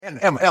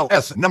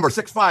NMLS number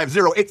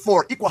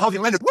 65084, equal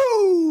housing lender.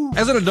 Woo!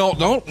 As an adult,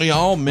 don't we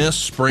all miss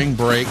spring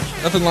break?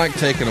 Nothing like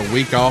taking a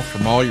week off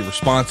from all your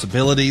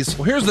responsibilities.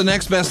 Well, here's the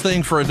next best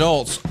thing for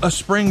adults, a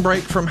spring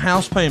break from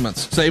house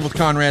payments.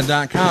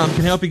 SaveWithConrad.com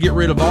can help you get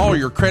rid of all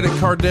your credit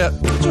card debt,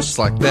 just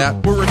like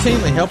that. We're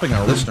routinely helping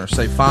our listeners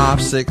save $5,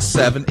 $6,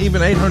 $7,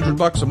 even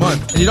 $800 a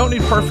month. And you don't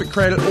need perfect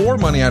credit or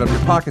money out of your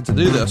pocket to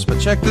do this, but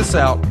check this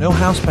out. No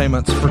house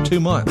payments for 2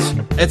 months.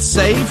 At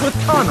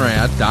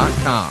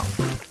SaveWithConrad.com.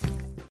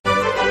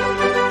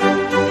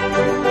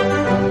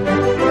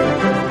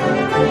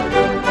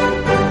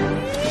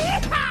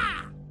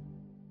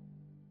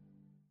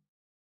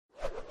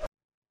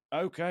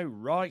 Okay,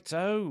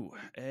 righto,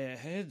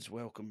 airheads,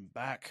 welcome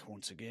back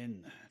once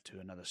again to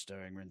another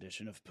stirring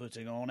rendition of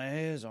Putting on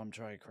Airs. I'm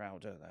Trey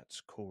Crowder,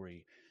 that's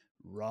Corey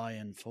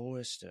Ryan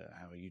Forrester.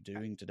 How are you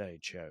doing today,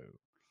 Cho?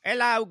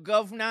 Hello,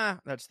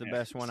 governor. That's the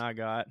best one I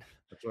got.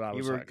 That's what I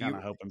was kind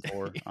of hoping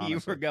for, honestly. You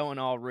were going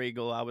all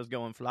regal. I was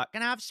going for like,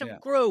 can I have some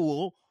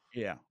gruel?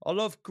 Yeah, I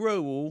love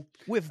gruel.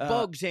 With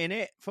bugs in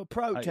it for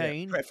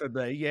protein.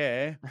 Preferably,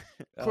 yeah.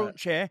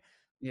 Crunchy.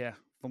 Yeah.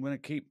 If I'm going to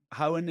keep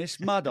hoeing this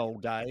mud all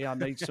day, I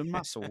need some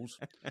muscles.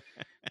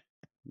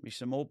 Maybe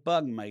some more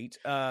bug meat.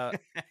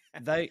 What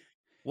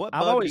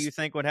bug do you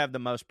think would have the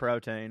most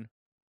protein?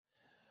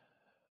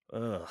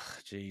 Ugh,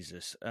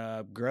 Jesus.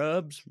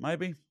 Grubs,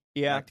 maybe?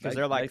 Yeah, because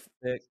they're like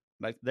thick.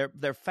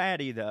 They're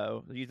fatty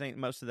though. Do you think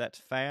most of that's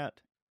fat?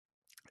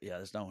 Yeah,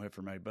 that's don't hit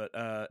for me. But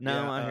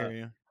no, I hear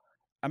you.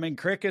 I mean,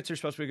 crickets are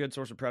supposed to be a good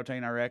source of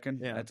protein, I reckon.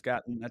 Yeah,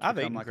 I've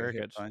eaten like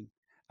crickets. A hip thing.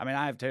 I mean,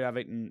 I have too. I've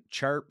eaten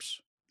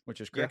chirps,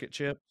 which is cricket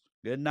chips.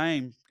 Good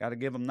name. Got to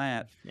give them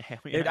that. Yeah,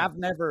 Dude, I've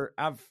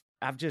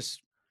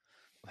just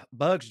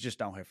bugs just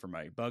don't hit for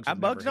me. Bugs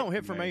don't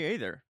hit for me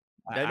either.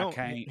 They don't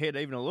hit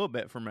even a little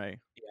bit for me.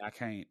 Yeah,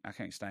 I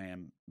can't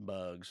stand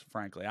bugs,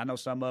 frankly. I know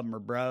some of them are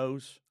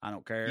bros. I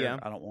don't care. Yeah.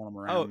 I don't want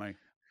them around me.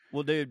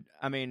 Well, dude,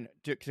 I mean,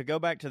 to go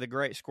back to the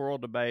great squirrel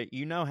debate,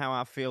 you know how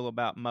I feel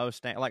about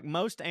most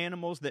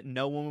animals that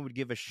no one would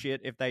give a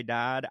shit if they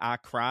died, I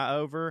cry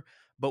over.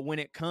 But when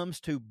it comes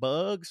to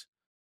bugs,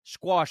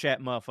 squash that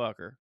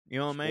motherfucker. You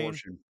know what I mean?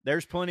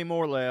 There's plenty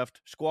more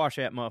left. Squash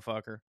that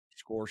motherfucker.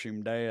 Squash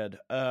him dead.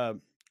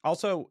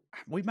 Also,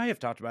 we may have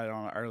talked about it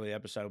on an early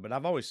episode, but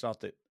I've always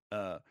thought that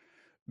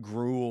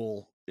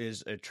gruel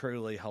is a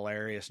truly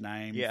hilarious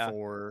name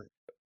for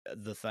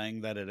the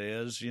thing that it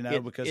is, you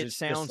know, because it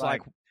sounds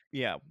like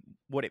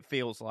what it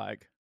feels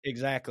like.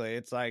 Exactly.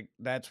 It's like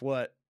that's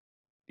what,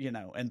 you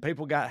know, and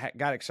people got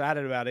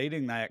excited about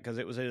eating that because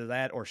it was either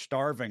that or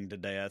starving to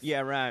death.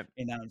 Yeah, right.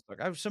 You know, it's like,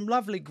 oh, some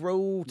lovely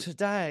gruel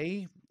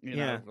today. You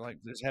know, like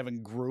just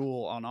having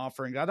gruel on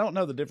offering. I don't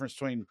know the difference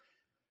between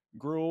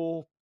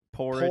gruel,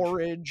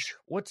 porridge.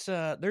 What's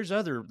there's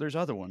other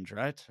ones,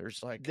 right?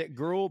 There's like that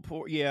gruel.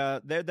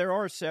 There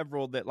are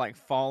several that like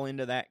fall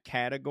into that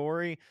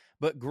category.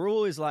 But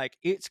gruel is like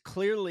it's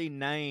clearly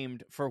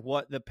named for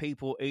what the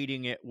people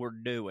eating it were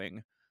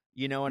doing.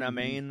 You know what I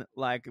mean?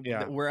 Like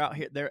we're out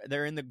here.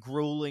 They're in the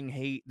grueling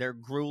heat. They're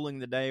grueling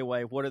the day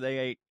away. What do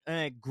they eat?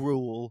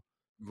 Gruel.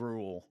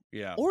 Gruel.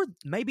 Yeah. Or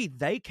maybe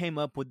they came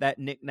up with that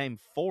nickname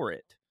for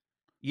it.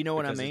 You know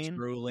what I mean? It's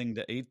grueling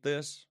to eat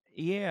this.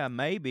 Yeah,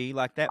 maybe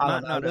like that.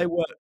 Might not.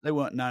 They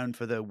weren't known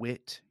for their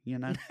wit, you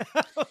know.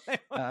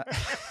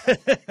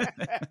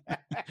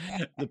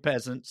 The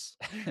peasants.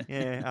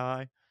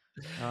 Yeah.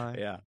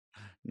 Yeah.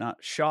 Not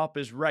sharp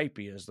as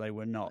rapiers. They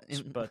were not.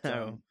 But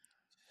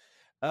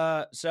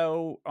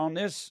so on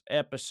this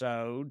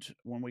episode,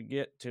 when we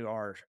get to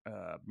our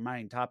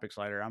main topics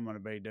later, I'm going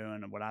to be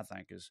doing what I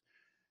think is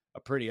a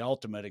pretty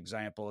ultimate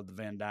example of the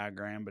Venn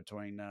diagram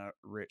between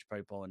rich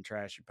people and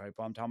trashy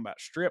people. I'm talking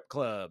about strip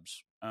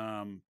clubs,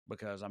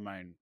 because I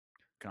mean,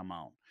 come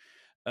on.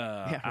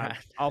 I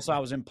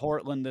was in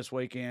Portland this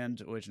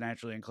weekend, which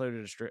naturally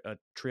included a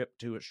trip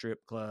to a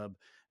strip club,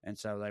 and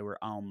so they were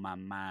on my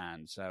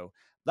mind. So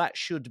that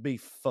should be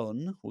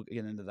fun. We'll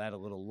get into that a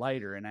little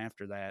later. And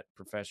after that,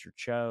 Professor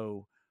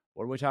Cho,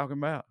 what are we talking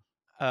about?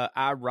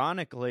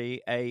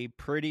 Ironically, a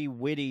pretty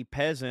witty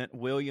peasant,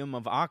 William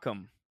of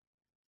Ockham.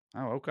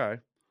 Oh, okay.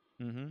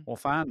 Mm-hmm. Well,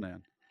 fine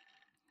then.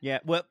 Yeah,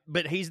 well,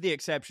 but he's the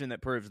exception that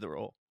proves the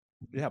rule.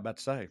 Yeah, about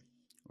to say,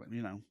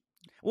 you know.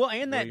 Well,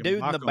 and that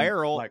dude in the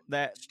barrel, like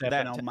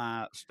stepping on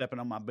my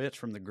bitch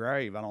from the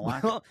grave. I don't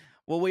like it.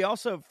 Well, we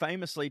also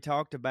famously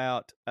talked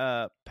about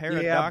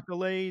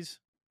Paradocles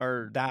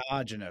or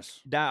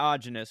Diogenes.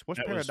 What's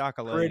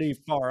Paradocles? Pretty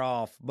far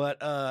off, but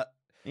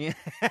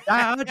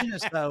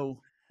Diogenes though,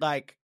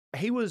 like.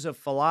 He was a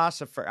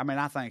philosopher. I mean,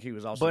 I think he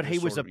was also, but he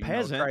was a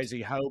peasant,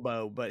 crazy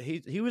hobo. But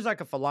he was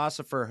like a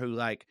philosopher who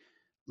like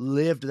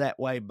lived that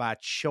way by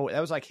choice.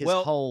 That was like his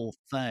whole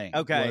thing.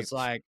 Okay, it's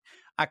like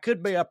I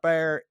could be up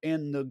there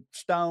in the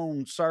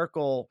stone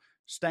circle,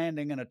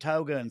 standing in a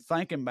toga and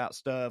thinking about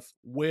stuff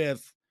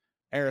with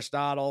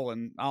Aristotle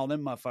and all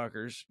them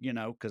motherfuckers, you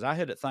know, because I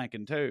hit it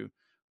thinking too.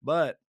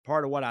 But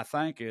part of what I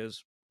think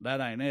is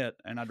that ain't it,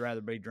 and I'd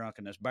rather be drunk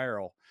in this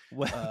barrel.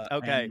 Well,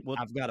 okay,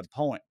 I've got a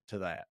point to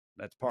that.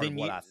 That's part of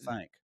what I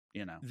think.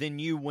 then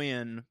you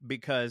win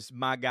because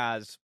my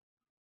guy's.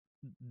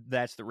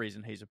 That's the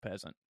reason he's a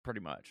peasant, pretty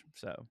much.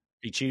 So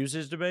he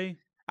chooses to be.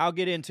 I'll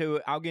get into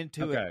it.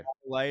 Okay.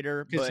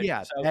 Later, Because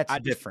but that's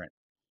different.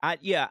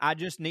 I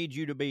just need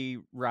you to be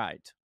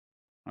right.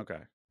 Okay.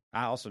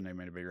 I also need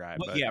me to be right.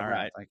 Well, But yeah, all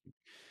right. Thank you.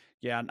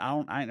 Yeah,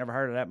 I ain't never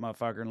heard of that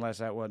motherfucker unless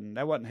that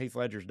wasn't Heath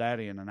Ledger's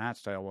daddy in The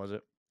Knight's Tale, was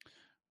it?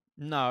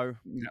 No.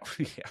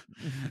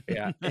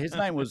 Yeah. His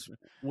name was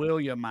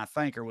William, I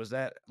think, or was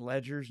that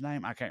Ledger's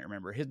name? I can't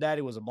remember. His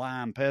daddy was a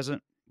blind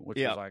peasant, which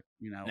was like,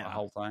 a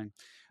whole thing.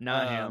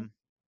 Not him.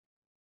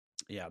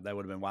 Yeah, that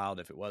would have been wild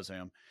if it was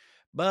him.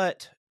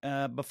 But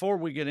before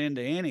we get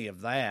into any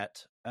of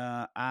that,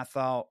 I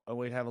thought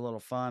we'd have a little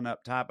fun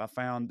up top. I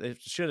found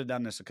it should have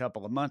done this a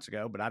couple of months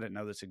ago, but I didn't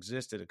know this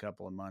existed a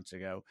couple of months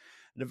ago.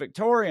 The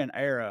Victorian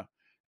era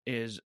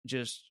is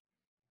just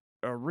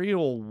a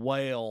real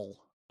whale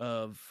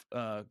of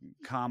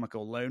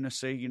comical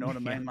lunacy. You know what I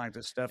mean? Like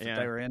the stuff that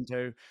they were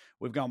into.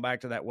 We've gone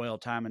back to that well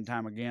time and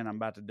time again. I'm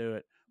about to do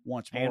it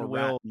once more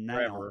right now.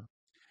 Forever.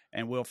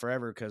 And will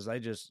forever, because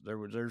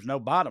there's no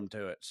bottom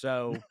to it.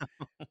 So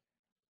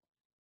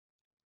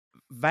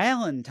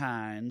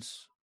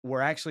Valentines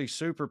were actually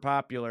super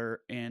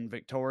popular in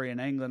Victorian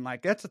England.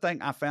 Like that's the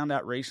thing I found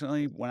out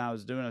recently when I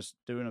was doing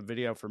a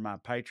video for my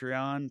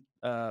Patreon.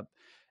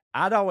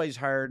 I'd always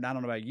heard, I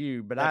don't know about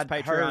you, but that's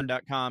I'd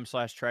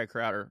patreon.com/Trey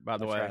Crowder, by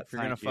the way. Right. If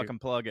you're going to fucking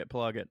plug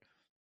it.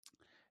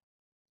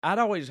 I'd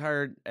always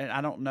heard, and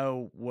I don't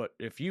know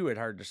if you had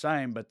heard the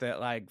same, but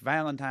that like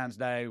Valentine's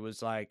Day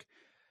was like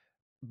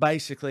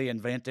basically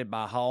invented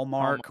by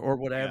Hallmark or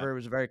whatever. Yeah. It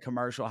was a very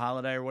commercial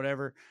holiday or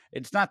whatever.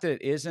 It's not that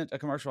it isn't a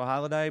commercial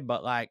holiday,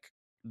 but like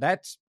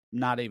that's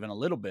not even a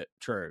little bit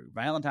true.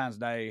 Valentine's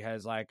Day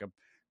has like a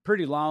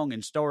pretty long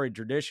and storied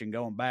tradition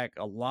going back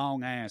a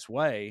long ass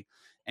way,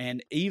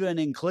 and even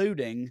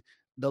including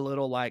the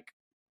little like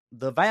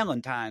the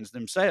Valentines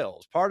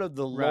themselves. Part of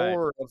the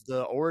lore of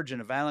the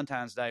origin of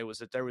Valentine's Day was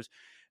that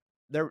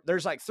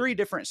there's like 3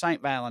 different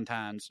Saint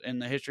Valentines in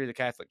the history of the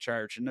Catholic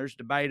Church, and there's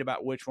debate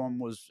about which one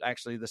was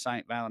actually the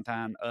Saint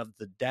Valentine of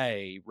the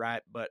day,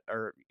 right?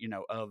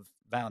 Of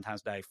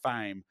Valentine's Day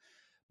fame.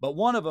 But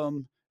one of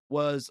them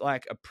was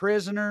like a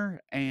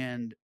prisoner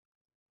and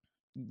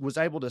was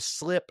able to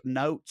slip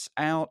notes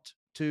out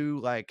to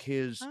like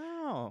his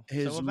love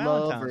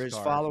or his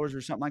followers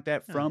or something like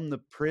that from the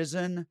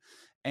prison.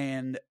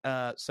 And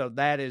so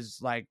that is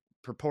like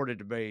purported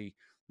to be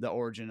the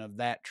origin of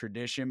that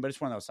tradition, but it's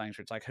one of those things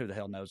where it's like, who the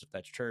hell knows if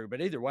that's true? But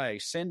either way,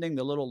 sending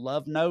the little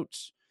love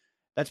notes,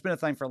 that's been a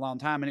thing for a long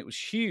time, and it was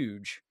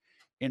huge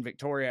in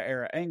Victoria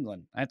era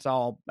England. That's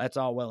all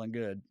well and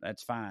good.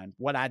 That's fine.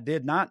 What I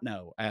did not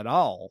know at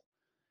all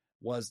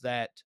was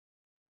that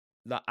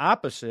the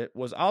opposite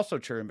was also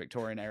true in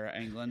Victorian era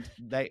England.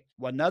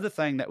 Another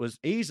thing that was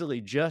easily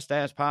just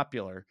as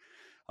popular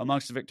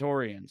amongst the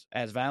Victorians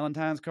as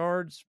Valentine's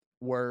cards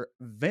were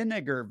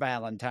vinegar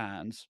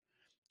Valentines,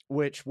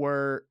 which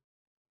were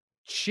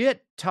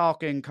shit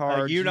talking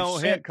cards. You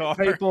don't hit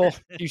cards.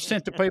 You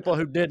sent to people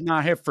who did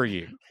not hit for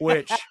you,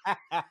 which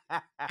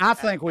I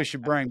think we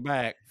should bring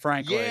back,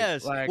 frankly.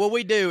 Yes. Well,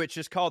 we do. It's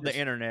just called the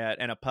internet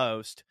and a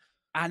post.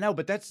 I know,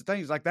 but that's the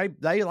thing. It's like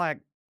they like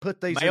put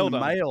these in the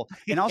mail.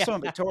 And also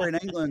in Victorian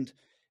England,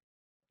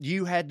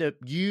 you had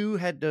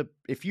to,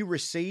 if you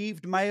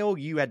received mail,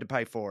 you had to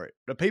pay for it.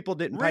 The people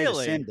didn't pay to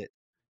send it.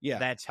 Yeah.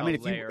 That's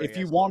hilarious. I mean, if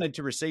you wanted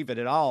to receive it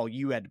at all,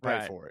 you had to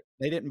pay for it.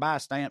 They didn't buy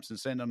stamps and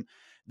send them.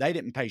 They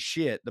didn't pay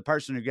shit. The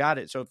person who got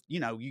it. So, if,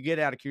 you get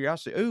out of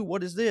curiosity, ooh,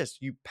 what is this?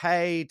 You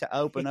pay to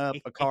open up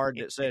a card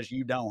that says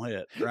you don't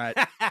hit, right?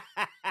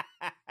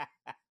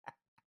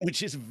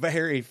 Which is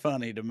very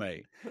funny to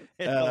me.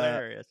 It's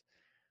hilarious.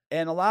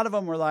 And a lot of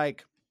them were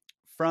like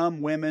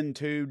from women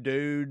to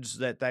dudes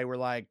that they were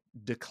like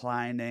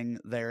declining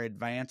their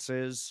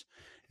advances,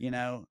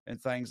 and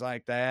things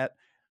like that.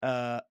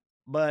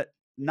 But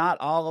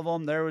not all of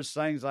them. There was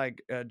things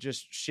like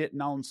just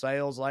shitting on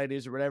sales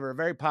ladies or whatever. A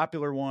very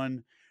popular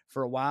one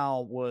for a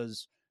while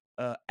was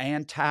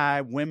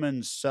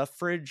anti-women's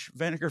suffrage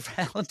vinegar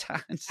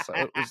Valentines. So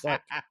it was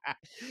like,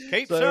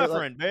 keep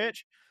suffering,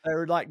 bitch. They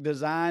were like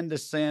designed to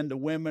send to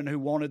women who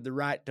wanted the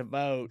right to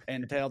vote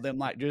and tell them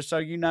like, just so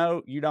you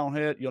know, you don't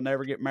hit, you'll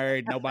never get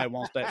married. Nobody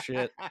wants that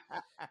shit.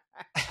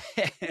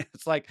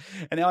 It's like,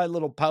 and they all had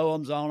little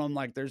poems on them.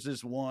 Like there's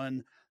this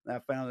one I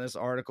found in this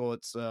article.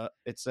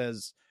 It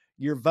says,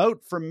 your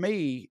vote from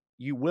me,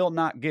 you will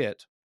not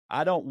get.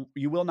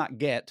 You will not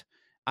get.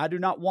 I do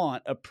not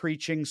want a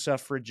preaching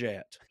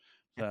suffragette.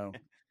 So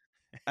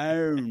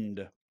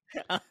owned.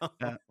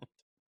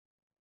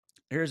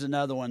 Here's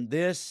another one.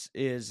 This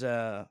is,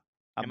 am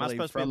I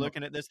supposed to be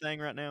looking at this thing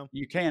right now?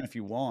 You can if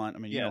you want. I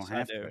mean, yes, you don't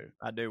have to.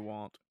 I do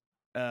want.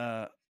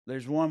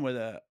 There's one with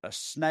a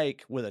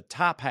snake with a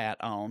top hat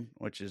on,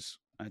 it's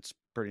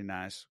pretty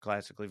nice,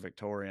 classically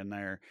Victorian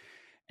there.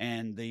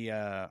 And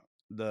the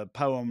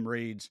poem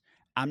reads,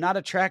 I'm not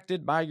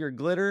attracted by your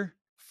glitter,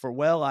 for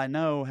well I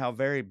know how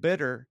very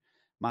bitter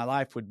my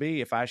life would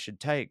be if I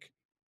should take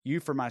you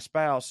for my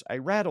spouse,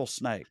 a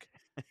rattlesnake.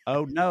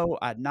 Oh no,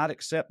 I'd not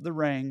accept the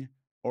ring,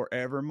 or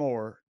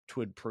evermore,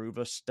 'twould prove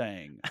a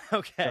sting.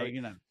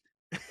 Okay.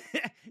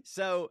 So,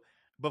 So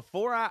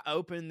before I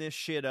open this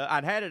shit up,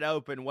 I'd had it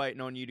open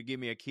waiting on you to give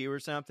me a cue or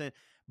something.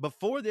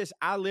 Before this,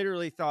 I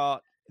literally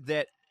thought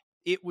that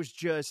it was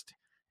just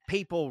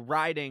people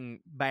writing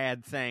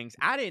bad things.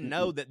 I didn't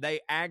know that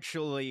they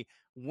actually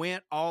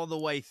went all the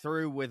way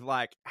through with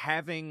like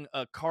having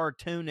a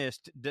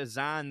cartoonist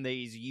design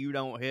these "you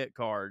don't hit"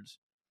 cards.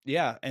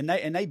 yeah, and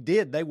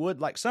they would,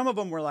 like, some of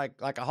them were like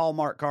a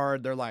Hallmark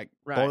card. They're like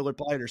Right.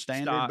 boilerplate or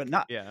standard, Stock,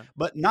 but yeah.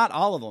 not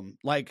all of them.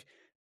 Like,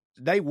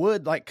 they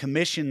would like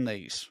commission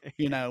these,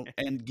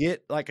 and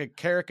get like a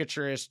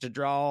caricaturist to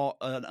draw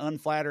an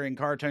unflattering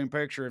cartoon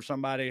picture of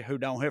somebody who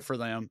don't hit for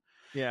them,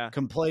 Yeah.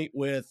 complete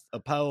with a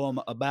poem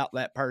about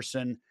that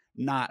person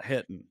not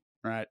hitting.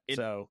 Right.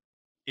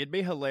 It'd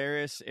be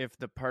hilarious if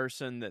the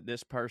person that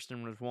this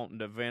person was wanting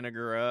to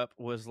vinegar up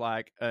was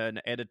like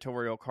an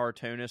editorial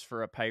cartoonist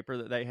for a paper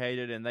that they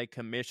hated, and they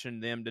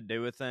commissioned them to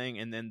do a thing,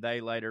 and then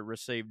they later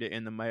received it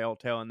in the mail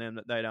telling them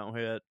that they don't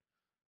hit.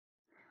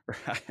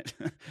 Right.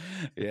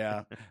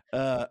 Yeah.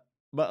 But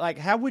like,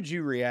 how would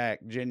you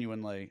react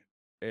genuinely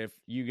if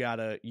you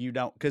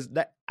don't, because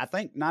that, I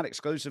think, not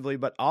exclusively,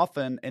 but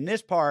often in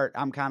this part,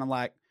 I'm kind of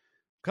like,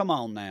 come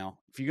on now,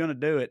 if you're going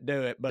to do it,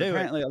 do it. But Do it,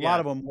 apparently a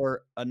lot of them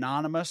were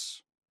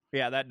anonymous.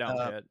 Yeah, that don't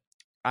hit.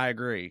 I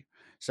agree.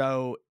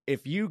 So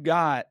if you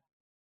got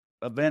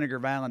a vinegar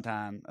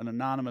Valentine, an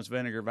anonymous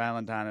vinegar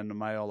Valentine in the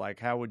mail, like,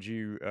 how would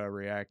you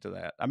react to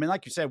that? I mean,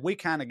 like you said, we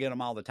kind of get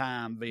them all the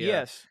time via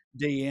Yes.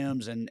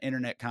 DMs and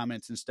internet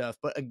comments and stuff.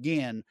 But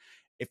again,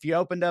 if you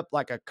opened up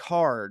like a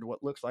card,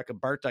 what looks like a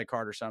birthday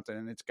card or something,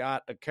 and it's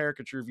got a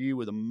caricature of you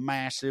with a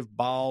massive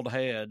bald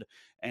head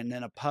and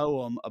then a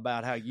poem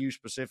about how you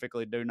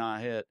specifically do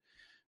not hit,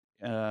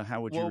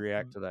 how would you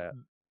react to that?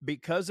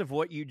 Because of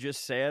what you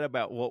just said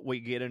about what we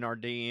get in our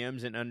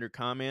DMs and under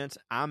comments,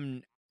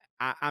 I'm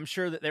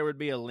sure that there would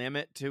be a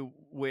limit to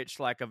which,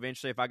 like,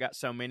 eventually if I got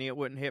so many, it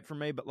wouldn't hit for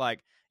me. But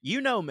like,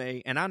 you know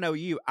me and I know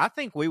you, I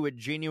think we would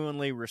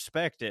genuinely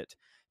respect it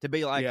to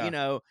be like,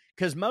 Yeah.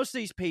 because most of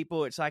these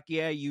people, it's like,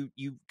 yeah, you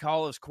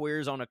call us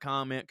queers on a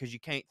comment because you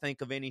can't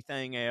think of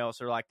anything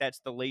else, or like that's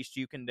the least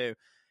you can do.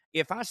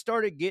 If I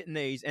started getting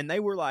these and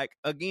they were like,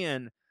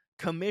 again,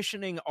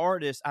 commissioning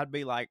artists, I'd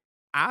be like,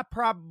 I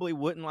probably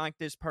wouldn't like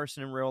this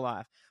person in real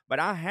life, but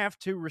I have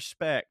to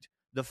respect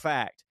the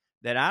fact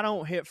that I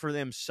don't hit for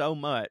them so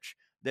much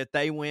that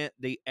they went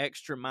the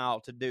extra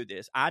mile to do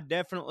this. I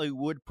definitely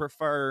would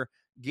prefer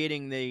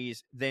getting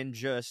these than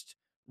just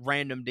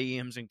random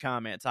DMs and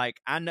comments.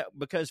 Like, I know,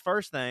 because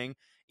first thing,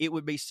 it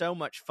would be so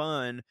much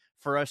fun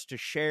for us to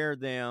share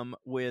them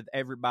with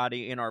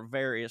everybody in our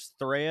various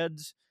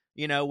threads.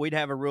 We'd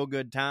have a real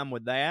good time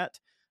with that.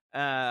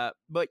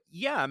 But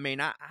yeah, I mean,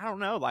 I don't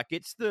know. Like,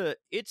 it's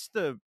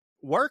the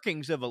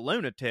workings of a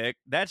lunatic,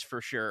 that's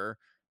for sure.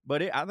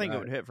 But I think it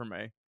would hit for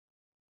me.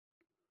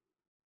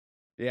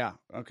 Yeah.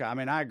 Okay. I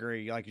mean, I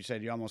agree. Like you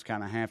said, you almost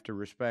kind of have to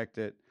respect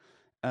it.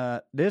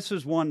 This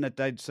is one that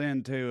they'd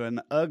send to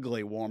an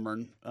ugly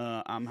woman.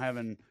 I'm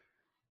having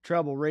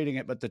trouble reading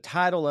it, but the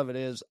title of it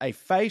is "A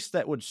Face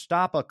That Would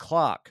Stop a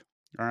Clock."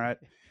 All right.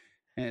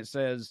 And it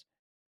says,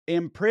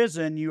 "In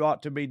prison, you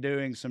ought to be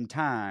doing some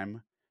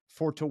time,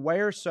 for to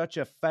wear such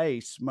a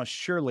face must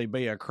surely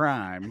be a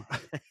crime.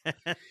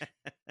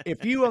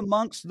 If you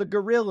amongst the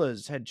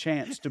gorillas had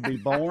chanced to be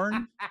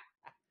born,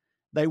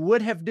 they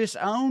would have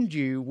disowned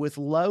you with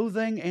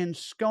loathing and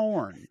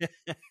scorn.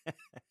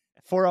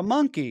 For a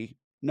monkey,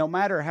 no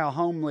matter how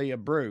homely a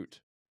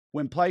brute,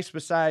 when placed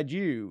beside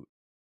you,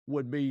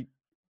 would be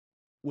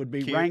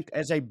Cute. ranked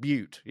as a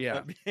beaut."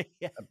 Yeah.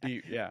 Yeah. A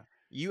beaut. Yeah.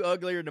 You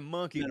uglier than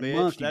monkey, Than a bitch.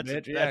 monkey, That's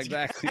bitch. Yeah,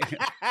 exactly.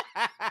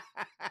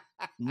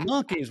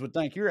 Monkeys would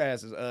think your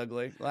ass is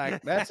ugly.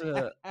 Like, that's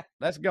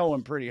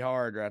going pretty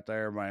hard right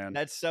there, man.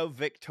 That's so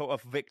a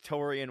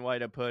Victorian way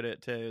to put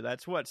it too.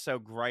 That's what's so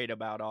great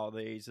about all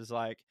these, is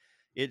like,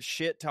 it's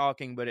shit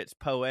talking, but it's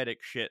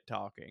poetic shit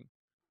talking.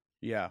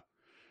 Yeah.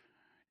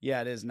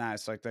 Yeah, it is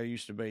nice. Like, they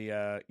used to be,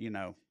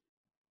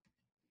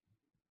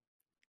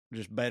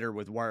 just better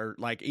with word.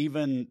 Like,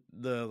 even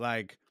the,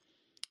 like,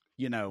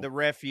 the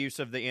refuse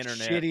of the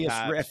internet,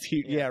 shittiest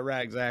refuse. Yeah,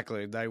 right.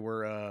 Exactly. They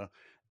were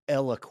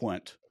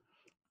eloquent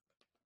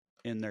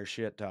in their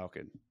shit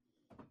talking.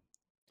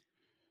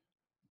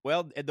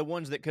 Well, the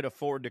ones that could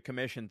afford to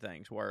commission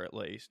things were, at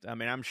least. I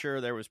mean, I'm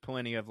sure there was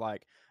plenty of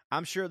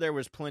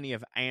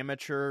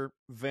amateur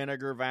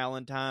vinegar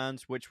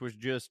Valentines, which was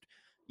just,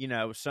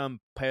 some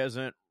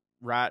peasant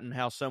writing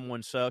how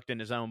someone sucked in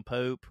his own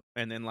poop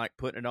and then like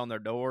putting it on their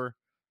door.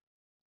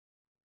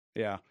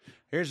 Yeah.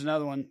 Here's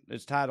another one.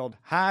 It's titled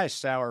 "Hi,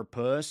 Sour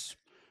Puss."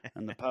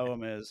 And the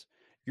poem is,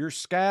 "Your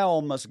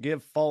scowl must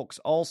give folks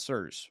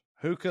ulcers.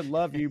 Who could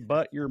love you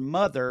but your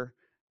mother?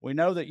 We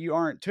know that you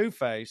aren't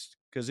two-faced,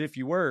 because if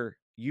you were,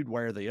 you'd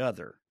wear the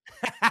other."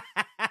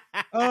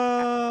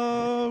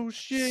 Oh,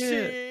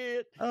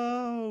 shit.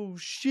 Oh,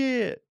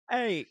 shit.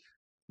 Hey,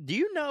 do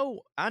you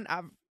know,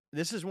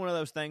 this is one of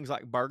those things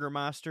like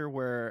Burgermeister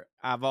where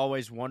I've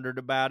always wondered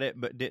about it,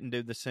 but didn't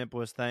do the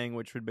simplest thing,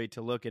 which would be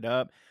to look it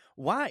up.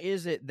 why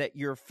is it that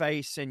your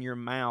face and your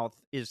mouth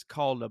is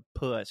called a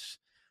puss?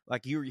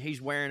 Like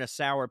he's wearing a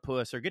sour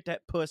puss, or get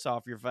that puss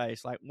off your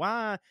face. Like,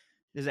 why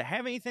does it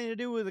have anything to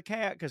do with a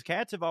cat? Because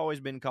cats have always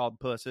been called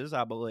pusses,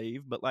 I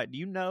believe. But like, do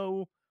you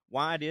know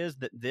why it is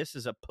that this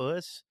is a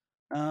puss?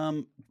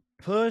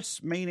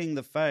 Puss, meaning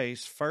the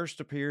face, first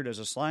appeared as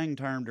a slang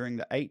term during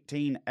the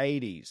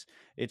 1880s.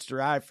 It's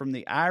derived from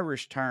the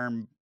Irish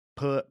term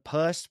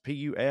pus,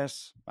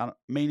 P-U-S,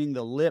 meaning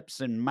the lips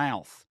and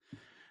mouth.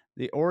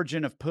 The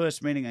origin of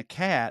puss, meaning a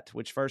cat,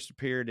 which first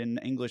appeared in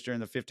English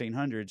during the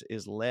 1500s,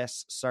 is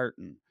less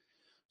certain.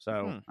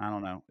 So I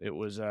don't know. It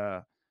was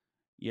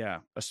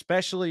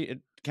especially it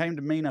came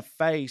to mean a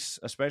face,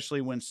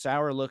 especially when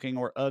sour looking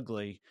or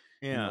ugly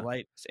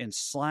in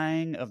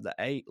slang of the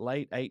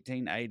late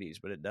 1880s,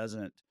 but it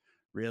doesn't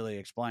really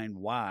explain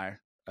why.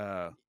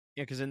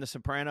 Because in The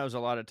Sopranos, a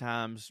lot of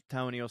times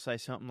Tony will say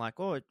something like,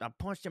 "Oh, I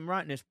punched him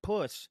right in his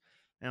puss,"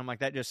 and I'm like,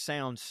 that just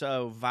sounds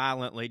so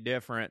violently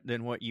different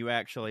than what you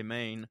actually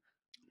mean.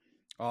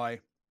 Do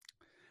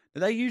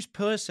they use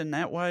puss in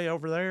that way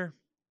over there?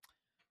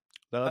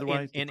 The other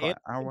way,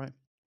 our way.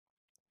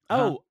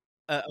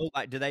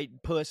 Like, do they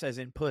puss as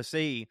in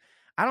pussy?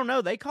 I don't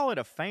know. They call it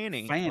a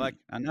fanny. Fanny.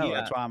 I know.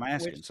 That's why I'm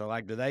asking. So,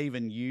 like, do they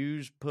even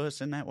use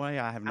puss in that way?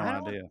 I have no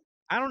idea.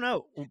 I don't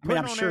know. I mean,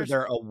 I'm sure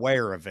they're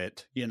aware of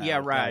it, Yeah,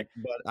 right.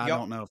 But I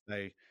don't know if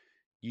they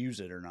use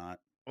it or not.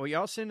 Well,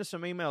 y'all send us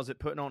some emails at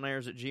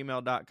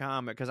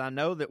puttingonairs@gmail.com, because I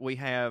know that we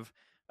have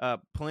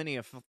plenty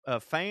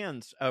of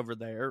fans over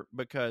there,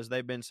 because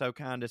they've been so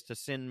kind as to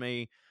send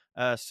me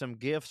some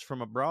gifts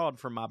from abroad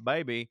for my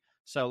baby.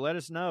 So let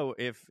us know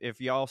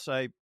if y'all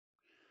say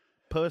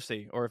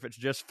pussy or if it's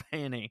just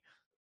fanny.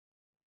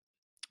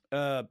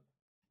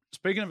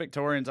 Speaking of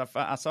Victorians,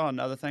 I saw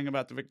another thing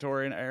about the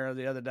Victorian era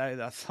the other day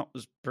that I thought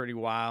was pretty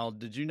wild.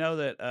 Did you know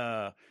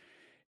that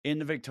in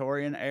the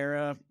Victorian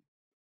era,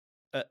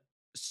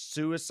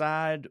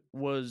 suicide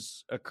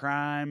was a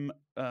crime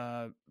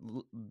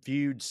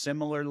viewed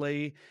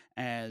similarly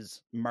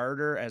as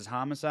murder, as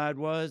homicide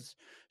was?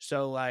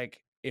 So,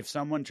 like, if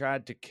someone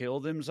tried to kill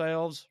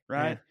themselves,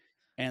 right,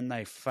 and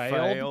they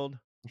failed,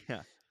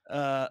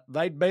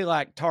 they'd be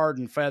like tarred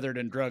and feathered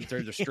and drugged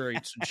through the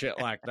streets and shit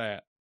like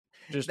that.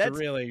 Just to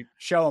really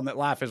show them that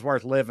life is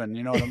worth living.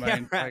 You know what I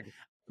mean? Yeah, right.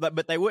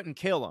 But they wouldn't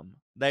kill them.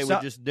 They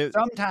would just do.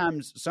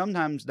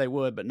 Sometimes they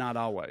would, but not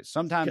always.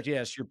 Sometimes,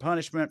 yes, your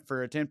punishment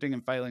for attempting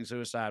and failing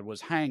suicide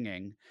was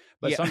hanging.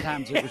 But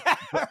sometimes it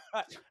was.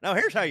 No,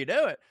 here's how you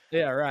do it.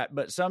 Yeah, right.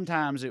 But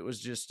sometimes it was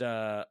just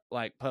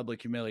like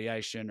public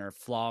humiliation or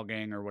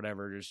flogging or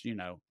whatever. Just,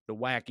 the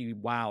wacky,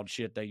 wild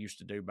shit they used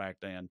to do back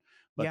then.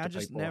 But I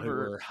just people who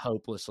were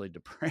hopelessly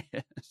depressed.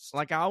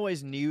 Like, I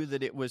always knew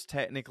that it was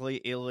technically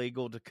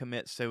illegal to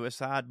commit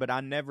suicide, but I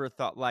never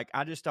thought, like,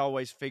 I just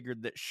always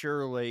figured that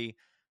surely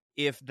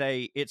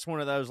it's one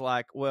of those,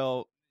 like,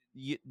 well,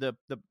 the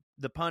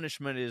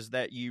punishment is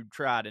that you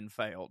tried and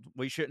failed.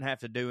 We shouldn't have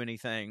to do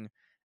anything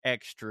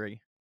extra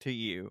to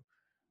you.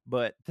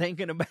 But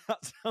thinking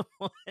about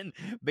someone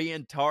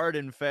being tarred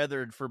and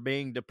feathered for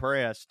being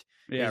depressed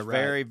is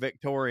very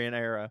Victorian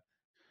era.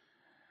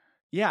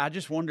 Yeah, I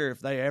just wonder if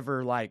they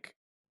ever, like,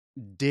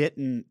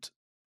 didn't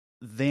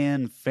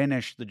then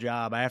finish the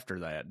job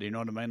after that. Do you know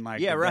what I mean?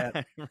 Like,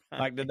 right.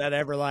 Like, did that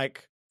ever,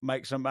 like,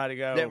 make somebody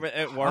go,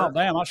 oh,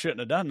 damn, I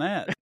shouldn't have done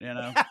that,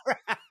 Now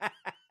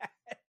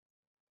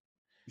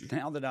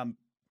that I'm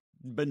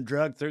been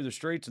drugged through the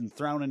streets and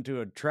thrown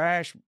into a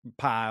trash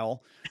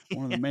pile,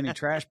 one of the many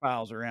trash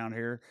piles around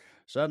here,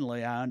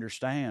 suddenly I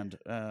understand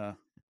the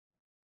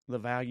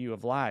value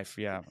of life.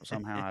 Yeah,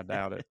 somehow I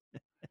doubt it.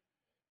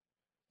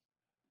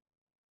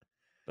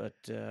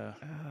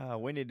 But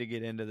we need to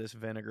get into this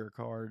vinegar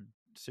card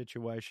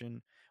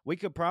situation. We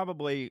could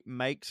probably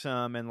make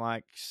some and,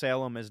 like,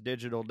 sell them as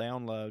digital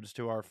downloads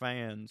to our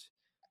fans.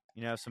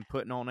 Some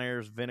Putting on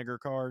Air's vinegar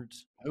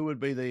cards. Who would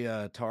be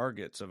the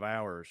targets of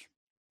ours?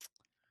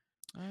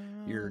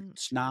 Your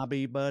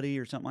snobby buddy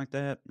or something like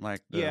that?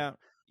 Like the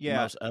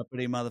most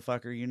uppity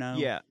motherfucker,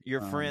 Yeah,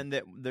 your friend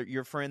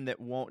that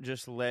won't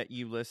just let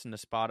you listen to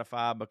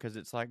Spotify because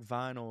it's like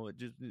vinyl.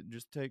 It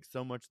just takes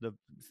so much the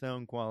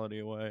sound quality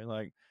away.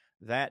 Like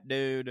that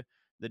dude,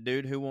 the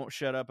dude who won't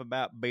shut up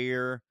about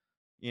beer.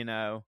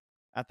 I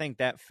think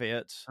that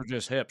fits. Or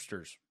just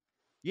hipsters.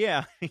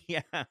 Yeah,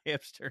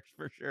 hipsters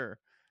for sure.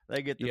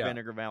 They get the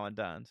vinegar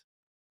Valentines.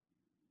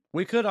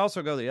 We could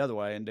also go the other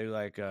way and do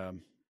like,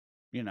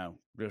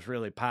 just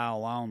really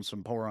pile on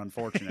some poor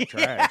unfortunate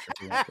trash.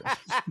 If you want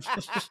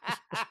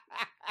to.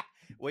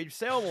 We'd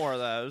sell more of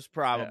those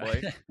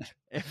probably,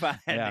 if I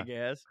had to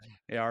guess.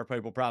 Yeah, our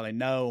people probably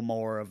know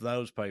more of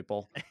those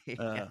people.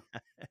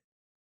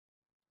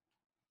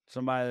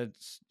 Somebody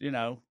that's,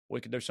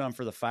 we could do something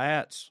for the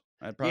fats.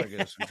 That'd probably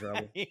get us in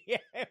trouble. Yeah,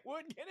 it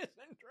would get us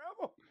in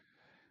trouble.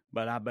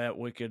 But I bet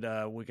we could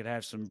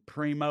have some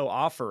primo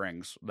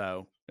offerings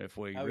though if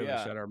we really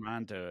set our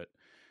mind to it.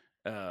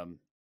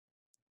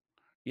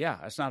 Yeah,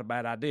 that's not a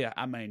bad idea.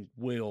 I mean,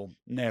 we'll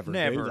never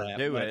do that.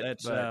 Do it.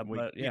 That's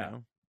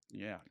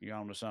you're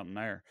on to something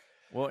there.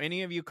 Well,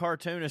 any of you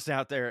cartoonists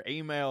out there,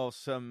 email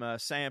some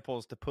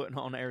samples to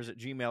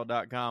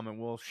puttingonairs@gmail.com, and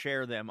we'll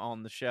share them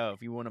on the show.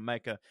 If you want to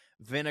make a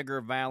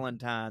vinegar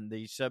Valentine,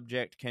 the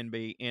subject can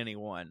be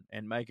anyone,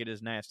 and make it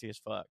as nasty as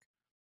fuck.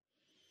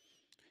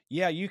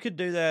 Yeah, you could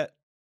do that.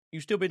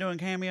 You still be doing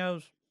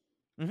cameos?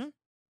 Mm-hmm.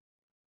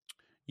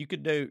 You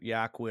could do.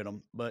 Yeah, I quit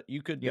them, but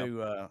you could Yep.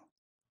 do.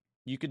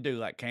 You could do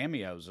like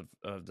cameos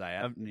of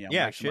that.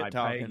 Yeah, make shit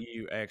somebody pay talking.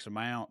 you X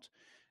amount,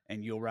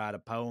 and you'll write a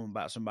poem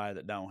about somebody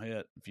that don't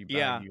hit. If you pay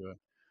Yeah. you,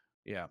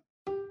 yeah.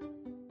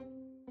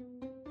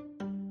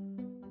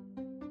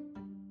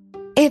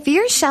 If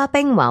you're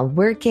shopping while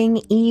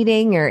working,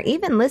 eating, or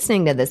even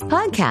listening to this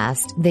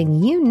podcast,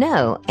 then you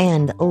know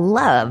and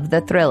love the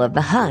thrill of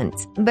the hunt.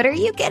 But are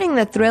you getting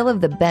the thrill of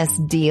the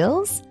best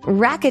deals?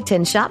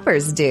 Rakuten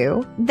shoppers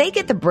do. They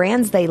get the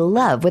brands they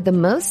love with the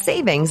most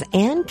savings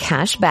and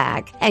cash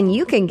back. And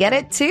you can get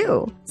it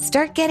too.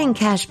 Start getting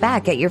cash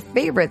back at your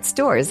favorite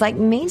stores like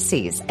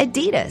Macy's,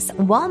 Adidas,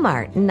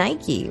 Walmart,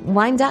 Nike,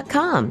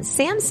 Wine.com,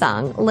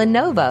 Samsung,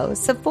 Lenovo,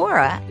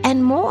 Sephora,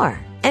 and more.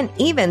 And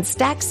even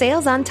stack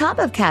sales on top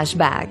of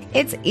cashback.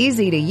 It's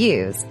easy to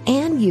use,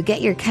 and you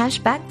get your cash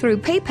back through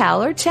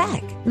PayPal or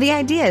check. The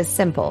idea is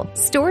simple.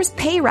 Stores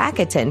pay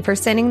Rakuten for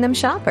sending them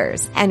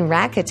shoppers, and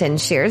Rakuten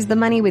shares the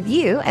money with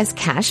you as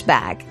cash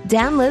back.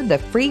 Download the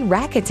free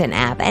Rakuten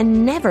app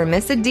and never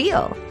miss a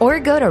deal. Or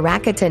go to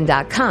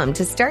Rakuten.com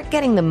to start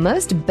getting the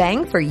most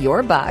bang for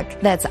your buck.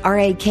 That's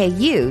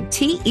RAKUTEN.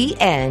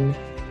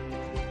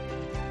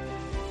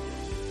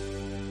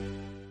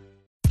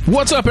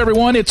 What's up,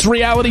 everyone? It's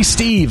Reality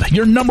Steve,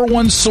 your number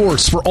one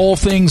source for all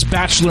things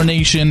Bachelor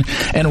Nation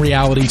and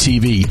reality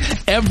TV.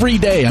 Every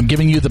day, I'm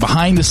giving you the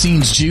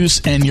behind-the-scenes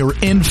juice and your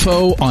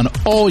info on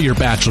all your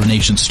Bachelor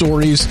Nation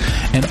stories,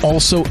 and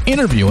also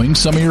interviewing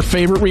some of your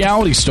favorite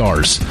reality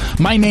stars.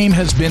 My name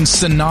has been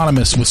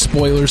synonymous with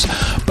spoilers,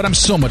 but I'm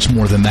so much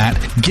more than that.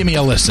 Give me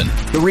a listen.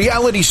 The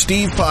Reality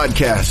Steve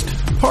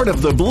Podcast, part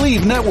of the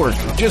Believe Network.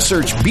 Just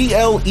search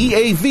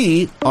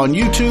BLEAV on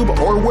YouTube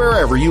or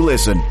wherever you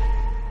listen.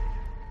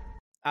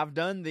 I've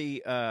done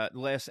the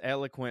less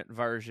eloquent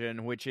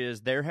version, which is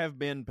there have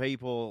been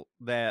people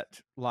that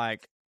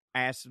like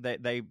asked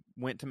that they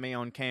went to me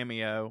on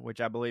Cameo,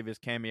 which I believe is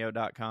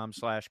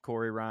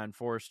cameo.com/Corey Ryan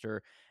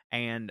Forrester,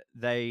 and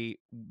they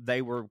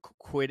were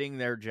quitting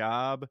their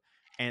job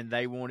and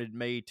they wanted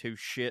me to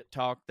shit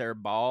talk their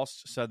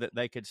boss so that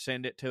they could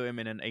send it to him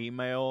in an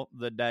email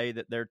the day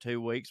that their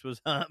 2 weeks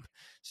was up.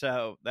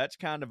 So that's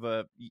kind of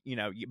a,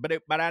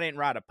 but I didn't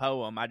write a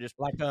poem. I just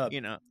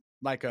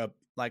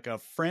like a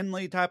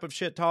friendly type of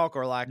shit talk,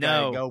 or like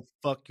no, a go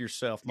fuck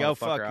yourself, go motherfucker,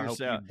 fuck I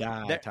yourself. hope you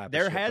die type of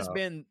there shit has talk.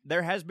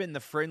 there has been the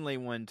friendly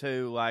one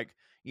too, like,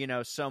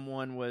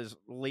 someone was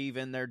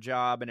leaving their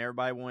job and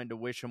everybody wanted to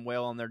wish them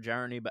well on their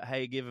journey, but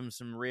hey, give them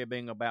some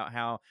ribbing about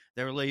how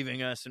they're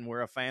leaving us and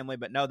we're a family.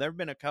 But no, there have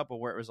been a couple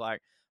where it was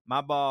like, my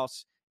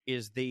boss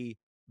is the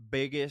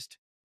biggest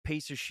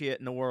piece of shit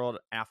in the world.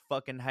 I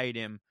fucking hate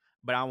him,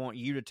 but I want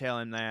you to tell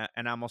him that,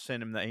 and I'm going to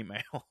send him the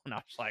email. And I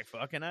was like,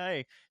 fucking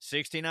A,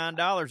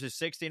 $69 is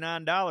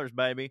 $69,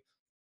 baby.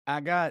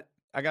 I got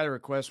a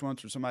request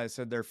once from somebody that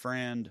said their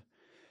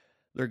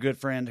good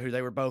friend, who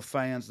they were both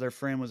fans, their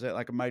friend was at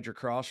like a major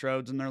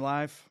crossroads in their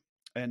life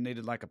and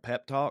needed like a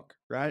pep talk,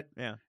 right?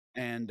 Yeah.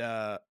 And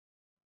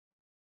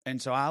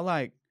so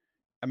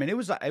it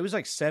was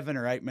like 7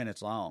 or 8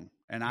 minutes long,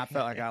 and I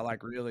felt like I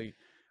like really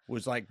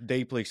was like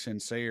deeply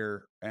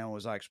sincere and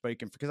was like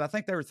speaking, because I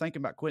think they were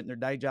thinking about quitting their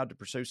day job to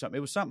pursue something.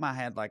 It was something I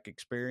had like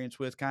experience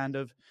with, kind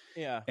of.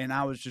 Yeah. And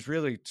I was just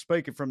really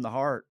speaking from the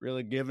heart,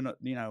 really giving it,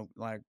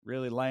 like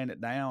really laying it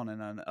down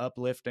in an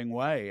uplifting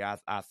way,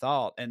 I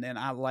thought. And then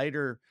I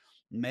later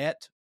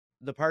met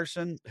the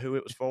person who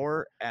it was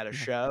for at a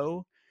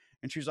show,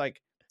 and she was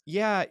like,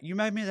 yeah, you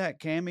made me that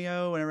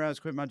cameo whenever I was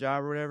quitting my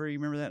job or whatever. You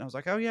remember that? And I was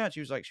like, oh yeah. And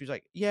she was like,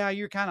 yeah,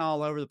 you're kind of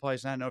all over the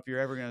place, and I don't know if you're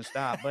ever going to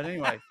stop. But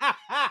anyway,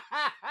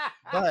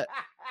 but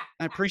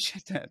I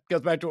appreciate that. It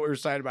goes back to what we were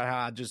saying about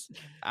how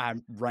I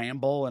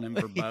ramble and am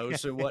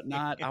verbose and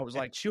whatnot. I was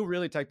like, she'll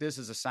really take this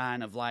as a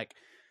sign of like,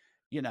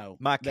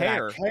 my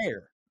care. I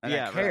care. And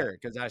yeah, I care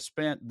because I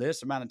spent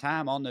this amount of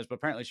time on this. But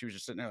apparently she was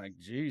just sitting there like,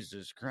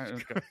 Jesus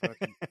Christ.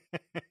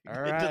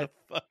 All right. To the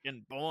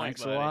fucking point.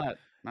 Thanks buddy. a lot.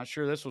 Not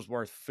sure this was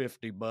worth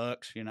 $50,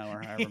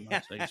 or however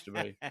much it used to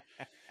be.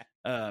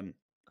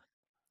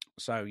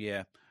 So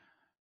yeah.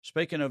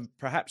 Speaking of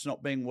perhaps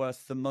not being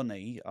worth the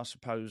money, I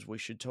suppose we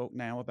should talk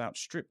now about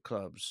strip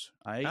clubs.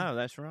 Eh? Oh,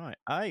 that's right.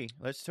 Hey,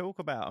 let's talk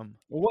about them.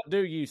 Well, what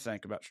do you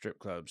think about strip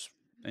clubs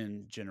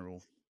in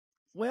general?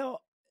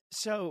 Well,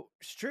 so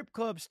strip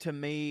clubs to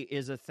me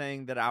is a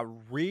thing that I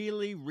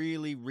really,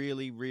 really,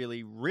 really,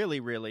 really, really,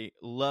 really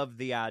love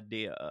the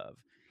idea of.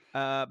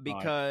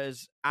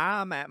 Because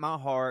I'm at my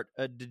heart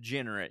a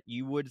degenerate.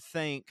 You would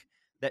think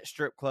that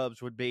strip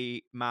clubs would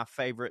be my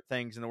favorite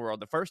things in the world.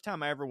 The first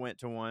time I ever went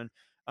to one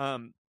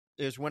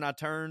is when I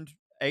turned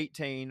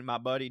 18. My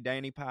buddy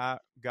Danny Pye,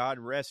 God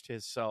rest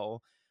his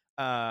soul,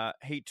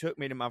 he took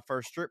me to my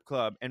first strip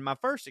club, and my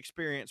first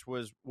experience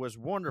was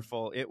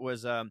wonderful. It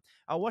was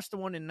what's the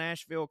one in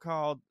Nashville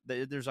called?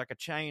 There's like a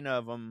chain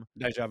of them.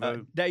 Deja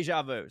Vu.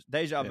 Deja Vu.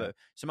 Yeah.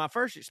 So my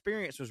first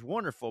experience was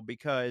wonderful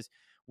because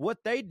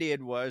what they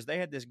did was they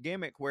had this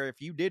gimmick where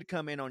if you did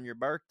come in on your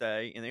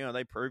birthday and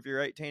they prove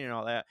you're 18 and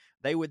all that,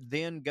 they would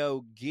then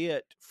go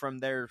get from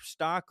their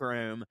stock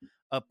room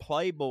a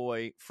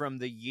Playboy from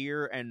the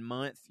year and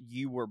month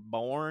you were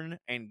born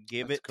and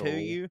give That's it to cool.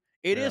 you.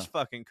 It is Yeah.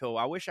 fucking cool.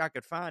 I wish I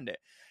could find it.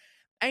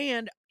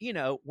 And,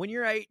 when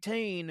you're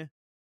 18,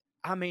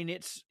 I mean,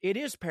 it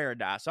is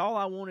paradise. All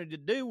I wanted to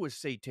do was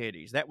see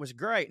titties. That was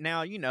great.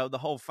 Now, the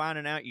whole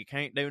finding out you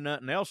can't do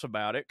nothing else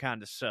about it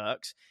kind of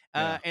sucks.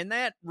 Yeah. And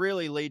that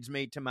really leads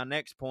me to my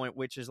next point,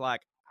 which is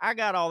like, I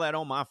got all that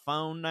on my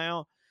phone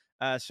now.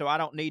 So I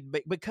don't need,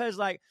 because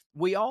like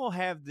we all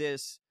have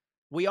this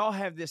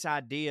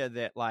idea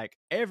that like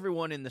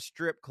everyone in the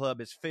strip club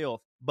is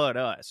filth, but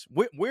us.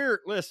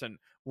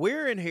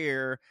 We're in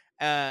here,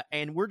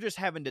 and we're just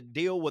having to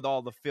deal with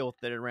all the filth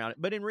that is around it.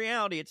 But in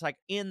reality, it's like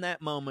in that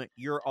moment,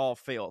 you're all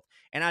filth.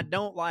 And I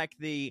don't like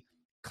the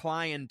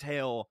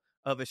clientele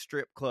of a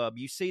strip club.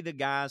 You see the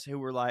guys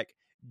who are like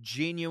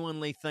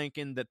genuinely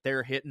thinking that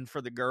they're hitting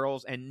for the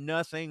girls, and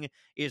nothing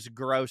is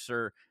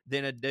grosser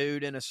than a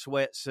dude in a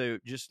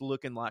sweatsuit just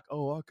looking like,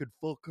 oh, I could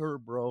fuck her,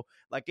 bro.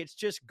 Like, it's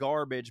just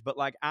garbage. But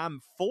like,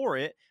 I'm for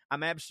it.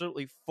 I'm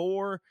absolutely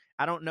for.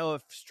 I don't know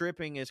if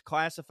stripping is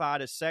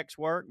classified as sex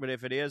work, but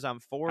if it is,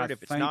 I'm for it.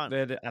 If it's not,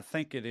 I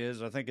think it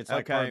is. I think it's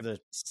like part of the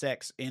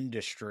sex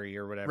industry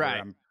or whatever. Right.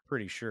 I'm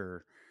pretty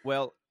sure.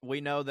 Well, we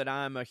know that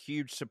I'm a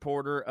huge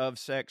supporter of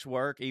sex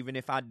work, even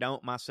if I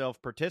don't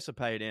myself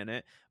participate in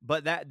it.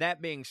 But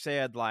that being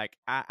said, like,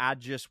 I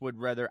just would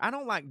rather, I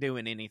don't like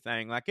doing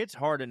anything. Like, it's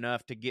hard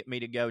enough to get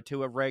me to go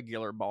to a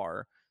regular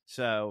bar.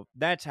 So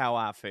that's how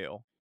I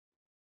feel.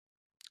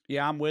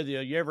 Yeah, I'm with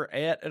you. You ever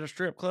at a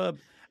strip club?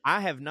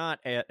 I have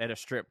not at a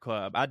strip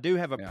club. I do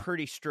have a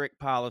pretty strict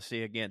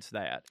policy against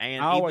that.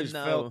 And I always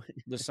felt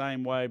the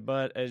same way.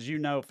 But as you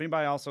know, if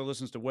anybody also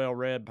listens to Well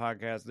Read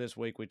podcast this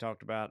week, we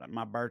talked about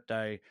my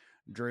birthday.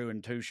 Drew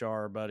and Tushar,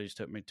 our buddies,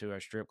 took me to a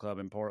strip club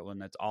in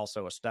Portland that's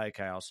also a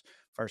steakhouse.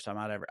 First time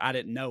I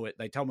didn't know it.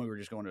 They told me we were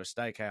just going to a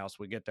steakhouse.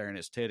 We get there and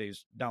it's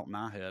titties. Don't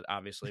knock it,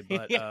 obviously.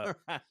 But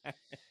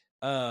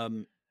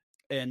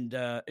and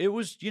it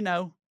was,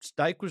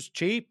 steak was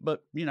cheap,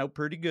 but,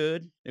 pretty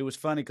good. It was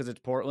funny because it's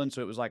Portland,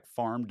 so it was like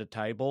farm to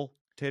table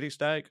titty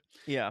steak.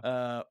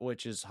 Yeah.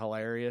 Which is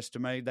hilarious to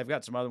me. They've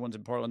got some other ones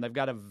in Portland. They've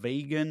got a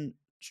vegan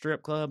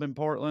strip club in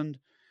Portland.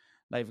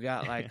 They've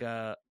got like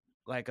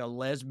a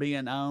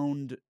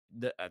lesbian-owned.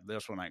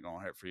 This one ain't gonna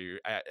hurt for you.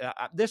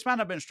 This might not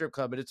have been a strip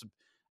club, but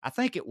I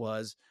think it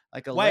was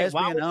like a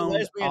lesbian-owned. Why was the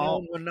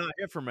lesbian-owned one not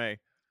here for me?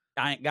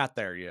 I ain't got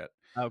there yet.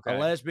 Okay. A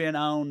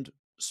lesbian-owned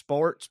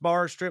sports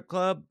bar strip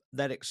club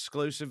that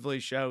exclusively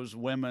shows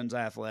women's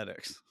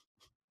athletics.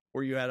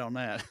 Where you at on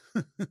that?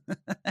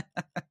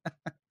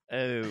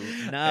 Oh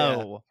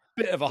no.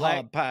 Bit of a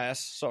hard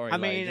pass. Sorry, I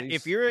mean, ladies.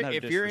 if you're No in a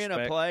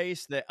disrespect.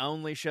 place that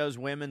only shows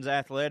women's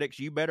athletics,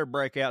 you better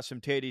break out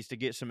some titties to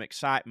get some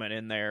excitement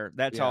in there.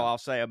 That's all I'll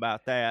say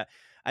about that.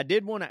 I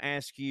did want to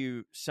ask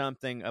you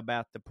something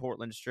about the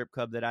Portland strip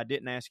club that I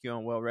didn't ask you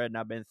on Well Read, and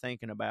I've been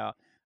thinking about.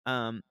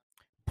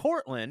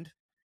 Portland,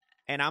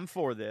 and I'm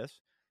for this,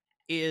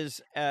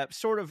 is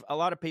sort of, a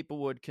lot of people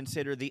would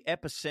consider the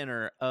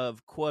epicenter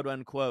of quote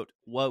unquote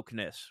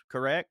wokeness,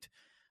 correct?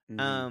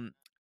 Mm-hmm.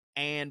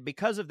 And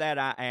because of that,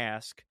 I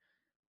ask,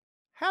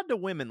 how do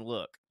women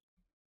look?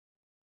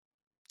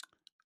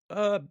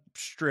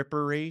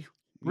 Strippery.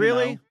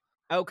 Really?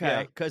 Okay,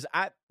 Yeah. because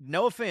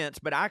no offense,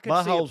 but I could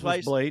see a Buttholes place.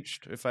 was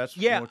bleached, if that's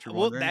Yeah, what you're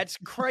well, wondering. that's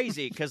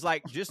crazy because,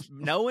 like, just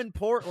knowing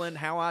Portland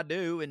how I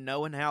do, and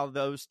knowing how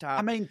those type.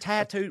 I mean,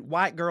 tattooed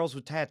white girls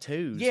with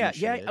tattoos. Yeah, and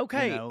shit,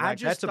 okay. I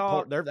just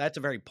thought that's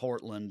a very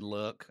Portland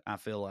look. I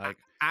feel like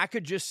I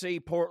could just see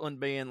Portland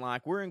being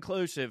like, we're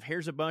inclusive.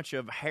 Here's a bunch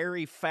of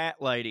hairy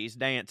fat ladies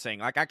dancing.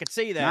 Like, I could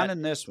see that. not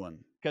in this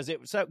one because it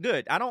was so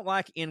good. I don't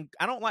like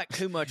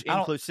too much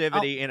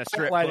inclusivity in a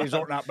strip ladies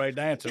club. ought not be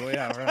dancing. Well,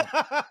 yeah,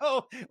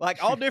 right.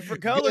 Like all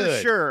different colors,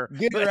 Good. sure.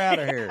 Get her out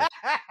of here.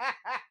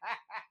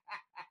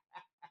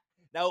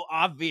 No,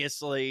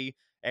 obviously,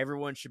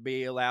 everyone should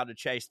be allowed to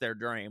chase their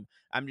dream.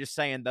 I'm just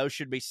saying those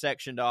should be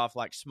sectioned off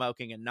like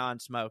smoking and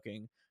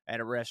non-smoking at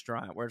a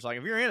restaurant, where it's like,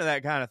 if you're into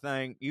that kind of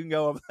thing, you can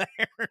go over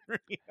there.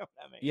 You know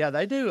what I mean? Yeah,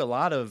 they do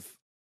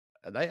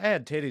they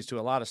add titties to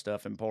a lot of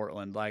stuff in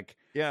Portland. Like,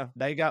 Yeah.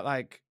 they got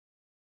like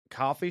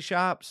coffee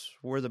shops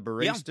where the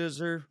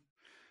baristas are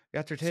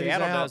got their titties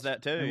Seattle out does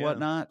that too, and yeah.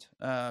 whatnot.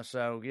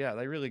 So yeah,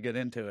 they really get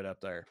into it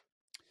up there.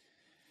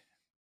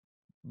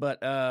 But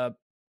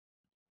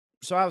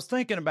so I was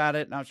thinking about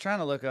it, and I was trying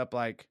to look up,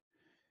 like,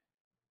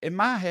 in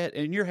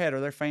your head, are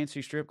there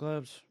fancy strip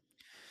clubs?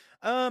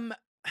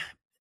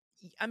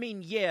 I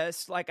mean,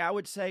 yes. Like, I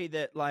would say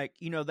that, like,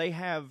 they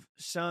have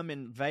some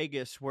in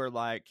Vegas where,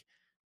 like,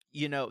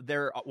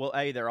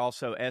 they're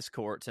also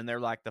escorts, and they're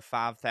like the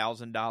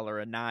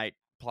 $5,000 a night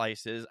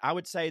places. I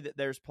would say that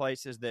there's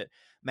places that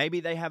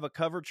maybe they have a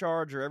cover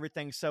charge or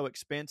everything's so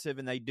expensive,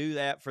 and they do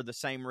that for the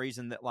same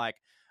reason that like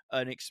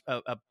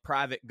a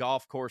private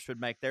golf course would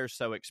make theirs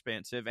so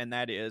expensive, and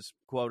that is,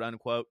 quote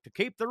unquote, to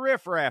keep the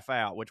riffraff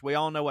out, which we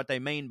all know what they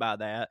mean by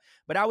that.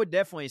 But I would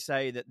definitely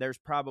say that there's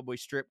probably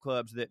strip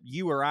clubs that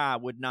you or I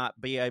would not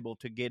be able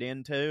to get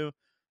into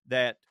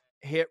that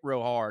hit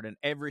real hard, and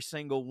every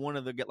single one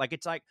of the, like,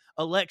 it's like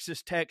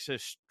Alexis,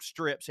 Texas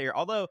strips here,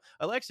 although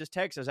Alexis,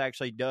 Texas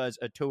actually does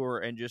a tour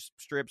and just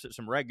strips at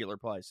some regular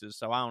places,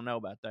 so I don't know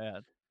about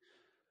that.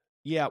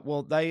 Yeah,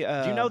 well, they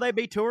do you know they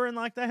be touring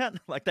like that?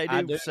 Like they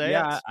do sets?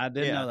 Yeah, I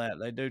did know that.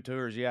 They do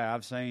tours. Yeah,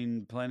 I've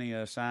seen plenty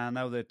of signs.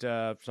 I know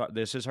that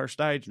this is her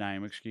stage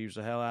name. Excuse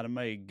the hell out of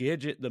me.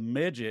 Gidget the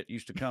Midget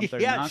used to come through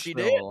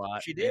Knoxville a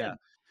lot. She did.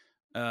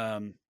 Yeah.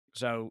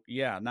 So,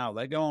 yeah, no,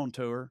 they go on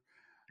tour.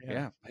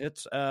 Yeah.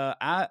 It's,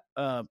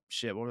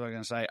 shit, what was I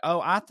going to say? Oh,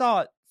 I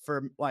thought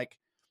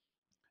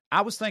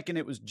I was thinking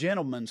it was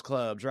gentlemen's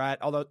clubs, right?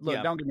 Although,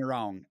 look, don't get me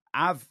wrong.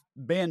 I've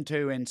been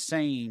to and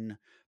seen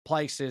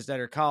places that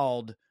are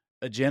called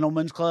a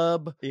gentleman's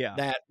club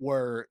that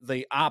were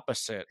the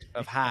opposite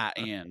of high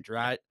end,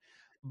 right?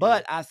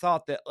 But I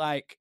thought that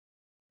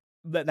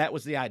that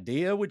was the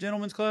idea with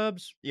gentlemen's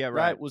clubs,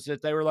 right? Was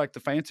that they were like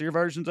the fancier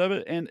versions of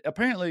it, and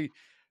apparently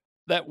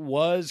that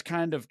was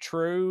kind of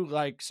true.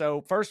 Like,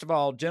 so first of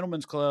all,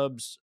 gentlemen's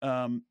clubs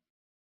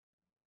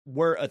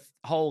were a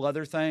whole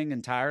other thing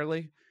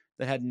entirely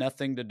that had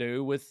nothing to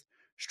do with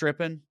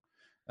stripping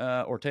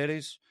or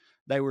titties.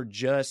 They were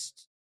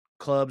just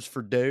clubs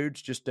for dudes,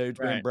 just dudes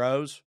being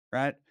bros,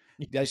 right?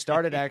 They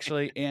started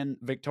actually in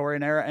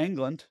Victorian era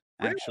England,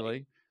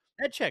 actually.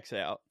 That checks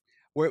out.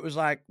 Where it was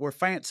like where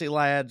fancy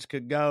lads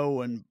could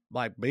go and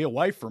like be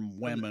away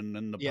from women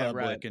and the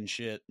public and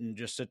shit, and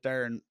just sit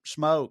there and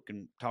smoke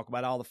and talk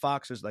about all the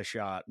foxes they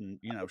shot and,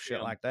 you know,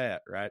 shit like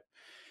that, right?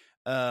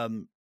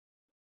 And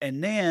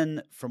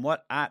then from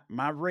what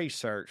my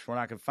research, what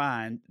I could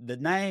find, the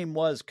name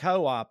was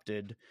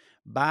co-opted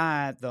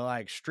by the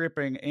like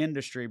stripping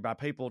industry, by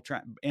people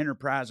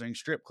enterprising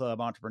strip club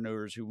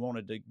entrepreneurs who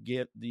wanted to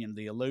get the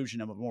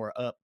illusion of a more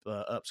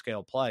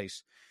upscale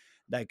place.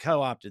 They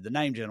co-opted the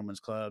name gentlemen's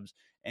clubs,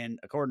 and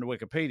according to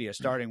Wikipedia,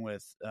 starting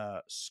with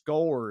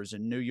Scores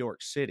in New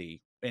York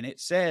City, and it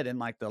said in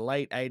like the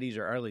late 80s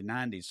or early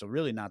 90s, so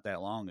really not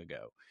that long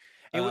ago.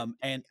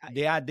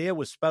 The idea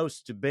was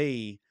supposed to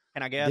be,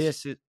 and I guess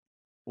this is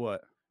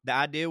what the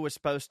idea was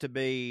supposed to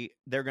be.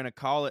 They're going to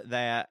call it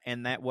that,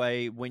 and that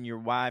way, when your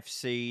wife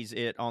sees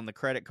it on the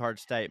credit card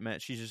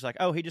statement, she's just like,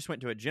 "Oh, he just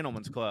went to a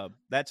gentleman's club.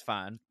 That's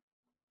fine."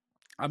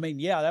 I mean,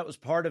 yeah, that was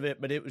part of it,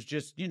 but it was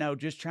just, you know,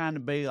 just trying to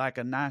be like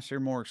a nicer,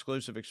 more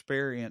exclusive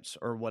experience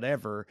or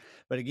whatever.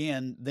 But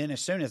again, then as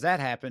soon as that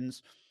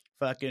happens,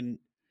 fucking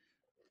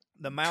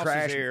the mouse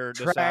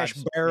trash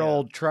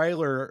barrel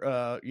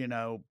trailer,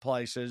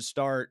 places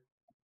start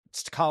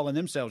calling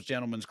themselves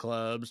gentlemen's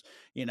clubs,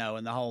 you know,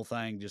 and the whole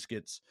thing just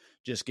gets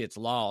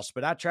lost.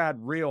 But I tried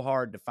real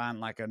hard to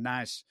find like a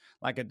nice,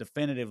 like a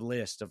definitive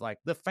list of like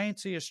the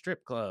fanciest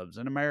strip clubs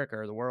in America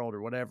or the world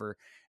or whatever.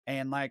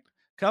 And like,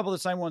 couple of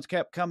the same ones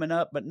kept coming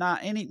up, but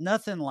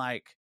nothing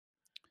like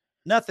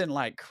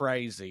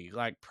crazy,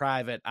 like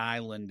Private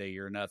Islandy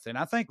or nothing.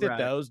 I think that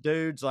those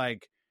dudes,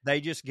 like, they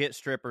just get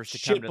strippers to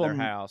come to their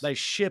house. They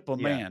ship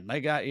them in.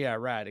 They got,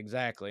 right,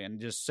 exactly. And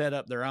just set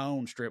up their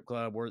own strip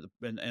club where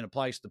in a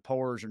place the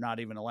poors are not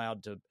even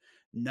allowed to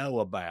know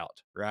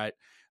about. Right.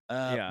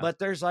 But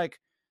there's like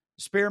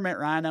Spearmint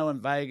Rhino in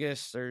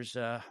Vegas. There's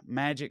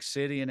Magic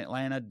City in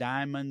Atlanta,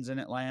 Diamonds in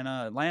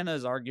Atlanta. Atlanta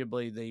is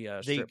arguably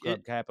the strip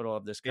club capital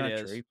of this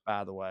country,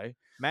 by the way.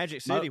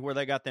 Magic City, where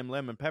they got them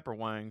lemon pepper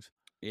wings.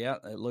 Yeah,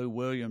 Lou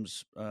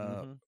Williams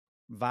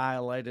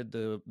violated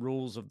the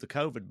rules of the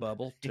COVID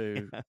bubble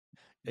to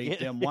eat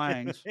them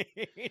wings.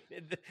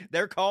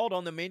 They're called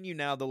on the menu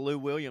now the Lou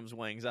Williams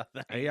wings, I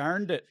think. He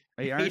earned it.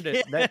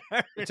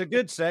 It's a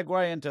good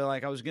segue into,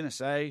 like I was going to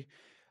say,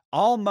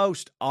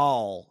 almost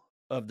all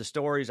of the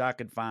stories I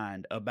could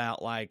find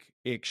about like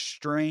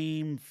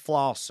extreme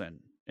flossing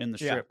in the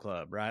strip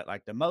club, right?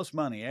 Like the most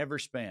money ever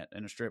spent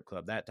in a strip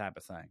club, that type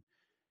of thing.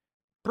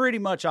 Pretty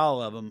much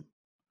all of them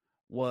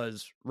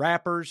was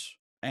rappers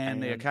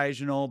and the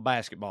occasional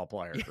basketball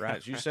player,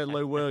 right? So you said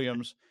Lou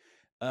Williams.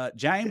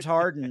 James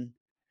Harden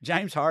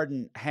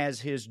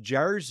has his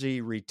jersey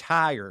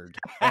retired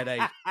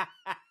at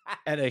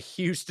a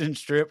Houston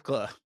strip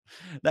club.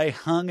 They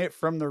hung it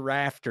from the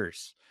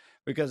rafters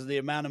because of the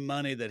amount of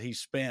money that he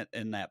spent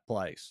in that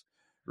place,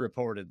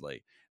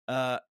 reportedly.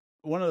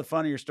 One of the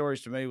funnier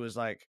stories to me was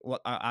like, well,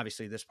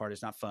 obviously this part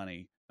is not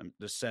funny,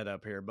 the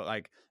setup here, but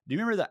like, do you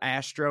remember the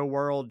Astro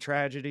World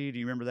tragedy? Do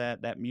you remember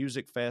that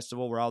music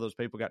festival where all those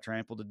people got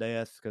trampled to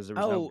death because there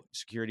was no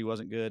security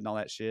wasn't good and all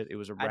that shit? It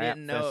was a rap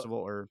festival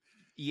or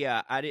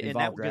I didn't, and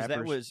that because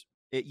that was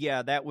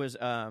that was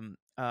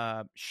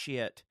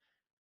shit.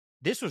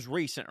 This was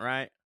recent,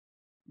 right?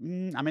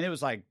 I mean, it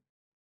was like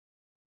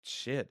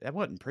shit. That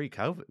wasn't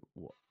pre-COVID.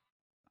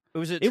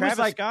 Was it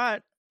Travis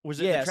Scott? Was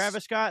it the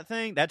Travis Scott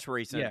thing? That's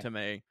recent to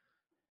me.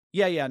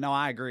 Yeah, no,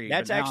 I agree.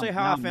 That's but now actually I'm-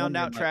 how now I I'm found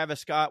out wondering, like, Travis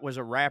Scott was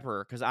a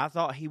rapper, because I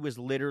thought he was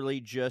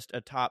literally just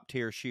a top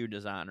tier shoe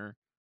designer.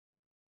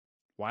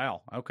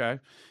 wow, okay.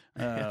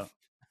 I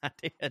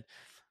did.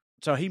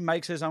 So he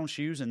makes his own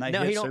shoes and they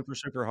No, he hit don't. super,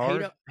 super He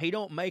hard? don't. He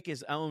don't make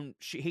his own.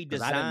 He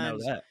 'Cause I didn't know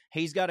designs. that.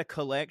 He's got a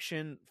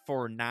collection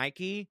for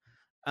Nike,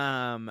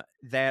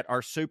 that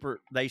are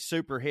super. They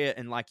super hit,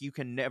 and like you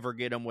can never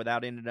get them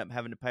without ending up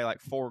having to pay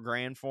like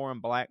 $4,000 for them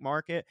black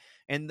market.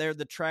 And they're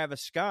the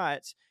Travis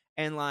Scotts,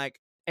 and like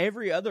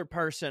every other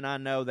person I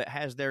know that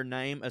has their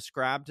name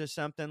ascribed to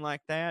something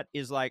like that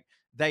is like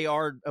they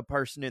are a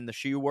person in the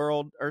shoe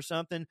world or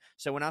something.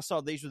 So when I saw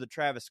these were the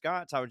Travis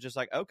Scotts, I was just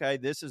like, okay,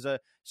 this is a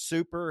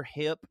super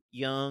hip,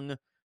 young,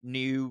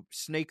 new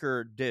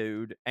sneaker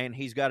dude, and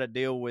he's got to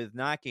deal with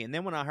Nike. And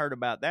then when I heard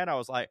about that, I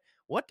was like,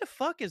 what the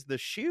fuck is the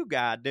shoe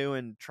guy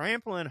doing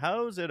trampling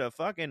hoes at a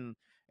fucking...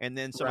 And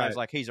then somebody's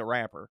Right. like, he's a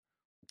rapper.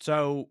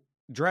 So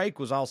Drake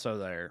was also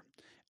there,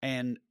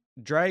 and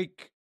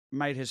Drake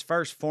made his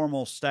first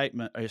formal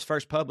statement, his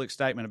first public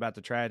statement about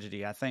the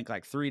tragedy, I think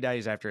like 3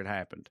 days after it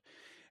happened.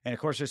 And of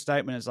course, his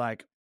statement is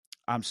like,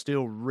 I'm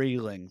still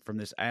reeling from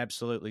this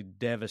absolutely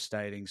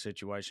devastating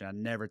situation I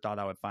never thought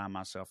I would find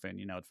myself in.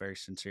 You know, it's very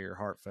sincere,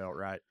 heartfelt,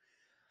 right?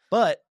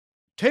 But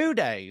 2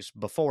 days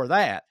before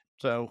that,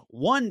 so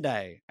 1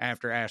 day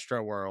after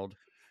Astro World,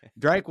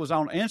 Drake was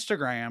on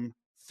Instagram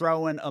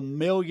throwing $1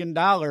 million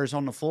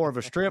on the floor of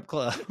a strip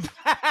club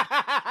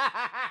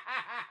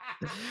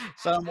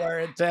somewhere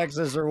in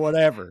Texas or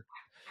whatever.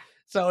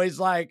 So he's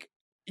like,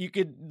 you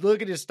could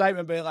look at his statement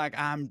and be like,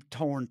 I'm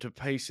torn to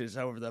pieces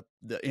over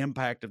the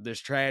impact of this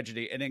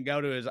tragedy, and then go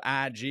to his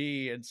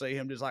IG and see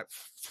him just like,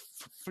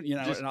 you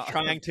know, Just and all-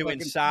 trying to fucking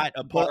incite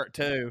a part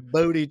two.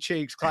 booty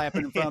cheeks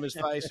clapping in front of his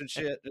face and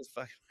shit, just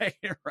fucking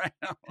making around.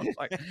 I was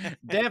like,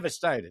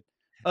 devastated,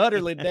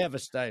 utterly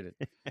devastated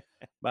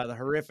by the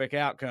horrific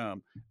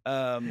outcome.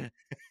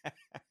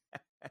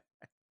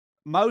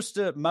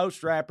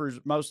 Most rappers,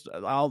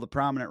 all the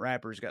prominent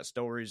rappers got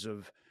stories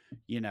of,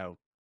 you know,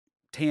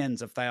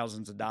 tens of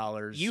thousands of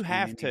dollars. You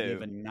have in to. any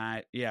given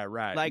night. Yeah,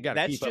 right. Like, you got to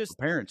that's keep up just-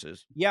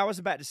 appearances. Yeah, I was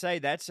about to say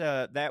that's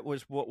that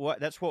was what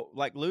that's what,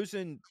 like,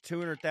 losing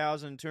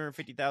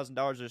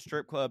 $250,000 at a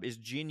strip club is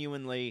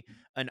genuinely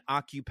an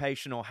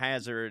occupational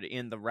hazard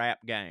in the rap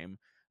game.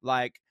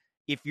 Like,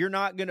 if you're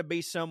not going to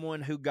be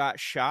someone who got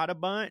shot a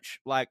bunch,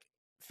 like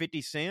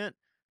 50 Cent,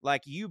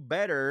 like, you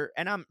better,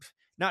 and I'm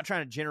not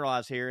trying to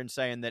generalize here and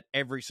saying that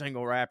every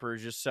single rapper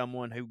is just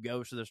someone who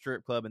goes to the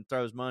strip club and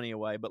throws money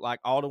away, but like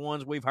all the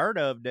ones we've heard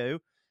of do.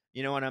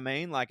 You know what I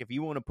mean? Like, if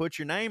you want to put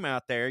your name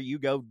out there, you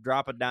go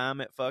drop a dime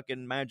at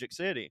fucking Magic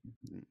City.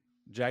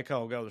 J.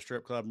 Cole go to the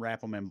strip club and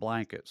wrap them in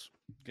blankets.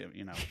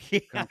 You know, Yeah.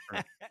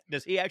 comfort.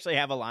 Does he actually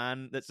have a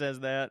line that says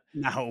that?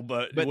 No,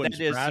 but it But wouldn't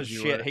that is some surprise you,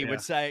 shit would it? he Yeah.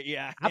 would say.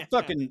 Yeah. I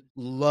fucking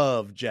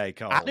love J.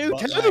 Cole. I do but,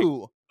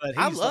 too. but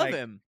I he's love like,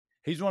 him.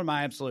 He's one of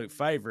my absolute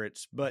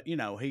favorites, but you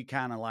know, he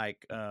kind of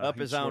like Up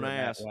he's his own sorta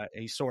that ass. way.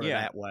 He's sort of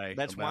Yeah, that way.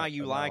 that's why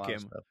you about a like lot of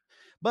him. stuff.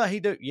 But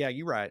he do, yeah,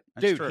 you're right.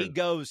 That's Dude, true. he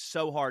goes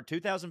so hard.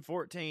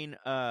 2014,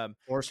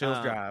 Forest Hills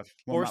Drive.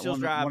 Forest Hills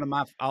Drive. One of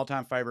my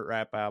all-time favorite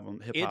rap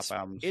albums, hip hop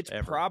albums. It's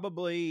ever.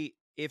 probably,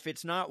 if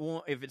it's not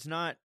one,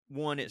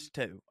 it's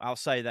two. I'll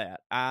say that.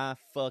 I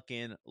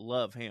fucking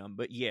love him.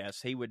 But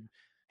yes, he would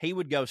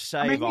go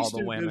save all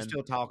the women. Do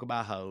still talk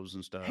about hoes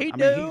and stuff. He I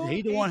do. mean,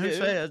 he the He one who do.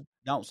 says,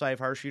 "Don't save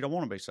her; she don't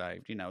want to be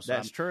saved." You know, so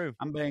That's true.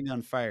 I'm being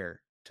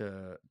unfair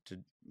to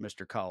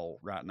Mr. Cole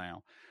right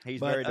now. He's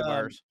But, very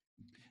diverse.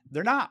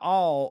 They're not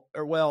all,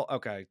 or well,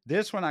 okay.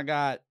 This one I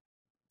got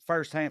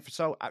firsthand.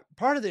 So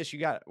part of this,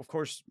 of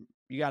course,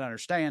 you got to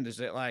understand is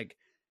that like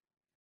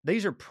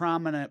these are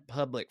prominent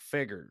public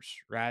figures,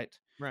 right?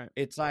 Right.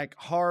 It's like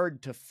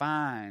hard to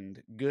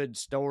find good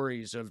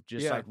stories of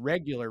just Yeah. like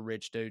regular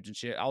rich dudes and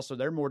shit. Also,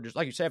 they're more just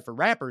like you said for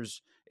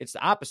rappers. It's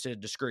the opposite of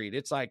discreet.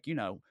 It's like, you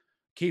know,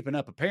 keeping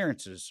up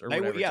appearances or They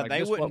whatever. would, yeah, It's like, they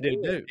this is what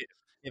wouldn't we do it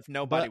if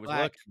nobody But, was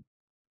like, looking.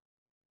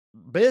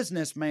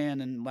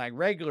 businessmen and like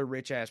regular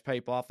rich ass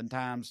people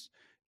oftentimes,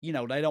 you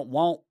know, they don't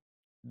want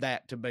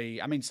that to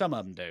be. I mean, some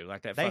of them do,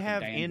 like that. They fucking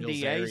have Dan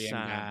NDA Bilzerian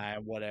signed. guy,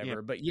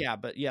 whatever. Yeah.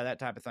 But yeah, that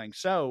type of thing.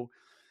 So,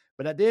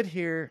 but I did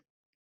hear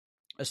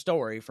a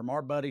story from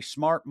our buddy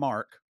Smart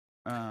Mark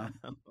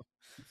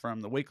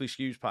from the Weekly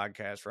Skews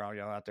podcast for all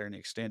y'all out there in the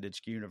extended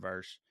Skew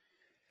universe.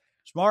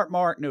 Smart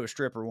Mark knew a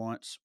stripper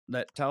once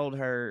that told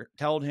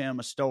him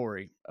a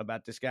story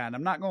about this guy. And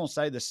I'm not going to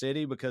say the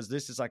city because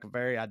this is like a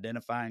very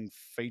identifying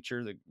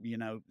feature that, you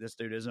know, this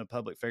dude isn't a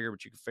public figure,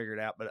 but you can figure it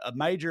out. But a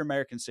major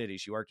American city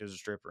she worked as a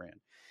stripper in.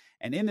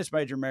 And in this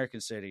major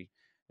American city,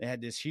 they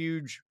had this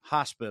huge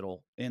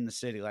hospital in the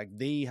city, like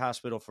the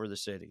hospital for the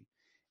city.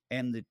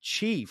 And the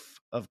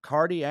chief of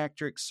cardiac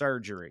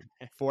surgery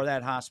for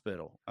that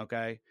hospital,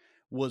 okay,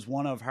 was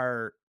one of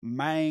her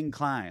main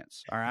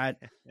clients. All right.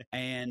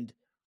 And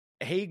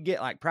he'd get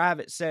like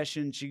private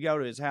sessions. You go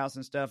to his house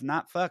and stuff,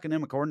 not fucking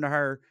him according to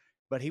her,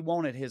 but he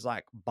wanted his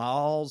like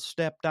balls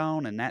stepped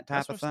on and that type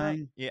That's of what's up.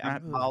 thing. Yeah,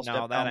 right? no, Balls that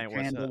stepped on, ain't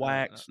what's candle up.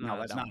 wax. No, No,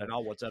 that's no. not at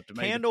all what's up to me.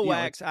 but, Candle you know,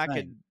 wax, it's a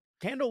thing.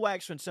 candle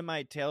wax when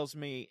somebody tells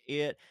me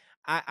it,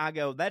 I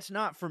go, that's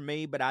not for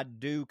me, but I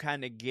do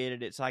kind of get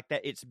it. It's like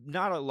that. It's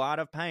not a lot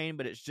of pain,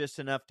 but it's just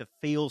enough to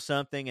feel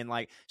something. And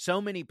like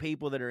so many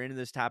people that are into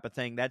this type of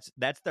thing, that's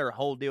their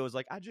whole deal is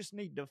like, I just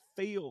need to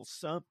feel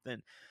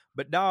something.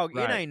 But dog,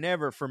 it ain't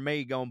never for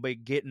me going to be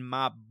getting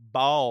my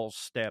balls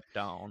stepped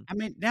on. I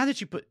mean, now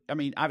that you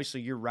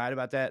obviously you're right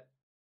about that.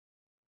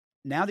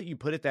 Now that you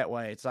put it that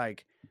way, it's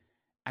like,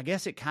 I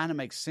guess it kind of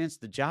makes sense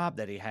the job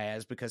that he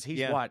has because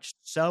he's watched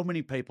so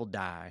many people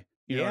die.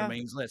 You know what I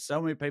mean? He's let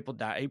so many people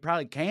die. He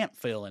probably can't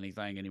feel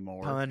anything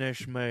anymore.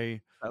 Punish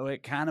me. So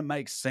it kind of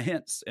makes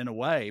sense in a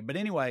way. But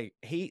anyway,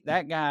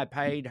 that guy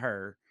paid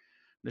her,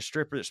 the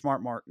stripper that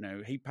Smart Mark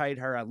knew, he paid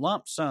her a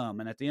lump sum.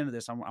 And at the end of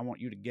this, I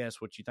want you to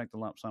guess what you think the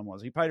lump sum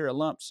was. He paid her a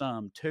lump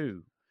sum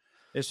too.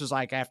 This was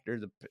like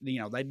after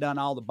they'd done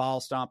all the ball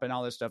stomping,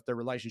 all this stuff. Their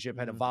relationship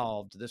had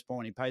evolved to this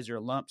point. He pays her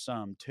a lump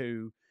sum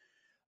to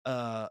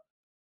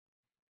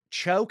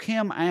choke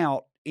him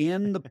out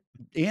in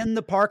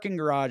the parking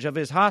garage of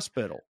his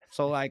hospital.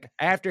 So like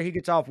after he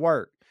gets off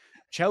work,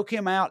 choke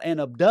him out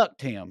and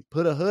abduct him,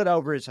 put a hood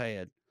over his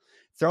head,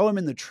 throw him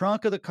in the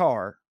trunk of the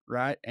car,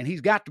 right? And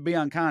he's got to be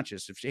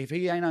unconscious. If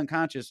he ain't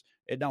unconscious,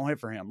 it don't hit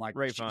for him. Like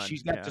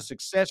she's got to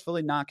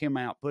successfully knock him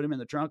out, put him in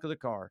the trunk of the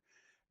car,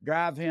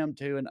 drive him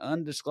to an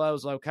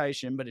undisclosed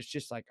location, but it's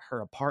just like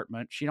her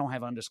apartment. She don't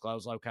have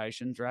undisclosed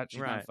locations, right?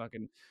 She's not a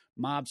fucking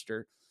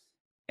mobster.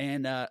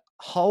 And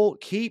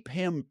keep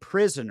him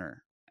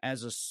prisoner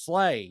as a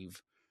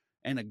slave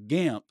and a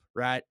gimp,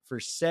 right, for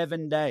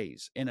 7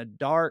 days in a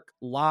dark,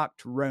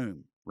 locked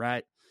room,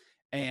 right?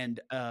 And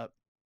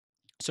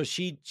so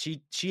she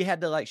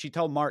had to she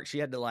told Mark she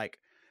had to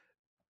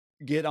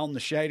get on the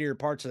shadier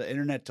parts of the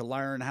internet to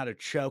learn how to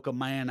choke a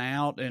man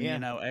out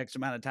in X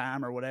amount of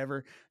time or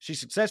whatever. She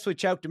successfully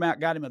choked him out,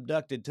 got him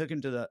abducted, took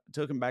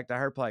him back to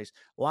her place,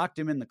 locked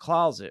him in the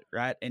closet,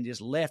 right, and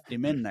just left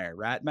him in there,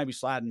 right? Maybe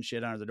sliding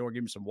shit under the door,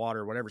 give him some water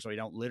or whatever, so he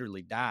don't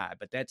literally die.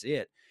 But that's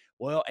it.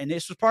 Well, and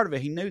this was part of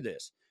it. He knew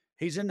this.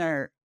 He's in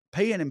there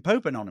peeing and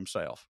pooping on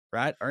himself,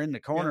 right, or in the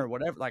corner or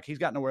whatever. Like he's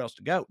got nowhere else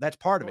to go. That's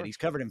part of it. He's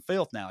covered in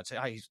filth now. It's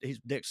he's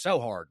dick so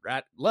hard,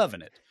 right,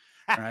 loving it,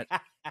 right.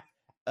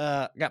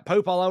 Got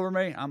poop all over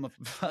me. I'm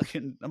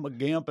a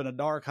gimp in a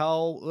dark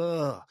hole.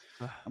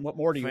 Ugh. And what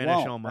more do you want?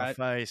 Finish on my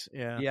face.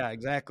 Yeah. Yeah,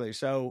 exactly.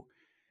 So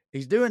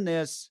he's doing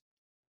this,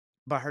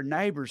 but her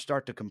neighbors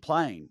start to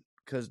complain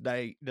because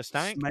they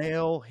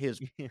smell his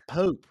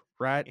poop,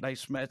 right? They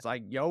smell, it's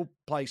like, your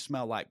place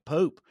smell like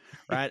poop,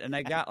 right? And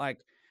they got like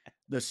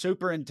this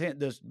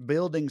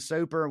building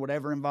super or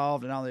whatever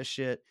involved and all this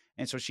shit.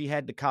 And so she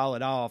had to call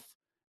it off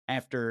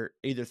after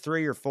either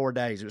 3 or 4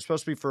 days. It was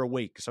supposed to be for a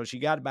week. So she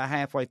got about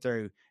halfway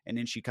through and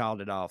then she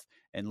called it off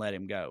and let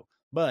him go.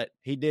 But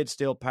he did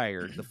still pay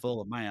her the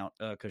full amount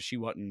because she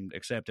wasn't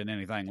accepting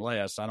anything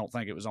less. I don't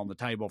think it was on the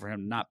table for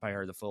him to not pay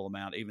her the full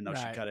amount, even though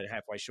she cut it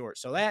halfway short.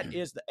 So that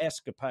is the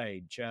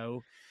escapade,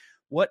 Joe.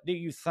 What do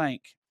you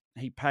think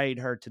he paid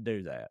her to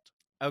do that?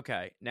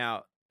 Okay.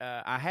 Now,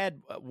 I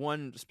had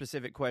one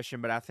specific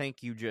question, but I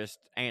think you just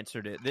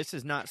answered it. This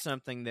is not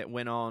something that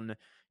went on,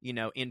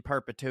 in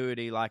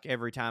perpetuity, like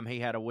every time he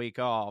had a week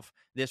off.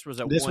 This was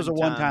a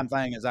one-time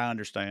thing, as I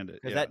understand it.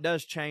 Because that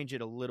does change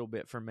it a little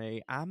bit for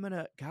me. I'm going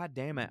to, God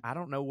damn it, I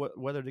don't know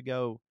whether to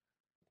go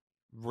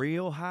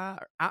real high.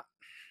 I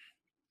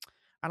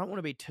don't want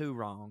to be too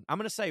wrong. I'm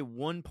going to say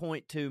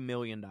 $1.2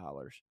 million.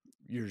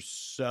 You're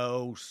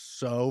so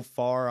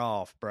far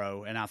off,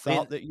 bro. And I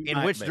thought that you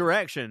in which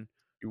direction?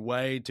 You're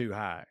way too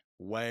high.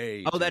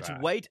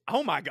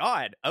 Oh my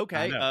God.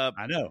 Okay.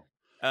 I know.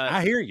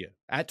 I hear you.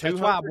 That's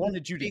why I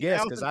wanted you to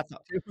guess, because I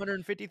thought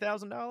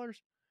 $250,000.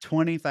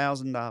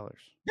 $20,000.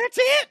 That's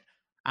it.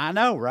 I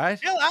know, right?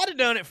 Hell, I'd have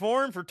done it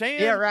for him for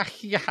 10. Yeah,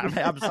 right. Yeah,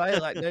 I'm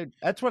saying, like, dude,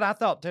 that's what I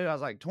thought too. I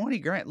was like, 20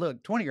 grand.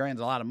 Look, 20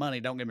 grand's a lot of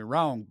money. Don't get me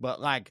wrong,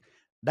 but like,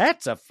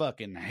 that's a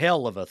fucking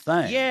hell of a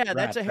thing. Yeah,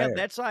 that's a hell.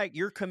 That's like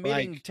you're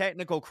committing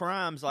technical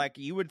crimes. Like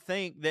you would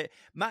think that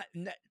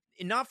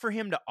not for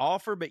him to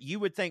offer, but you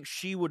would think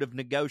she would have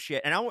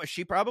negotiated. And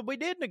she probably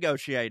did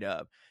negotiate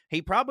up.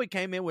 He probably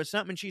came in with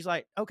something. And she's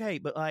like, okay,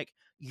 but like,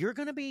 you're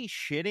going to be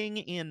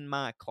shitting in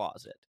my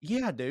closet.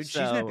 Yeah, dude. She's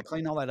going to have to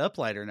clean all that up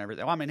later and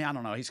everything. Well, I mean, I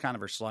don't know. He's kind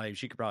of her slave.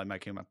 She could probably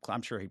make him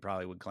I'm sure he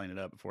probably would clean it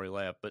up before he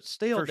left. But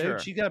still,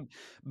 dude, she got to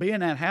be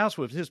in that house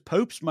with his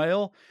poop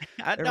smell.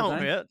 I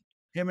don't hit.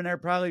 Him and there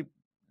probably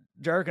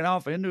jerking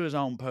off into his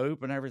own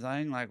poop and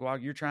everything, like while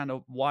you're trying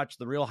to watch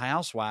The Real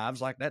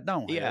Housewives, like that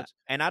don't hit.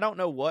 And I don't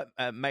know what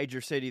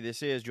major city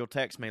this is. You'll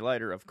text me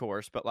later, of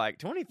course. But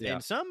like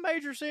in some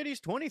major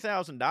cities,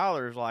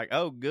 $20,000, like,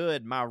 oh,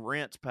 good, my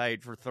rent's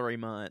paid for 3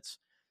 months.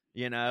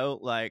 I don't know,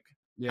 like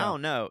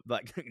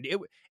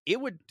it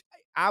would.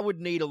 I would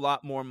need a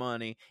lot more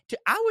money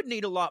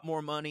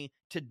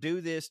to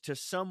do this to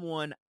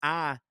someone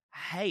I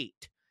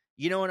hate.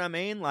 You know what I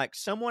mean? Like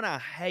someone I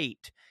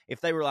hate. If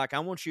they were like, I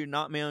want you to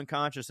knock me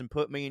unconscious and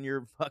put me in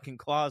your fucking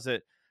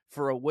closet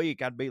for a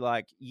week, I'd be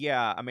like,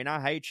 yeah, I mean, I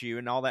hate you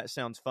and all that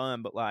sounds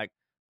fun. But like,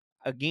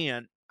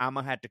 again, I'm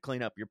going to have to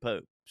clean up your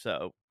poop.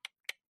 So.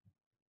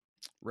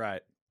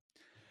 Right.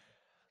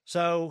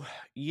 So,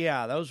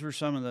 yeah, those were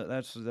some of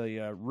that's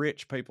the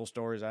rich people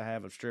stories I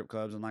have of strip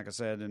clubs. And like I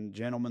said, in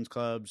gentlemen's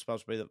clubs,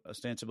 supposed to be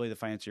ostensibly the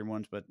fancier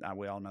ones, but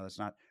we all know that's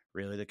not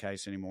really the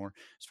case anymore.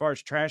 As far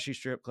as trashy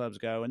strip clubs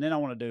go, and then I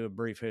want to do a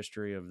brief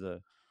history of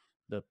the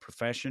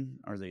profession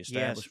or the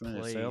establishment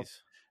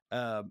itself.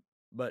 Please.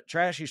 But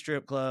trashy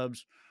strip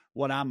clubs,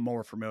 what I'm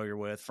more familiar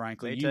with,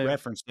 frankly, Me you too.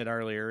 referenced it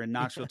earlier. In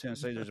Knoxville,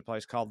 Tennessee, there's a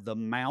place called the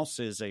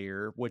Mouse's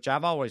Ear, which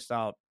I've always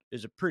thought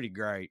is a pretty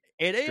great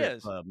It strip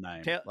is. club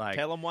name.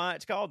 Tell them why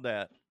it's called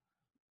that.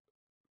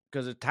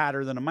 Because it's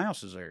tighter than a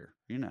mouse's ear,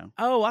 you know.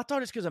 Oh, I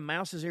thought it's because a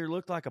mouse's ear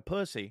looked like a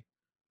pussy.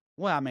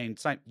 Well, I mean,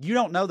 you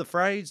don't know the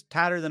phrase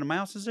 "tighter than a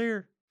mouse's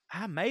ear"?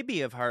 I maybe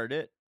have heard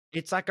it.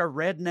 It's like a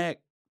redneck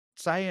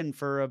saying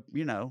for a,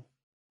 you know.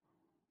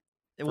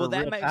 Well,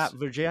 that makes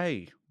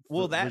vagine.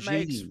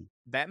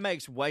 that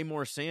makes way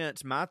more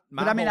sense. My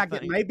but I mean, whole I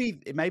get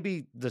thing,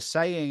 maybe the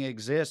saying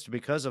exists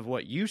because of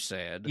what you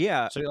said.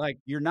 Yeah. So like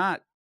you're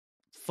not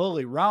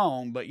fully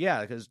wrong, but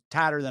yeah, because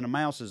tighter than a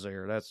mouse's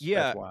ear. That's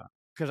why.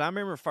 Because I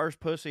remember first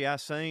pussy I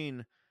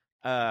seen,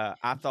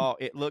 I thought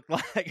it looked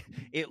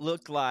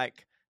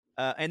like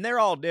and they're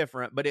all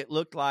different, but it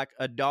looked like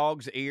a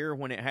dog's ear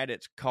when it had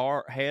its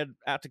head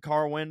out the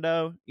car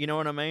window. You know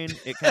what I mean?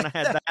 It kind of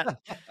had that.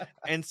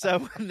 And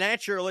so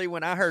naturally,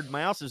 when I heard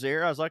mouse's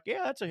ear, I was like,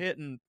 yeah, that's a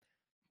hitting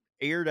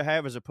ear to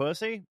have as a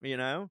pussy, you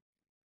know,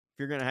 if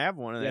you're going to have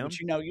one of them. But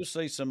you know, you'll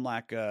see some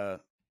like,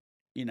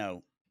 you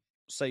know,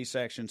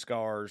 C-section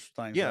scars,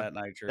 things of that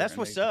nature. That's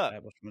what's up.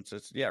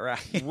 It's,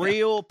 right.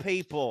 Real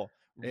people.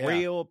 Yeah.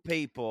 Real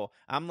people.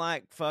 I'm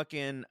like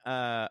fucking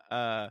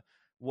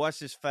what's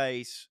his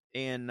face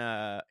in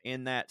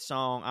that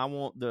song. I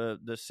want the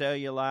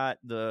cellulite,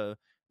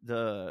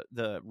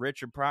 the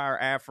Richard Pryor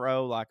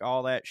afro, like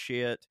all that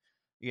shit.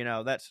 You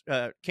know, that's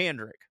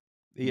Kendrick.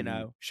 You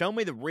know, show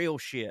me the real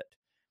shit.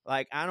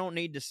 Like, I don't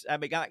need to. I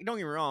mean, don't get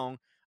me wrong.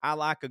 I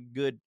like a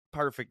good,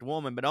 perfect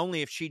woman, but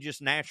only if she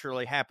just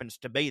naturally happens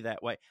to be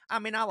that way. I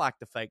mean, I like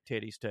the fake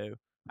titties too.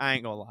 I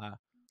ain't gonna lie.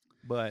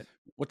 But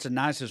what's the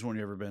nicest one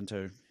you ever been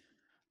to?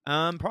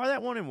 Probably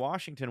that one in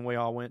Washington we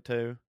all went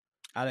to.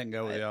 I didn't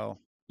go with y'all.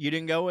 You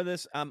didn't go with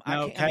us?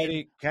 No,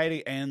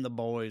 Katie and the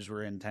boys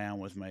were in town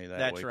with me that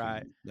That's weekend.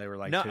 right. They were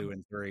like 2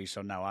 and 3,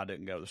 so no, I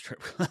didn't go to the strip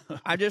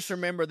club. I just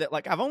remember that,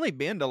 like, I've only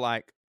been to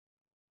like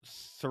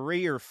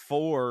 3 or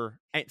 4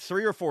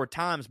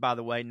 times, by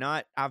the way.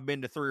 Not I've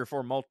been to 3 or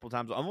 4 multiple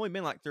times. I've only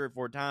been like 3 or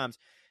 4 times,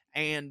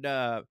 and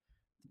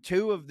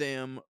 2 of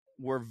them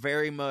were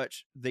very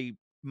much the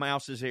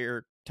mouse's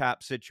ear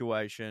type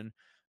situation.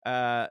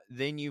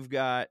 Then you've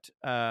got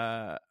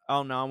I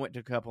went to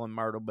a couple in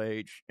Myrtle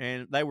Beach,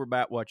 and they were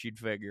about what you'd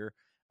figure.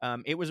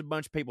 It was a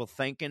bunch of people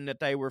thinking that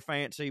they were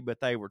fancy, but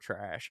they were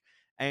trash.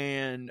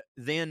 And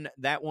then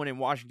that one in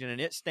Washington,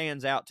 and it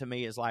stands out to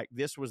me as like,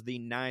 this was the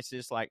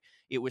nicest. Like,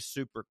 it was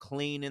super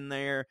clean in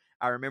there.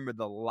 I remember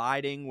the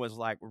lighting was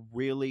like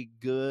really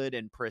good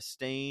and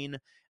pristine.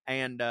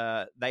 And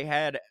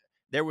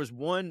there was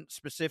one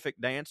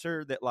specific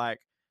dancer that,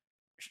 like,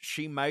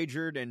 she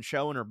majored in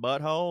showing her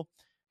butthole.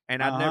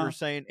 And I've never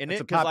seen, and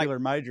it's a popular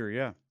major,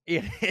 yeah.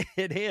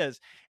 It is.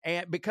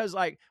 And because,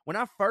 like, when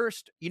I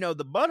first, you know,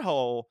 the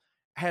butthole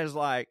has,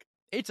 like,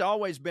 it's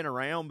always been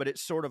around, but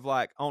it's sort of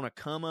like on a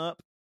come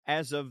up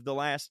as of the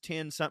last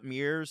 10 something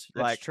years.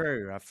 That's like,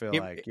 true. I feel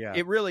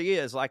it really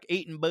is. Like,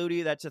 eating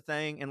booty, that's a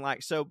thing. And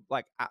like, so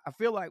like, I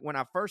feel like when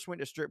I first went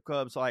to strip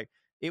clubs, like,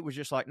 it was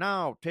just like,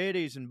 no,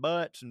 titties and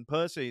butts and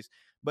pussies.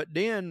 But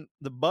then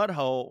the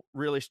butthole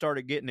really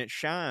started getting its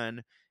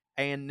shine.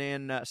 And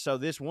then, so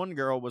this one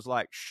girl was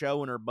like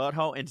showing her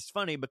butthole. And it's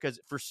funny because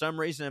for some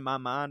reason in my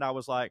mind, I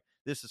was like,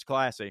 this is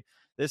classy.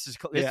 This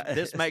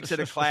makes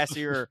it a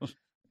classier,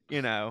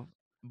 you know.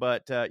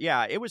 But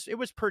yeah, it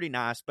was pretty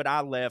nice. But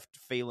I left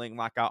feeling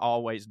like I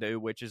always do,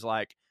 which is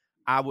like,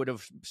 I would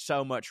have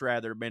so much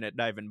rather been at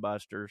Dave and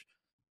Buster's.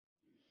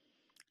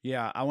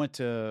 Yeah, I went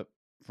for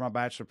my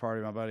bachelor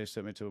party. My buddy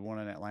sent me to one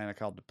in Atlanta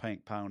called the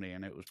Pink Pony,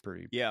 and it was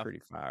pretty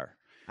fire.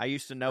 I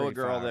used to know a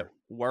girl that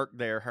worked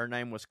there. Her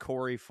name was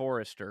Corey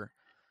Forrester.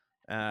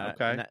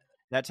 Okay.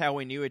 That's how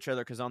we knew each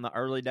other, because on the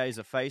early days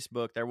of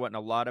Facebook, there wasn't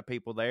a lot of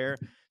people there.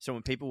 So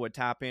when people would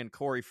type in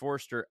Corey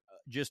Forrester,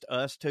 just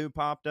us two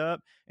popped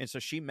up. And so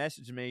she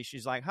messaged me.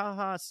 She's like,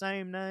 ha,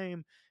 same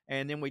name.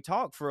 And then we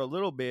talked for a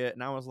little bit,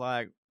 and I was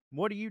like,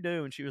 what do you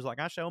do? And she was like,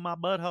 I show my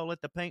butthole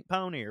at the Pink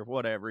Pony or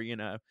whatever, you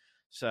know.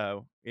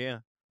 So, yeah.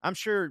 I'm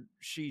sure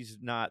she's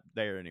not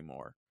there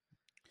anymore,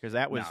 because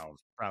that was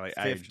probably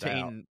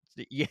 15.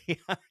 Yeah,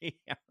 right.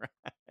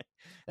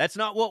 That's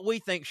not what we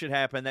think should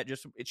happen.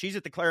 She's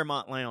at the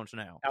Claremont Lounge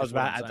now. I was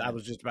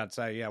just about to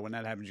say, yeah, when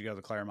that happens, you go to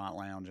the Claremont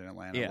Lounge in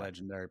Atlanta,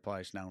 legendary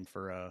place known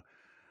for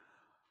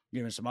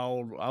giving some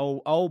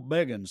old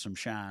biggins some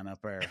shine up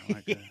there,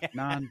 like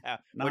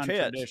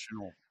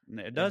non-traditional.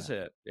 It does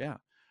hit, yeah.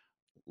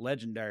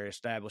 Legendary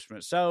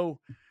establishment. So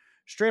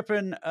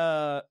stripping,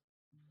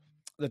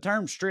 the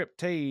term strip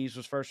tease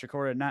was first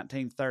recorded in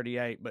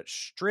 1938, but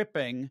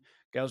stripping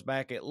goes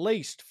back at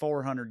least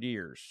 400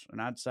 years.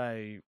 And I'd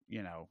say,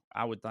 you know,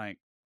 I would think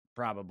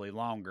probably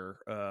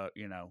longer.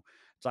 You know,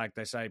 It's like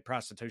they say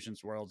prostitution's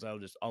the world's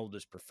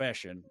oldest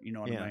profession. You know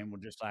what I mean? We're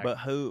just like, but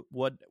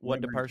what the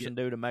women person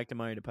do to make the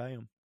money to pay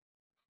them?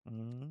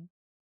 Mm-hmm.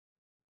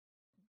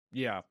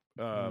 yeah,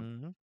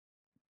 Mm-hmm.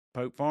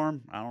 poke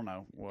farm. I don't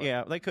know. What?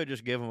 Yeah, they could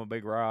just give them a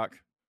big rock.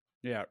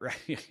 Yeah, right.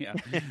 Yeah,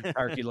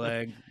 turkey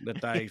leg that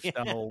they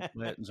stole,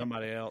 and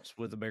somebody else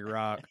with a big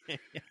rock.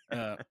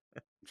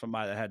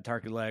 Somebody that had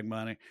turkey leg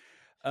money.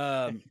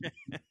 For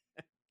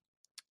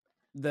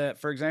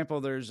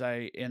example, there's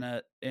in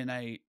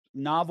a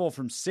novel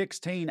from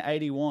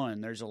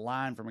 1681. There's a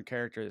line from a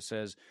character that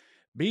says,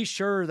 "Be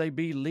sure they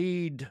be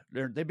lewd,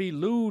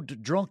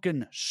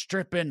 drunken,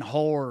 stripping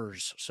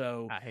whores."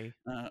 So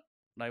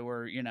they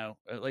were,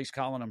 at least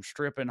calling them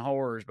stripping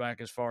whores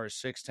back as far as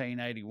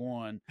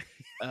 1681.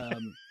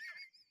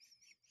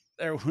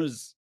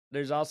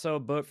 There's also a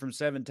book from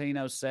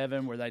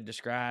 1707 where they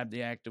describe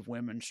the act of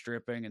women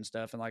stripping and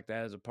stuff and like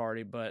that as a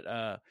party.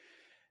 But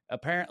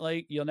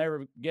apparently, you'll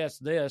never guess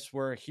this,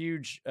 were a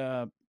huge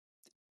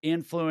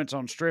influence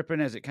on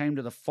stripping as it came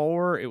to the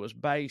fore. It was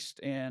based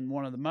in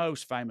one of the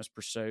most famous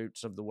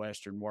pursuits of the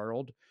Western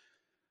world,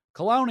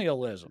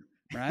 colonialism,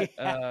 right?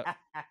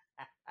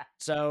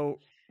 So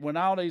when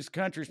all these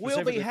countries,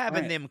 we'll be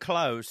having them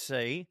close,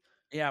 see?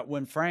 Yeah,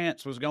 when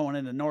France was going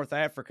into North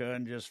Africa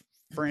and just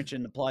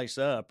Frenching the place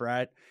up,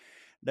 right?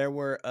 There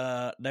was,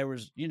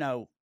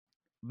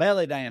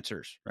 belly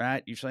dancers,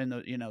 right? You've seen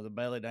the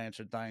belly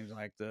dancer things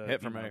like the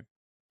hit for me.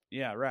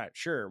 Yeah, right.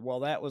 Sure.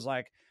 Well, that was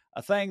like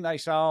a thing they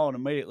saw and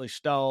immediately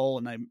stole,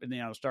 and they,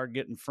 started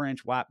getting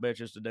French white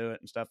bitches to do it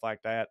and stuff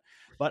like that.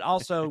 But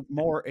also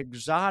more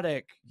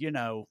exotic,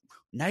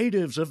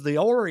 natives of the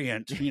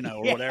Orient,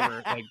 or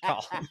whatever they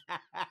call them,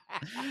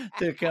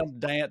 to come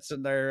dance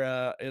in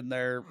their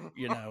their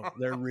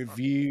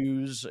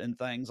reviews and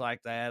things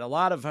like that.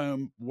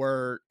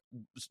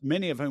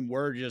 Many of whom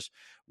were just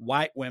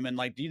white women.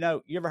 Like,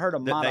 you ever heard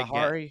of Mata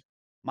Hari?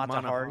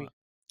 Mata Hari?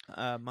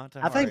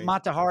 I think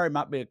Mata Hari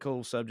might be a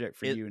cool subject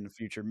for you in the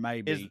future.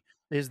 Maybe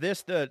is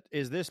this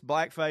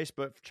blackface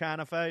but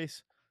China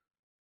face?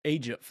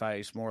 Egypt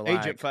face, more like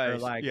Egypt face, or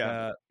like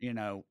yeah.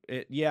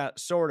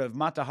 Sort of.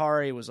 Mata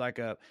Hari was like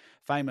a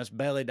famous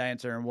belly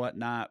dancer and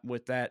whatnot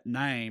with that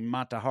name,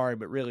 Mata Hari,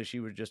 but really she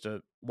was just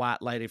a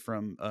white lady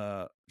from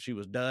she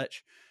was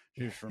Dutch.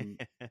 She was from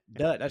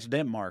Dutch. That's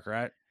Denmark,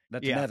 right?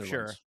 That's Netherlands.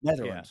 Sure.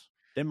 Netherlands.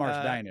 Yeah.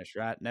 Denmark's Danish,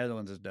 right?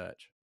 Netherlands is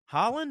Dutch.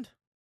 Holland,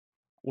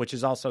 which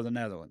is also the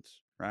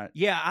Netherlands, right?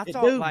 Yeah, I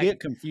thought get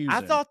confusing.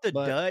 I thought the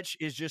Dutch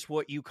is just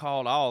what you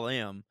called all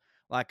them.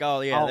 Like, oh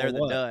yeah, they're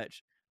the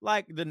Dutch.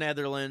 Like the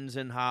Netherlands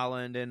and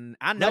Holland, and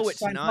I know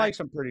it's not. Place,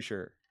 I'm pretty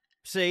sure.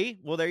 See,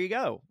 well, there you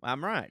go.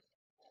 I'm right.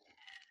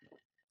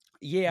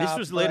 Yeah, this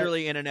was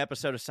literally in an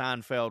episode of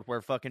Seinfeld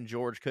where fucking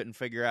George couldn't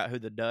figure out who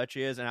the Dutch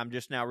is, and I'm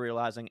just now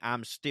realizing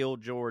I'm still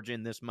George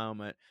in this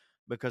moment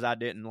because I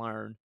didn't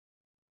learn.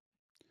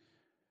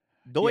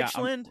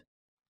 Deutschland?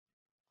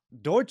 Yeah,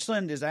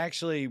 Deutschland is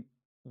actually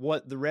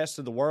what the rest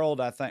of the world,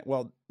 I think,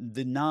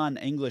 the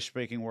non-English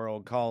speaking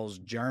world calls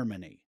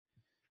Germany.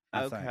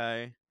 I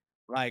think.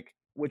 Like,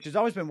 which has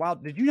always been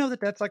wild. Did you know that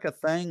that's like a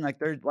thing? Like,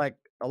 there's like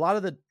a lot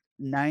of the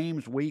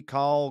names we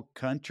call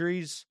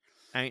countries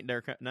ain't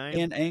their name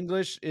in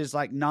English is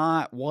like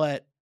not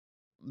what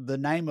the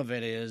name of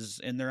it is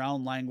in their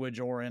own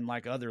language or in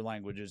like other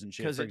languages and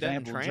shit. For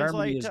example,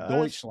 Germany is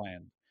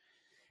Deutschland.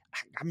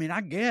 I mean,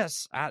 I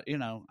guess I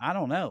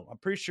don't know. I'm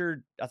pretty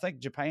sure. I think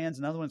Japan's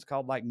another one's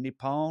called like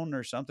Nippon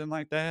or something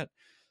like that.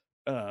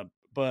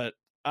 But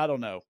I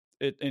don't know.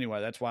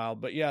 Anyway, that's wild.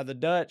 But yeah, the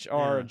Dutch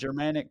are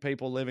Germanic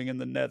people living in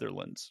the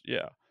Netherlands.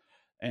 Yeah,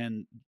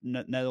 and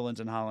Netherlands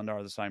and Holland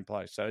are the same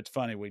place. So it's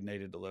funny we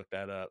needed to look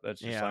that up.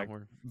 That's just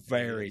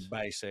very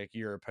basic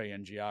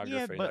European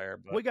geography there.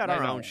 But we got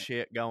our own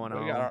shit going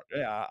on.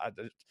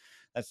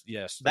 That's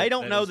yes. They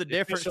don't know the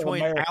difference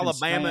between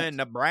Alabama and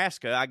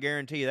Nebraska. I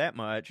guarantee you that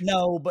much.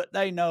 No, but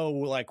they know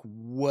like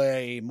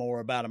way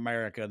more about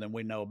America than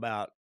we know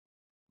about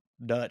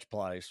Dutch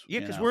place. Yeah,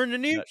 because we're in the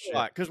news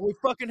because we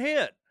fucking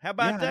hit. How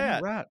about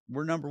that? Right.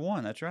 We're number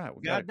one. That's right.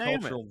 We got a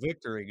cultural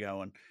victory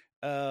going.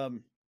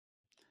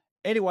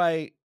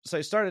 Anyway, so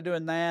he started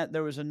doing that.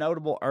 There was a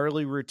notable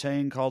early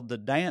routine called the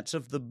Dance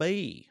of the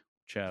Bee,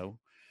 Joe.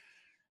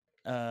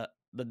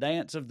 The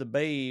Dance of the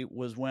Bee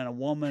was when a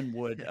woman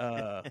would,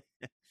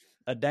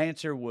 a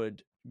dancer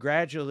would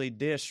gradually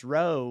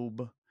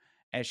disrobe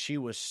as she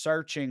was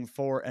searching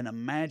for an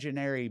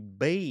imaginary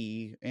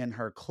bee in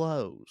her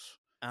clothes.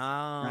 Oh.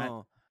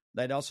 Right?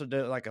 They'd also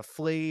do like a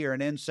flea or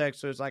an insect.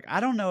 So it's like, I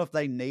don't know if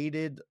they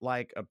needed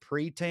like a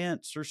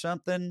pretense or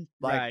something.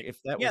 Like if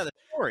that was the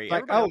story.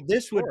 Like,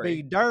 this would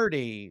be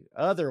dirty.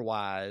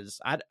 Otherwise,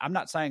 I'm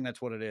not saying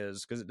that's what it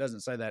is because it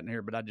doesn't say that in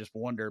here, but I just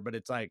wonder. But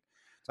it's like,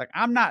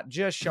 I'm not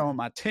just showing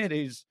my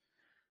titties.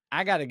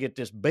 I got to get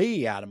this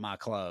bee out of my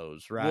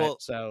clothes. Right. Well,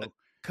 so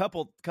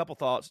couple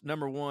thoughts.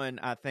 Number one,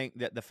 I think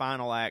that the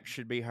final act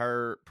should be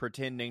her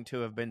pretending to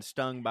have been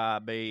stung by a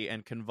bee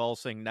and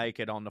convulsing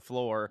naked on the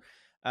floor.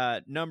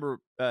 Number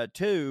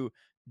two,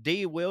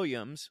 Dee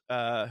Williams,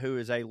 who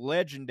is a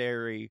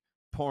legendary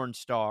porn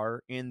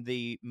star in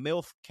the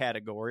MILF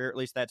category, or at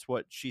least that's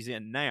what she's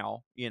in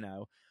now,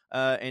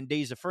 and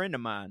Dee's a friend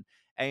of mine.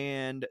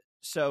 And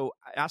so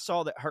I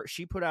saw that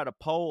she put out a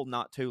poll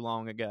not too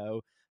long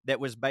ago that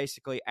was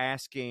basically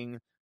asking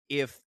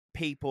if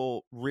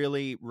people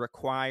really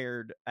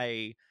required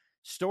a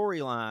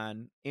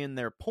storyline in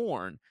their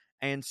porn.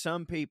 And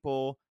some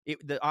people,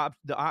 the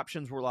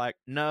options were like,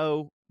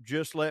 no,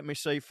 just let me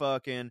see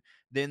fucking.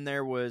 Then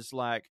there was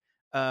like,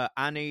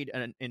 I need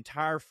an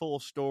entire full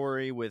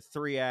story with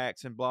 3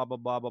 acts and blah, blah,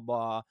 blah, blah,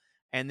 blah.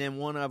 And then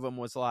one of them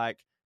was like,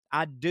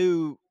 I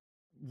do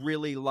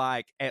really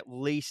like at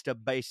least a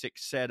basic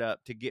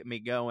setup to get me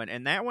going.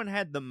 And that one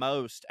had the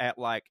most at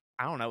like,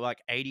 I don't know, like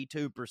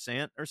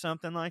 82% or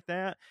something like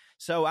that.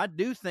 So I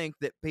do think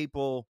that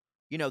people,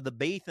 the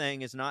B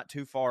thing is not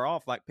too far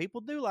off. Like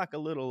people do like a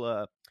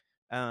little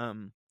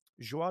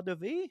joie de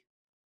vivre.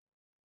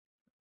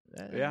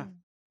 Yeah.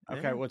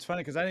 Okay. Yeah. Well, it's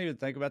funny because I didn't even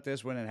think about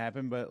this when it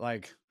happened, but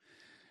like,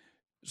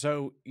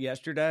 so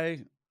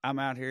yesterday I'm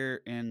out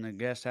here in the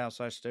guest house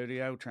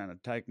studio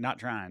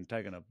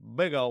taking a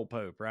big old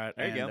poop, right?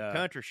 There you go.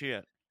 Country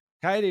shit.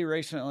 Katie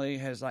recently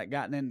has like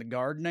gotten into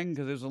gardening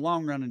because there's a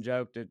long running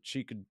joke that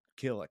she could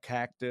kill a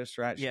cactus,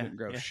 right? She couldn't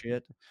grow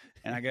shit.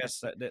 And I guess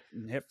that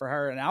didn't hit for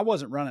her. And I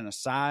wasn't running a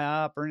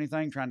psyop or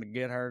anything, trying to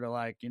get her to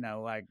like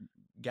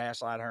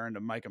gaslight her into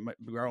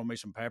growing me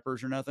some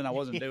peppers or nothing. I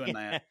wasn't doing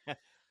that.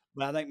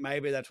 But I think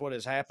maybe that's what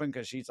has happened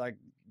because she's like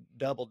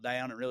doubled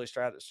down and really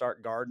started to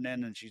start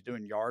gardening, and she's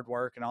doing yard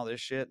work and all this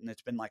shit. And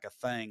it's been like a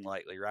thing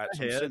lately, right?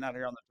 So I'm sitting out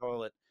here on the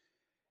toilet,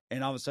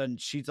 and all of a sudden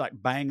she's like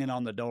banging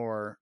on the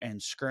door and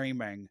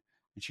screaming.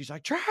 And she's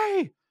like,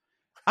 Trey,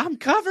 I'm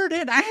covered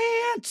in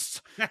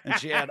ants. And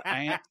she had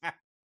ants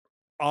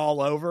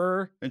all over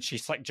her. And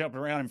she's like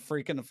jumping around and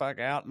freaking the fuck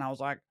out. And I was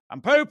like,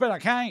 I'm pooping. I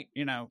can't,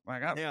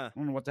 like, I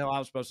don't know what the hell I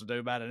was supposed to do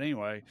about it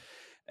anyway.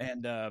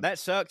 And that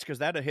sucks because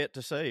that'd a hit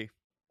to see.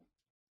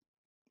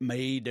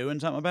 Me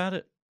doing something about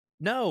it?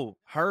 No,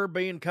 her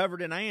being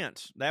covered in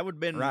ants. That would have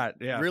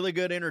been really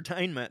good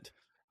entertainment.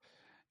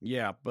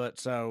 Yeah, but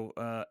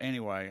so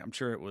anyway, I'm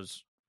sure it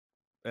was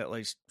at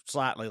least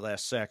slightly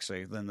less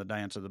sexy than the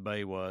Dance of the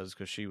Bee was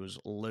because she was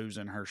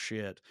losing her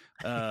shit.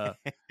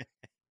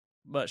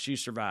 But she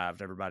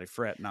survived. Everybody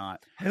fret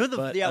not. Who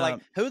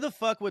the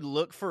fuck would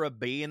look for a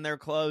bee in their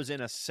clothes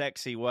in a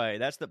sexy way?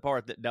 That's the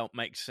part that don't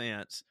make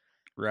sense.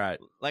 Right.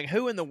 Like,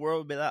 who in the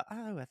world would be like,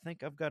 oh, I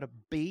think I've got a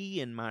bee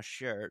in my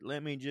shirt.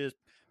 Let me just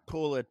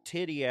pull a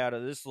titty out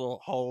of this little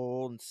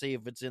hole and see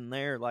if it's in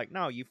there. Like,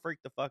 no, you freak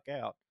the fuck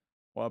out.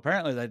 Well,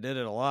 apparently they did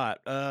it a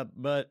lot.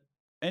 But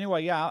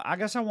anyway, yeah, I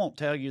guess I won't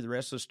tell you the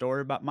rest of the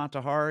story about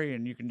Mata Hari,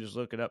 and you can just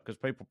look it up because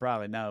people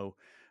probably know.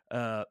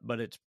 But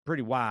it's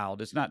pretty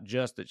wild. It's not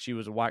just that she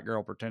was a white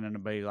girl pretending to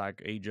be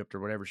like Egypt or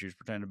whatever she was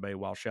pretending to be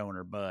while showing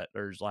her butt.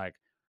 There's like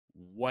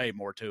way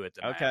more to it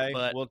than that. Okay,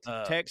 well,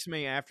 text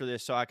me after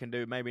this so I can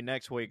do maybe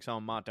next week's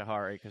on Mata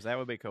Hari because that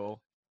would be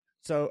cool.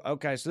 So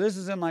this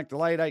is in like the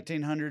late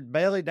 1800s.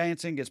 Belly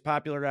dancing gets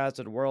popularized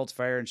at the World's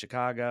Fair in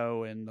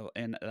Chicago in the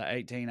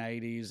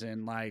 1880s,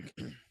 and like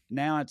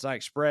now it's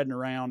like spreading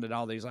around at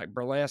all these like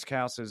burlesque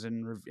houses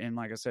and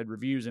like I said,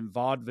 reviews and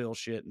vaudeville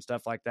shit and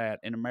stuff like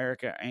that in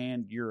America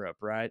and Europe,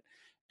 right?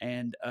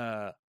 And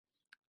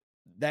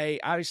they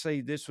obviously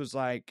this was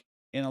like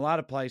in a lot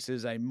of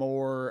places a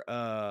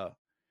more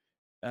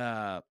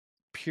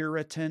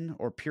Puritan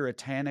or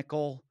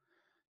puritanical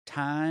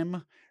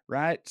time,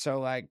 right? So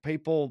like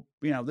people,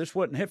 this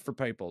wasn't hit for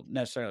people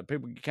necessarily.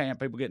 People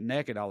get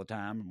naked all the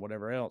time and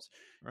whatever else,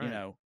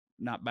 right.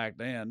 Not back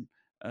then.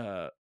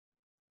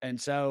 And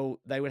so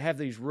they would have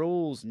these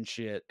rules and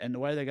shit, and the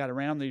way they got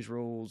around these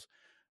rules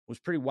was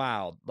pretty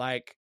wild.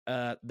 Like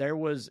there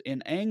was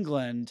in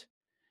England,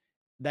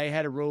 they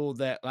had a rule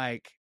that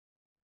like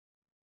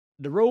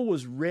the rule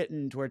was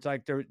written to where it's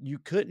like you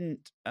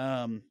couldn't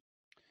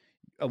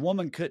a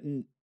woman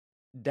couldn't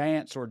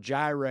dance or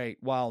gyrate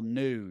while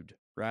nude,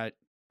 right?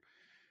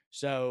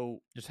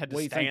 So just had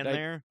to stand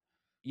there.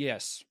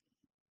 Yes.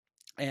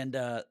 And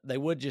they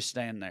would just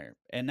stand there,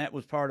 and that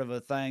was part of a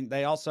thing.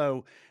 They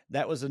also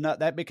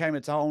that became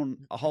its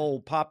own a whole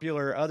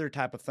popular other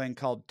type of thing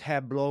called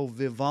tableau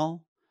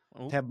vivant,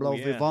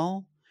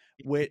 vivant,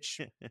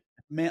 which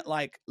meant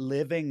like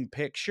living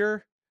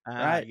picture,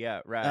 right?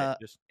 Yeah, right.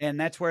 And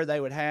that's where they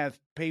would have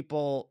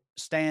people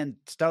stand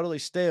totally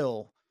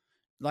still,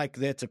 like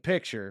that's a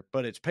picture,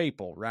 but it's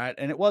people, right?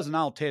 And it wasn't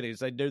all titties.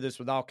 They do this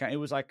with all kinds. It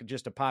was like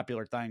just a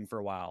popular thing for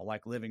a while,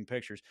 like living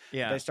pictures.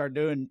 Yeah. They started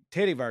doing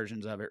titty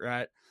versions of it,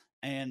 right?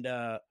 And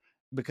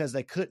because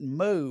they couldn't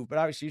move, but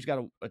obviously you just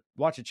got to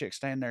watch a chick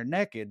stand there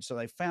naked. So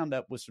they came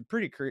up with some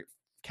pretty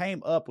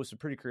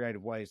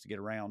creative ways to get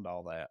around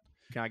all that.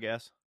 Can I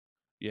guess?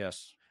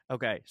 Yes.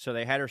 Okay, so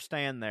they had her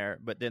stand there,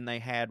 but then they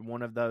had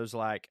one of those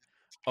like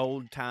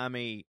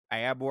old-timey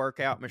ab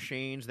workout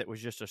machines that was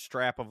just a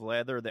strap of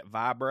leather that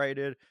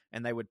vibrated,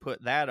 and they would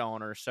put that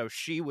on her so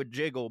she would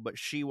jiggle, but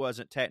she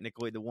wasn't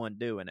technically the one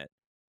doing it.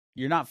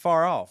 You're not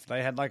far off.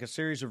 They had like a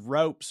series of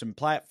ropes and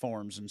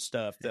platforms and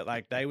stuff that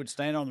like they would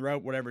stand on the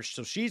rope, whatever.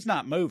 So she's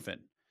not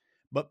moving,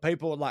 but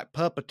people would like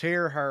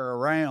puppeteer her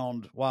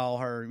around while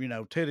her,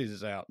 titties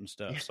is out and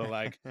stuff. So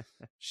like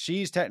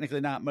she's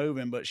technically not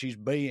moving, but she's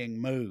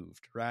being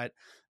moved. Right.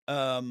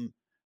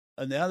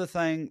 And the other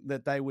thing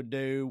that they would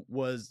do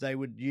was they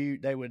would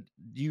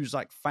use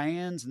like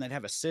fans, and they'd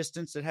have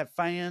assistants that have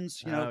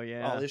fans,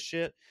 all this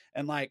shit.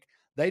 And like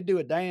they'd do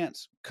a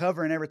dance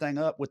covering everything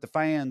up with the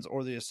fans,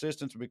 or the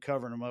assistants would be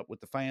covering them up with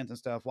the fans and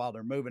stuff while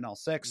they're moving all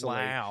sexily.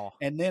 Wow.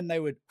 And then they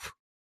would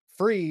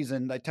freeze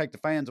and they take the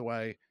fans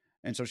away.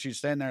 And so she'd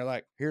stand there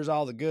like, here's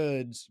all the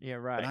goods. Yeah,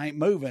 right. But I ain't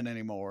moving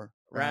anymore.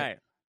 Right.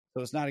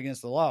 So it's not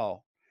against the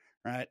law.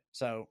 Right.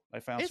 So they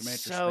found some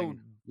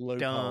interesting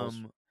loopholes.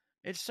 Dumb.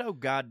 It's so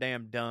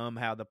goddamn dumb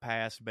how the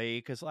past be,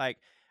 because like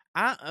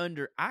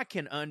I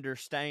can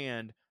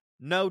understand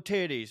no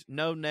titties,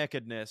 no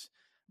nakedness,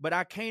 but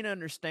I can't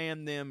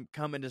understand them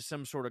coming to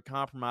some sort of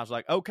compromise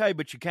like, okay,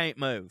 but you can't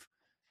move.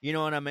 You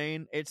know what I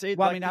mean? Well, like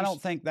I mean, I don't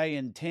think they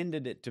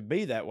intended it to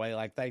be that way.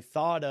 Like they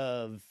thought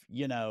of,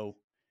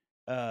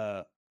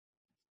 I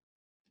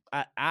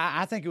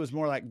think it was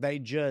more like they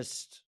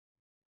just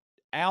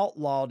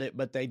outlawed it,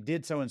 but they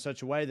did so in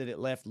such a way that it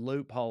left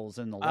loopholes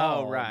in the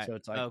law. Oh, right. So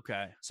it's like,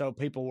 okay. So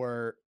people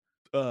were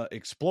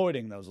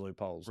exploiting those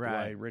loopholes, the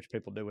way rich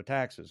people do with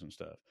taxes and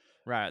stuff.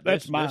 Right.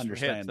 That's my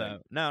understanding.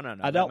 No.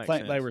 I don't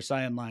think they were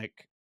saying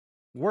like,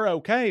 we're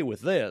okay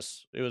with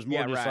this. It was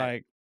more just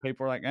like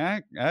people were like,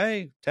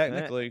 hey,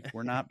 technically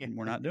we're not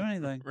doing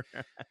anything.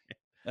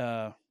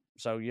 Right.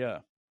 So yeah.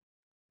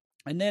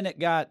 And then it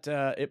got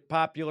it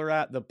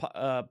popularized the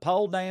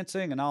pole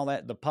dancing and all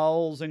that, the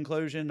poles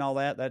inclusion, all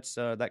that.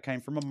 That came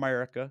from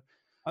America.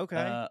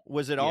 Okay.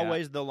 Was it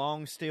always the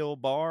long steel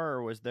bar,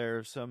 or was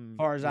there some? As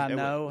far as I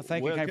know, I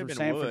think it came from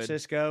San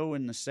Francisco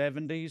in the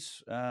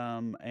 70s,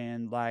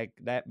 and like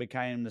that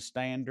became the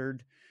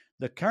standard.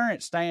 The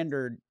current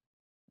standard,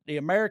 the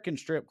American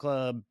strip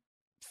club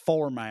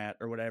format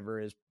or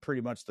whatever, is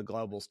pretty much the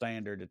global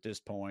standard at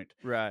this point,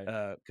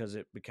 right? Because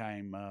it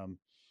became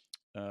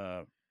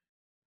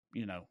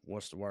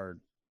what's the word?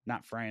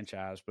 Not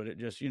franchise, but it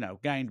just,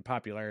 gained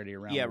popularity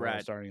around the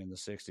world starting in the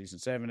 60s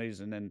and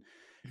 70s. And then,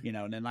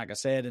 like I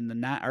said, in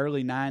the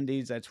early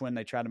 90s, that's when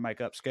they tried to make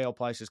upscale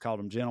places, called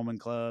them gentleman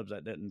clubs.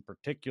 That didn't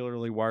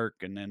particularly work.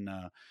 And then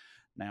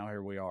now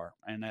here we are.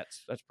 And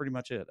that's pretty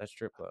much it. That's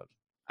strip clubs.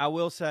 I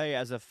will say,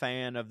 as a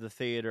fan of the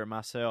theater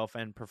myself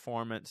and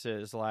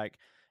performances, like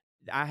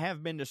I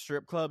have been to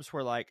strip clubs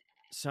where like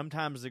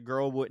sometimes the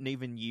girl wouldn't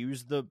even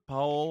use the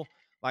pole.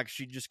 Like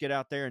she'd just get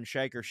out there and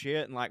shake her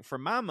shit. And like for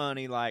my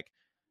money, like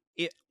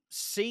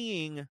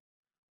seeing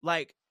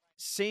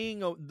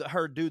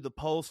her do the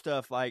pole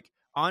stuff, like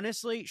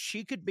honestly,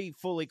 she could be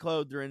fully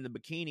clothed or in the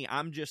bikini.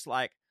 I'm just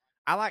like,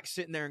 I like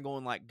sitting there and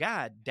going like,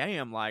 God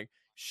damn, like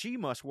she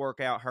must work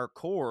out her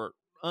core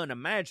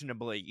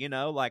unimaginably,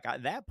 like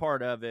that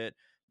part of it.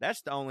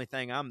 That's the only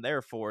thing I'm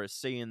there for, is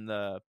seeing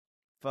the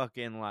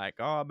fucking like,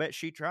 oh, I bet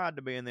she tried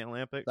to be in the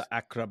Olympics. The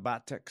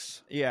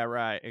acrobatics. Yeah,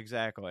 right.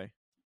 Exactly.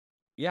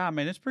 Yeah, I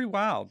mean, it's pretty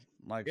wild.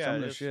 Like some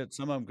of the shit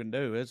some of them can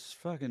do. It's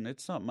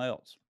something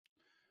else.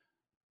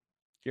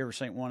 You ever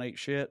seen one eat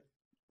shit?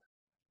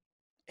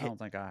 I don't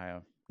think I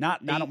have. I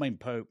don't mean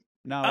poop.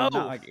 No, not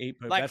like eat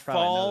poop. Like that's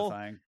probably fall.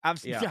 another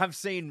thing. I've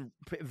seen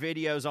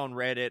videos on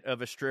Reddit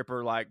of a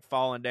stripper like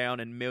falling down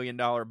and $1 million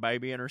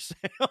babying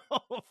herself.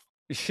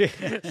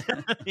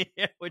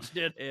 Yeah, which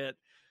did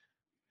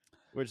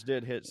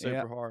hit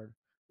super hard.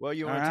 Well,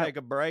 you want to take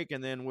a break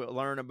and then we'll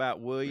learn about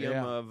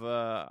William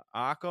of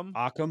Ockham?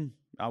 Ockham.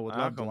 I would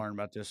love to learn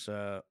about this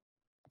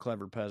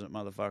clever peasant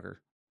motherfucker.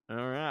 All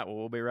right. Well,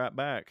 we'll be right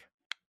back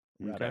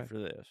right after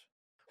this.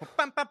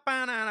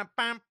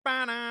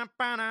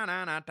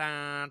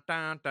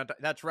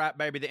 That's right,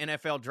 baby. The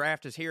NFL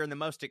draft is here, and the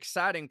most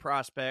exciting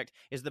prospect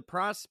is the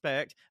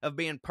prospect of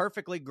being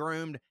perfectly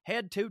groomed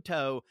head to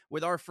toe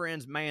with our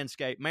friends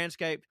Manscaped.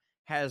 Manscaped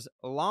has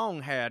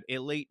long had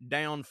elite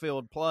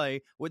downfield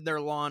play with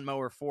their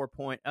Lawnmower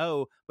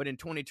 4.0, but in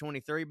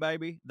 2023,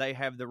 baby, they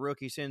have the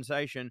rookie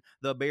sensation,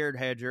 the Beard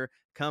Hedger,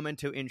 coming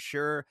to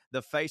ensure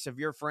the face of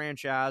your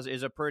franchise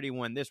is a pretty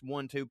one. This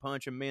 1-2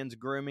 punch of men's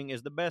grooming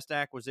is the best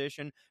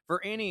acquisition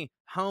for any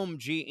home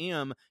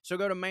GM. So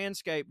go to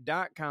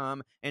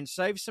manscaped.com and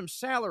save some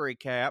salary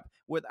cap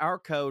with our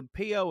code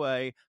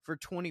POA for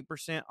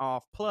 20%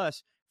 off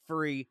plus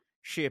free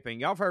shipping.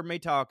 Y'all have heard me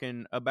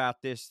talking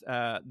about this,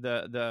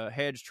 the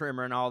hedge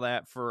trimmer and all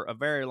that for a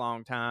very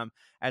long time.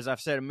 As I've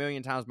said a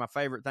million times, my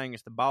favorite thing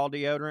is the ball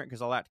deodorant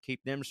because I like to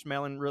keep them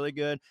smelling really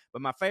good.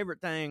 But my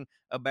favorite thing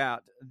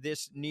about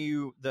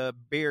the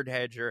Beard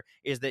Hedger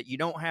is that you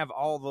don't have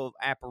all the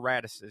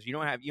apparatuses. You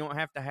don't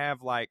have to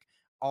have like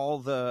all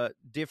the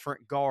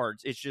different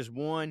guards. It's just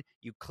one.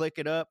 You click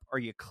it up or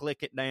you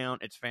click it down.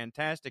 It's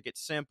fantastic.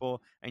 It's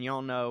simple. And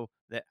y'all know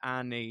that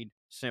I need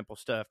simple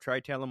stuff. Trey,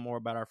 tell them more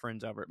about our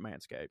friends over at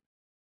Manscaped.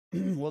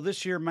 Well,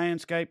 this year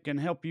Manscaped can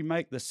help you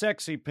make the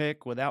sexy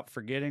pick without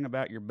forgetting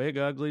about your big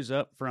uglies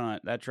up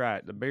front. That's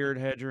right. The Beard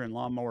Hedger and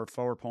Lawnmower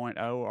 4.0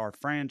 are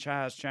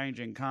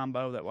franchise-changing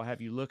combo that will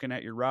have you looking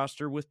at your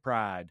roster with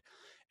pride.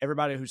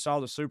 Everybody who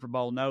saw the Super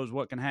Bowl knows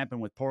what can happen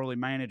with poorly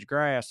managed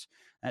grass.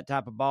 That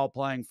type of ball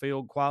playing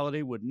field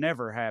quality would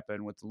never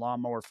happen with the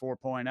Lawnmower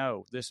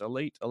 4.0. This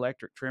elite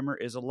electric trimmer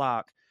is a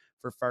lock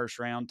for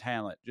first-round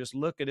talent. Just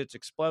look at its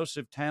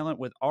explosive talent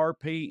with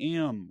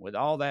RPM. With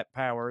all that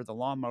power, the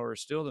Lawnmower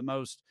is still the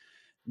most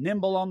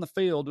nimble on the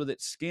field with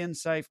its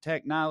skin-safe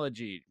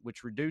technology,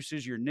 which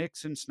reduces your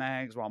nicks and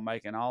snags while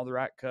making all the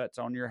right cuts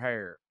on your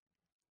hair.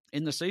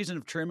 In the season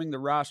of trimming the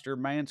roster,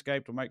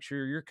 Manscaped will make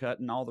sure you're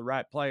cutting all the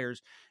right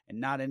players and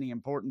not any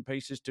important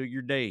pieces to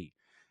your D.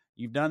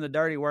 You've done the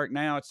dirty work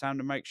now. It's time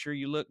to make sure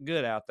you look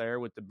good out there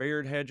with the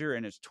Beard Hedger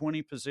and its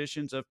 20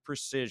 positions of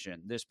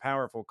precision. This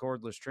powerful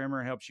cordless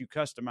trimmer helps you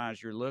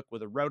customize your look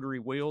with a rotary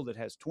wheel that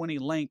has 20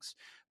 links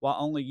while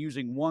only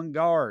using one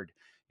guard.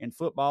 In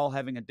football,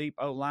 having a deep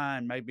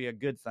O-line may be a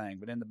good thing,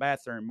 but in the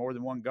bathroom, more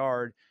than one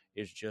guard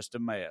is just a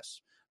mess.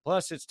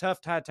 Plus, its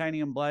tough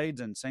titanium blades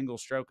and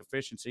single-stroke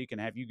efficiency can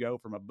have you go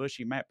from a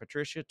bushy Matt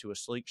Patricia to a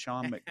sleek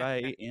Sean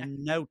McVay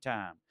in no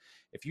time.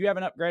 If you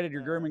haven't upgraded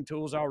your grooming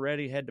tools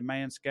already, head to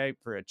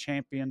Manscaped for a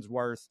champion's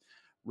worth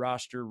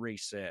roster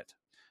reset.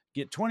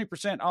 Get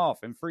 20%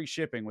 off and free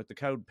shipping with the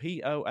code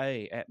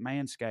POA at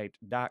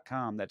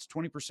manscaped.com. That's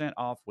 20%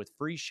 off with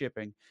free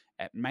shipping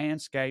at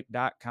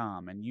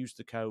manscaped.com and use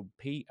the code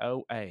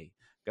POA.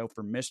 Go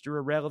from Mr.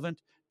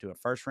 Irrelevant to a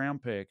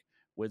first-round pick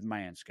with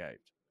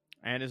Manscaped.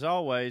 And as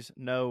always,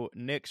 no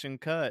nicks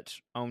and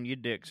cuts on your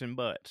dicks and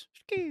butts.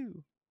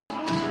 Skew.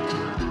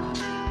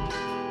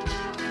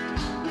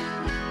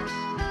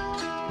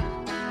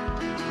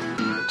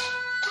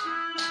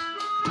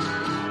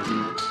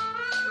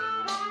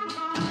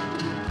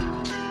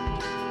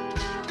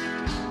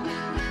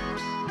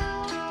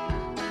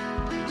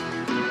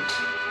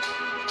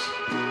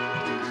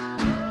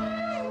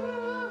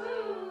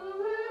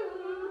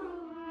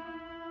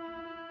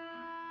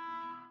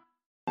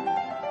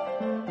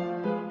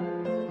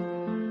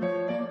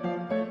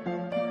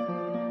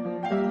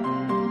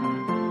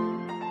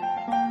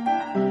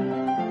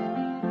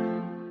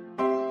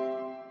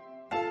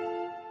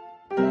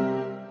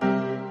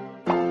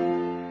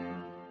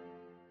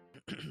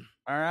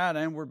 All right,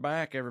 and we're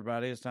back,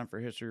 everybody. It's time for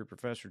History with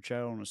Professor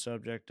Cho on the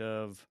subject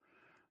of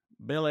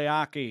Billy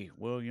Ockie,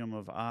 William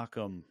of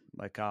Ockham,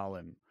 they call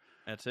him.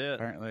 That's it.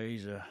 Apparently,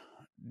 he's a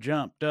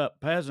jumped-up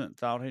peasant,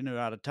 thought he knew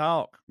how to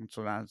talk.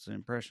 That's the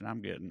impression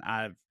I'm getting.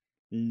 I have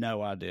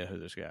no idea who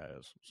this guy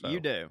is. So.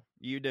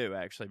 You do,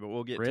 actually, but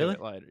we'll get to Really?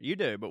 it later. You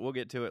do, but we'll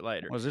get to it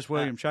later. Was this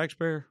William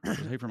Shakespeare? Is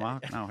he from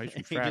Ockham? No, he's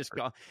from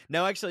Stratford.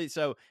 No, actually,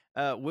 so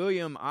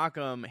William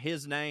Ockham,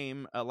 his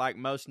name, like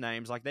most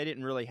names, like they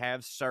didn't really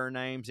have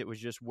surnames. It was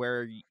just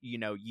where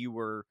you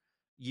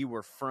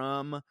were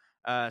from.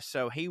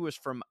 So he was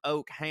from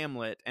Oak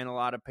Hamlet, and a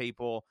lot of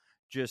people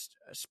just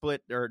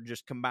split or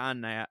just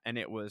combined that, and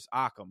it was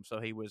Ockham. So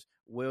he was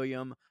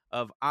William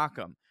of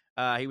Ockham.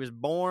 He was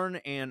born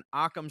in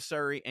Ockham,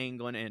 Surrey,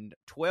 England in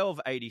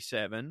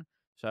 1287.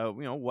 So,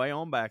 way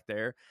on back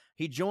there.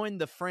 He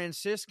joined the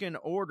Franciscan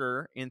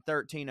order in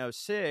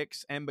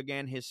 1306 and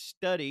began his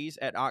studies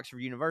at Oxford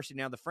University.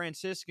 Now, the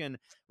Franciscan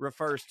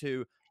refers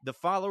to the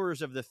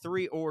followers of the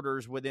three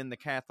orders within the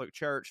Catholic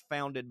Church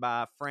founded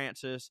by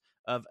Francis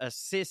of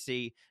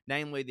Assisi,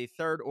 namely the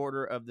Third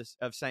Order of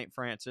St.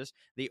 Francis,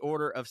 the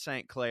Order of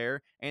St.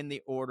 Clare, and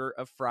the Order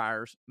of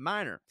Friars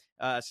Minor.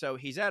 So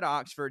he's at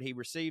Oxford. He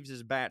receives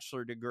his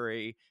bachelor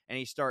degree, and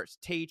he starts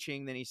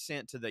teaching. Then he's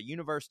sent to the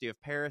University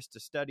of Paris to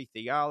study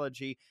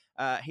theology.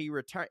 He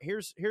returned.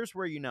 Here's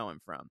where you know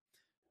him from.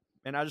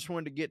 And I just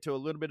wanted to get to a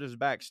little bit of his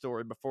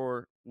backstory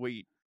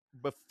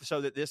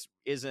so that this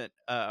isn't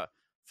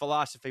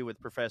philosophy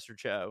with Professor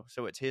Cho.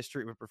 So it's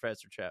history with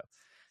Professor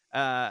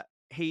Cho.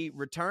 He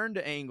returned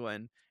to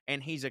England,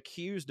 and he's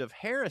accused of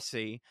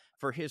heresy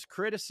for his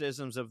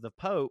criticisms of the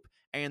Pope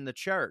and the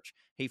Church.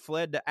 He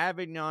fled to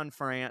Avignon,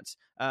 France,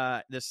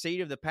 the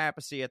seat of the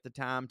papacy at the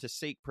time, to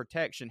seek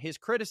protection. His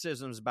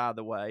criticisms, by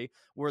the way,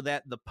 were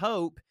that the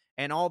Pope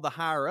and all the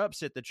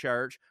higher-ups at the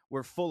church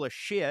were full of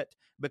shit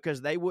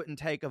because they wouldn't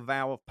take a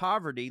vow of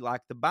poverty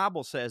like the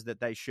Bible says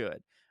that they should.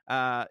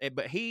 But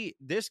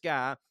this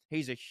guy,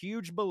 he's a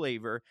huge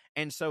believer,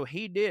 and so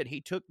he did.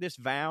 He took this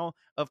vow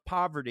of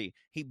poverty.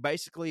 He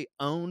basically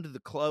owned the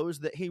clothes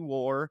that he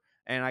wore,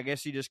 and I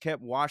guess he just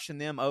kept washing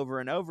them over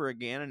and over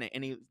again.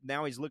 And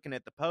now he's looking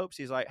at the popes.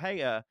 He's like,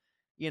 hey,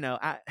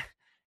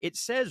 it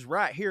says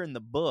right here in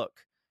the book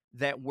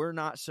that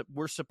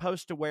we're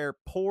supposed to wear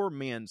poor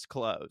men's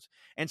clothes.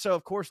 And so,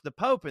 of course, the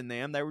Pope and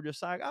them, they were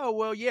just like, oh,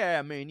 well, yeah,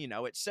 I mean,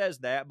 it says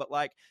that, but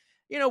like,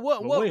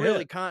 what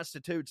really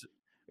constitutes.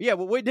 Yeah,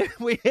 well,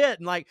 we hit,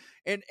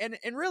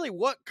 and really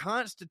what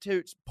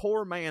constitutes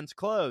poor man's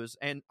clothes?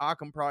 And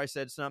Ockham probably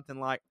said something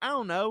like, I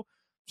don't know,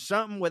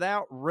 something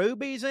without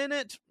rubies in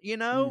it,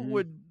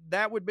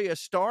 would be a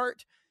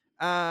start.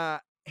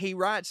 He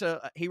writes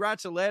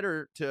a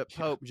letter to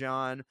Pope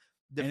John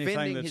defending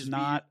anything that's his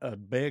not a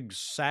big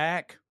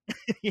sack.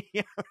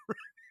 Yeah.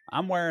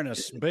 I'm wearing a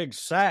big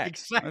sack.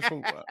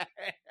 Exactly.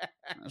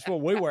 That's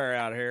what we wear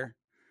out here.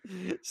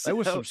 There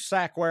was some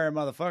sack wearing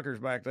motherfuckers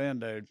back then,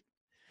 dude.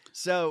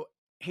 So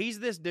he's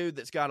this dude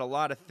that's got a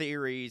lot of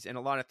theories and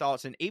a lot of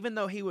thoughts. And even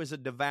though he was a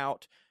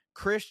devout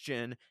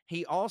Christian,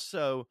 he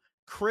also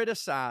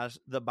criticized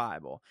the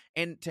Bible.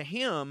 And to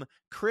him,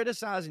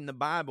 criticizing the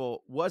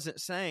Bible wasn't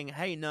saying,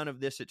 hey, none of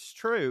this is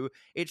true.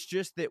 It's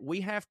just that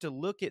we have to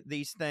look at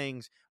these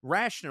things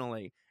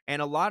rationally.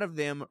 And a lot of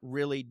them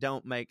really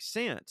don't make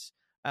sense.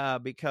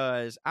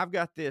 Because I've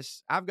got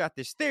this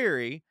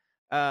theory,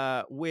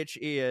 which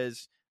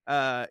is,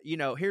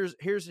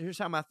 here's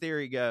how my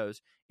theory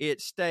goes.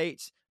 It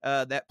states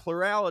that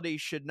plurality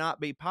should not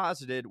be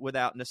posited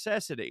without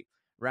necessity,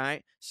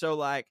 right? So,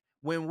 like,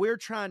 when we're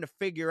trying to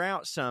figure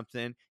out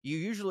something, you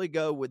usually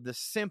go with the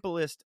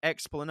simplest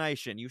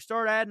explanation. You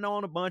start adding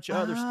on a bunch of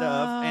other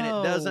stuff, and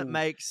it doesn't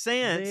make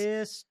sense.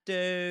 This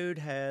dude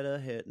had a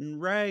hidden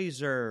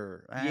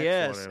razor.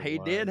 Yes, he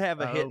did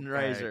have a hidden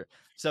razor.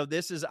 So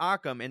this is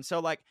Ockham. And so,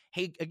 like,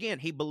 he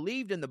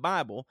believed in the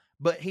Bible,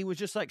 but he was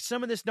just like,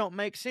 some of this don't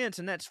make sense,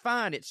 and that's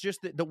fine. It's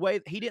just that the way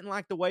he didn't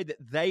like the way that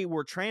they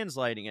were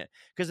translating it.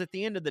 Because at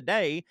the end of the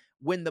day,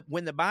 when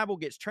the Bible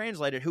gets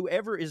translated,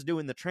 whoever is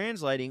doing the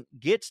translating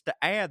gets to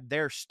add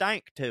their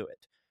stank to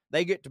it.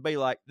 They get to be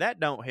like, that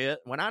don't hit.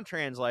 When I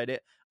translate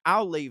it,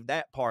 I'll leave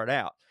that part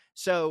out.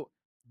 So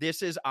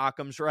this is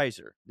Occam's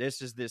razor.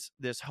 This is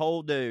this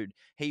whole dude.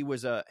 He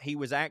was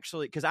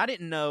actually, because I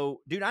didn't know,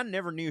 dude, I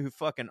never knew who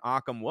fucking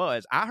Occam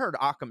was. I heard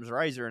Occam's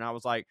razor and I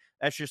was like,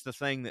 that's just the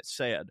thing that's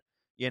said,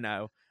 And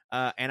I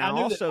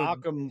knew also that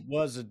Ockham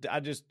was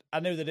I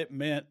knew that it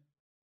meant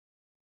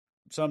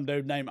some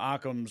dude named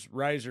Occam's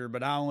razor,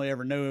 but I only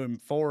ever knew him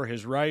for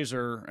his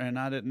razor, and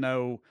I didn't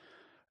know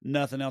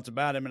nothing else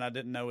about him, and I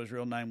didn't know his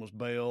real name was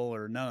Bill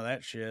or none of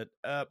that shit.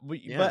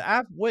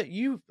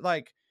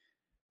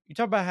 You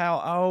talk about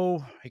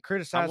how, he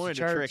criticized the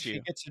church, he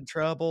gets in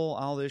trouble,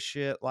 all this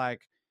shit.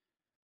 Like,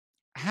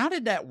 how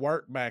did that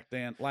work back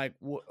then? Like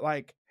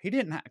he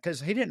didn't,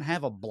 because he didn't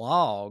have a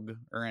blog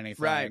or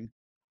anything. Right.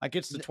 Like,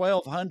 it's the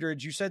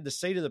 1200s. You said the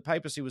seat of the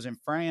papacy was in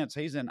France.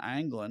 He's in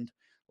England.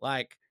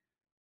 Like,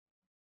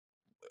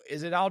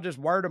 is it all just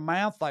word of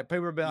mouth? Like,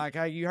 people are being like,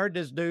 hey, you heard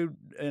this dude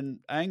in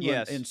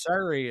England, in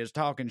Surrey, is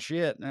talking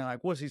shit. And they're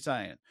like, what's he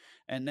saying?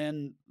 And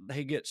then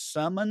he gets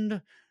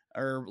summoned,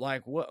 or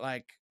like, what?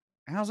 Like,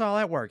 how's all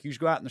that work? You just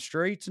go out in the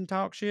streets and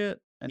talk shit?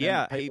 And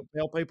then people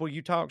tell people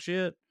you talk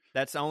shit?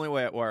 That's the only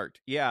way it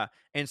worked. Yeah.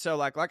 And so,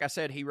 like I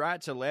said, he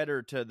writes a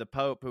letter to the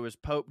Pope, who is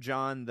Pope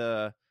John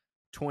the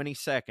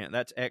 22nd.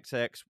 That's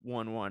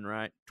XX11,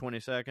 right?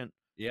 22nd.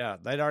 Yeah.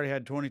 They'd already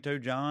had 22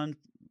 John.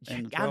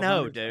 I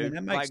know, dude. I mean,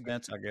 that makes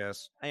sense, I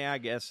guess. Yeah, I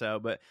guess so.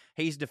 But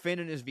he's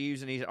defending his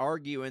views, and he's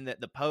arguing that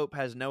the Pope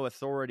has no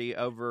authority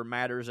over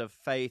matters of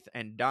faith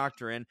and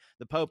doctrine.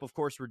 The Pope, of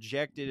course,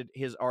 rejected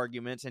his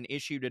arguments and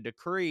issued a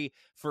decree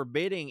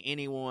forbidding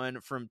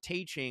anyone from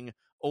teaching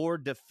or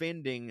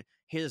defending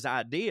his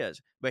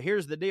ideas. But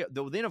here's the deal.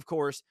 Then, of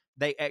course,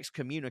 they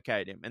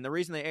excommunicate him. And the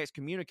reason they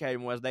excommunicate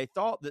him was they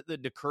thought that the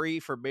decree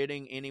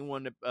forbidding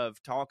anyone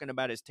of talking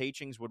about his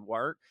teachings would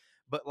work.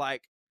 But,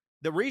 like,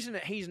 the reason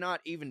that he's not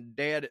even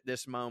dead at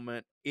this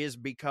moment is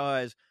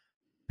because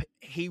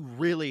he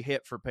really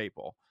hit for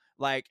people.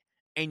 Like,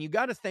 and you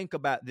got to think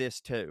about this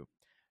too.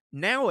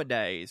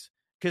 Nowadays,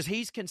 because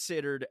he's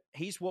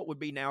what would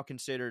be now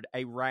considered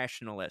a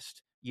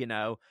rationalist,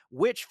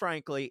 which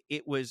frankly,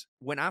 it was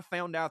when I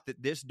found out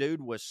that this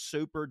dude was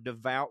super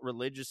devout,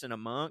 religious, and a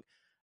monk.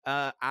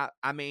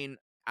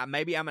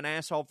 Maybe I'm an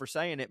asshole for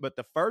saying it, but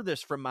the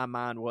furthest from my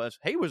mind was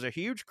he was a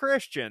huge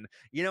Christian.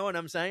 You know what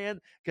I'm saying?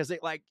 Because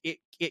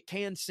it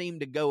can seem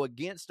to go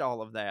against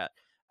all of that.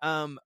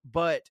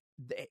 But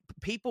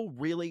people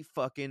really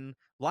fucking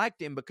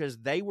liked him because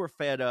they were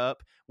fed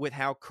up with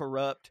how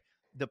corrupt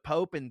the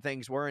Pope and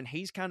things were. And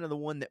he's kind of the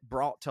one that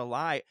brought to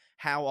light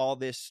how all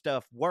this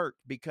stuff worked,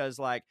 because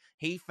like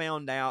he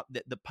found out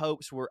that the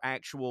popes were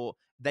actual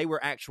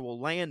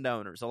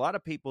landowners. A lot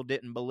of people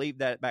didn't believe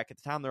that back at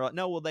the time. They're like,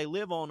 no, well, they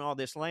live on all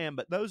this land,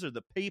 but those are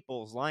the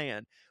people's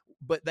land.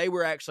 But they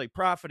were actually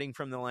profiting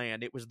from the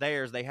land. It was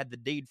theirs. They had the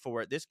deed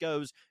for it. This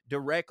goes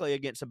directly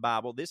against the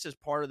Bible. This is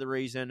part of the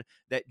reason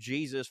that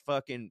Jesus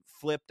fucking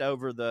flipped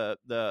over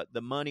the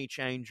money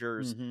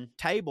changers'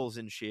 tables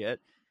and shit.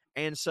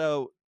 And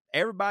so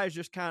everybody's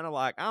just kind of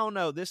like, I don't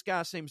know, this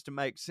guy seems to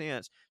make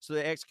sense. So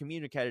they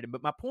excommunicated him.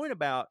 But my point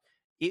about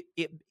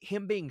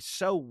him being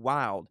so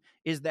wild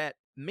is that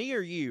me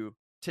or you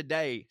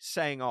today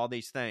saying all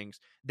these things,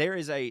 there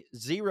is a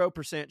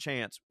 0%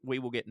 chance we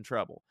will get in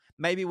trouble.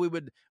 Maybe we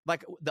would,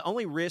 like, the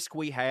only risk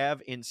we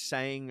have in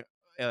saying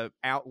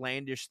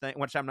outlandish thing,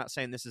 which I'm not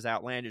saying this is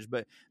outlandish,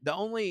 but the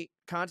only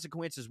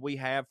consequences we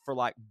have for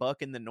like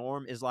bucking the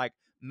norm is like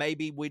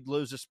maybe we'd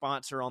lose a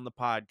sponsor on the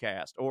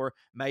podcast, or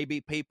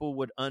maybe people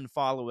would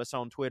unfollow us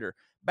on Twitter.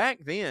 Back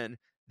then,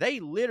 they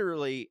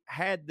literally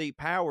had the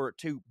power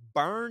to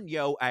burn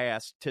your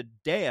ass to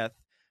death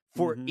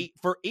for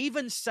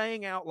even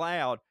saying out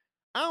loud,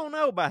 I don't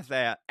know about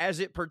that, as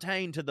it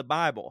pertained to the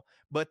Bible.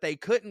 But they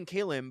couldn't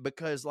kill him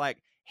because, like,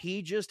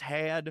 he just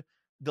had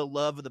the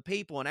love of the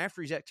people. And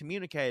after he's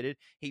excommunicated,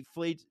 he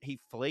fled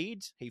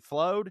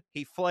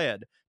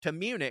to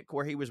Munich,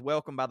 where he was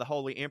welcomed by the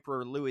Holy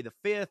Emperor Louis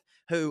V,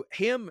 who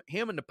him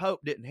and the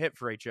Pope didn't hit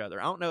for each other.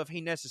 I don't know if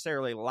he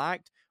necessarily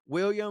liked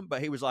William,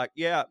 but he was like,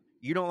 yeah,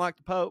 you don't like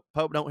the Pope,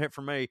 Pope don't hit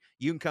for me,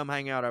 you can come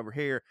hang out over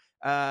here.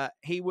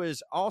 He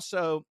was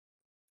also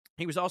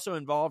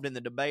involved in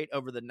the debate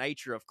over the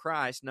nature of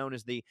Christ, known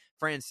as the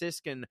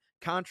Franciscan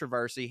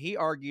controversy. He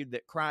argued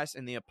that Christ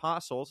and the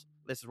apostles,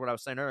 this is what I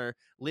was saying earlier,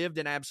 lived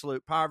in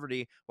absolute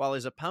poverty, while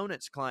his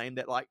opponents claimed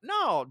that, like,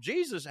 no,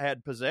 Jesus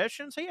had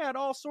possessions. He had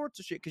all sorts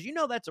of shit. Because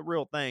that's a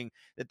real thing,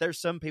 that there's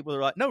some people that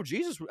are like, no,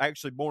 Jesus was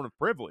actually born of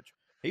privilege.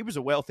 He was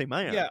a wealthy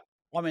man. Yeah.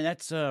 I mean,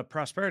 that's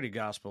prosperity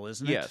gospel,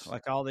 isn't it? Yes.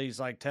 Like all these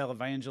like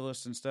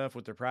televangelists and stuff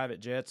with their private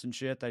jets and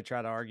shit, they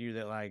try to argue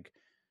that like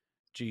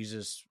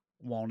Jesus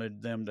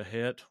wanted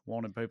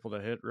people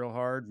to hit real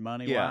hard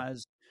money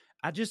wise.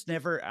 I just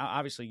never,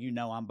 obviously,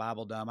 I'm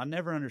Bible dumb. I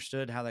never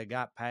understood how they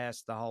got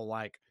past the whole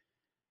like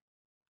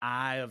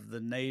eye of the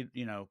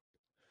needle,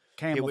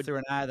 camel through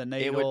an eye of the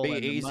needle. It would be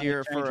and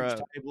easier for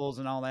tables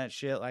and all that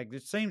shit. Like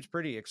it seems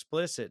pretty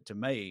explicit to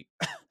me.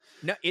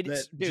 No,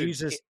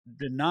 Jesus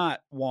did not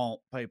want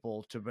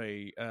people to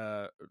be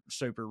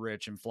super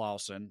rich and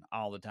flossing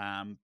all the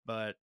time,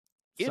 but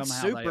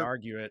somehow they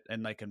argue it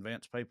and they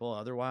convince people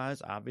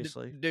otherwise,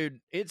 obviously.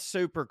 Dude, it's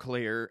super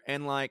clear.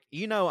 And like,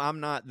 I'm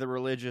not the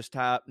religious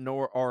type,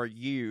 nor are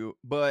you,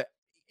 but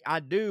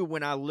I do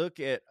when I look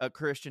at a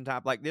Christian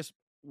type like this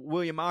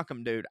William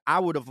Ockham dude. I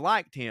would have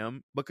liked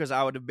him because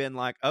I would have been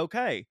like,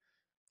 okay,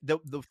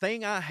 the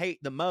thing I hate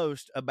the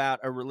most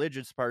about a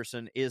religious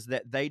person is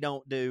that they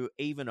don't do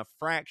even a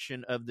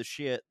fraction of the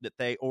shit that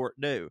they ought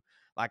to do.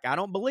 Like, I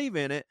don't believe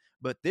in it,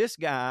 but this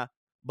guy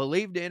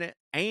believed in it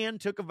and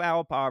took a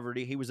vow of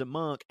poverty. He was a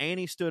monk and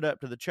he stood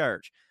up to the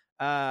church.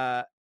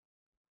 What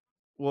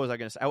was I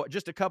going to say?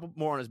 Just a couple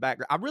more on his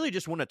background. I really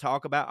just want to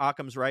talk about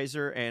Occam's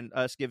razor and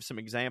us give some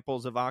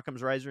examples of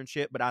Occam's razor and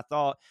shit, but I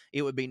thought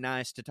it would be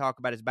nice to talk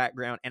about his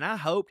background. And I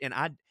hoped, and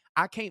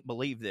I can't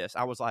believe this.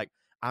 I was like,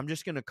 I'm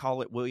just going to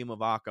call it William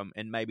of Ockham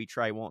and maybe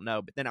Trey won't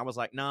know. But then I was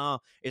like, no,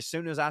 as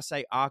soon as I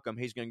say Ockham,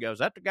 he's going to go, is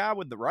that the guy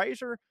with the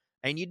razor?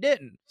 And you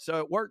didn't. So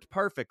it worked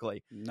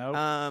perfectly.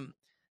 No.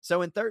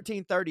 So in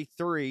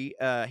 1333,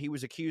 he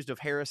was accused of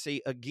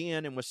heresy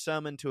again and was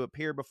summoned to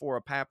appear before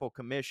a papal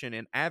commission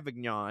in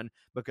Avignon,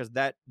 because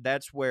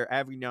that's where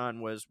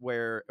Avignon was,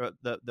 where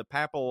the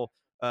papal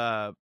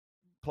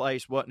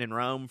place wasn't in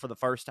Rome for the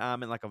first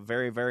time in like a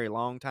very, very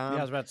long time. Yeah,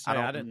 I was about to say,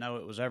 I didn't know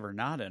it was ever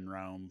not in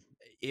Rome.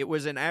 It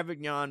was in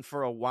Avignon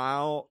for a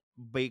while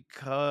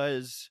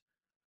because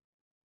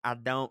I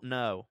don't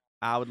know.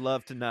 I would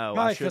love to know.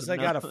 Probably because they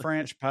got a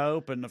French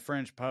pope, and the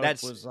French pope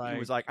was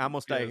like, I'm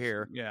gonna stay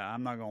here. Yeah,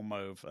 I'm not gonna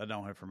move. I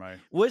don't have for me.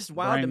 Well, it's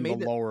wild to me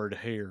the Lord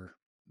here.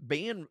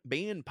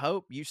 Being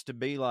pope used to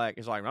be like,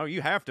 it's like, oh,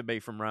 you have to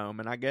be from Rome.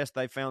 And I guess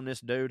they found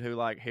this dude who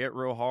like hit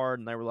real hard,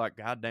 and they were like,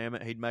 God damn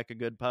it, he'd make a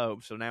good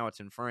pope. So now it's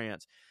in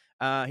France.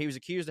 He was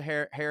accused of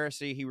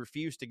heresy. He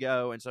refused to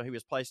go, and so he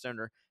was placed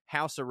under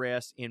house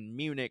arrest in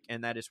Munich,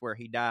 and that is where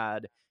he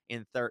died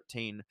in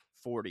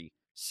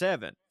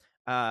 1347.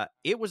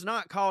 It was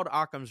not called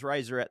Occam's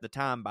razor at the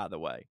time, by the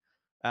way.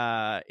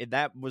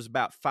 That was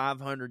about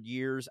 500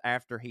 years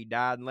after he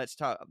died. And let's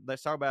talk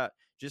about,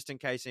 just in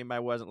case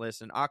anybody wasn't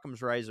listening,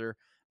 Occam's razor,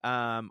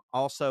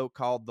 also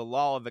called the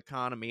law of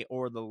economy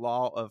or the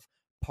law of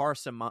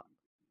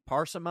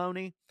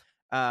parsimony.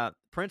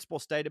 Principle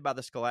stated by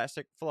the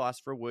scholastic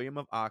philosopher William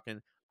of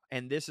Ockham,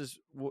 and this is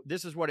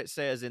what it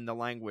says in the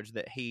language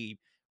that he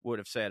would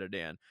have said it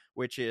in,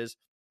 which is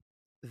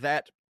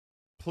that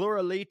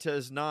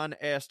pluralitas non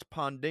est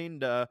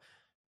pondenda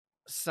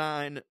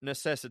sine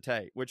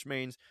necessitate, which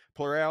means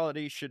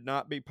plurality should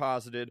not be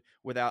posited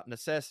without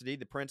necessity.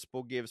 The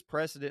principle gives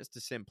precedence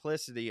to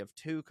simplicity of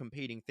two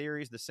competing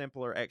theories. The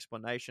simpler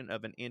explanation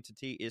of an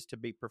entity is to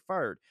be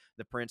preferred.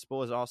 The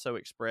principle is also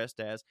expressed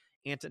as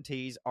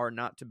entities are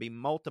not to be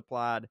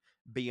multiplied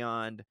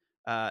beyond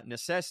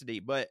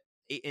necessity. But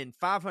in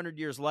 500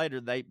 years later,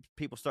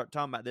 people start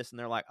talking about this, and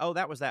they're like, "Oh,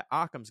 that was that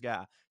Occam's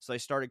guy." So they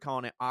started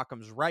calling it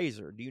Occam's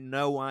razor. Do you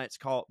know why it's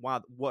called?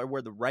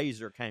 Where the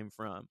razor came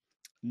from?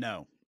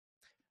 No,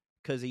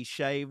 because he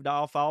shaved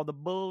off all the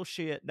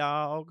bullshit,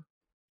 dog.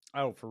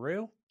 Oh, for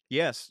real?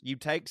 Yes, you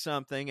take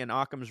something, and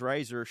Occam's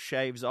razor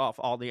shaves off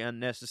all the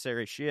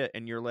unnecessary shit,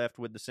 and you're left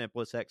with the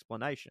simplest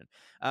explanation.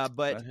 But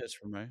that hits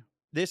for me.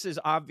 This is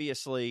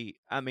obviously,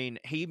 I mean,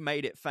 he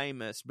made it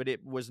famous, but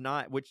it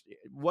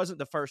wasn't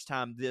the first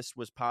time this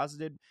was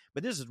posited.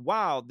 But this is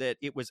wild that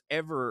it was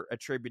ever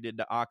attributed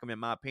to Occam, in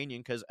my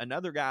opinion, because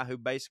another guy who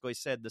basically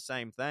said the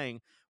same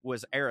thing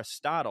was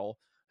Aristotle,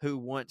 who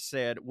once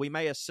said, "We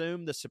may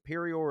assume the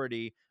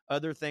superiority,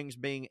 other things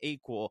being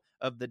equal,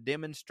 of the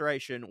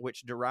demonstration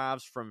which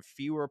derives from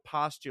fewer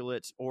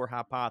postulates or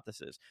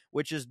hypotheses,"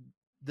 which is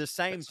the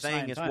same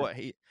thing as what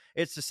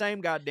it's the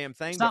same goddamn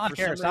thing. It's not like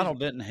Aristotle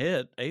didn't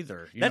hit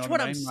either. That's what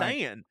I'm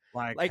saying.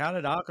 Like, how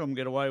did Occam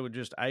get away with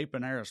just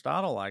aping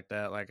Aristotle like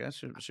that? Like, that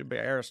should be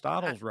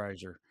Aristotle's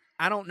razor.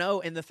 I don't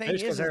know. And the thing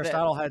It's because is that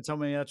Aristotle had so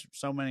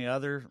many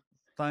other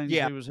things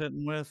Yeah. he was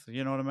hitting with.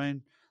 You know what I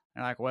mean?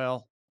 And like,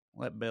 well,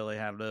 let Billy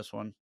have this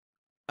one.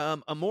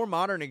 A more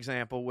modern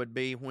example would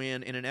be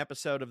when, in an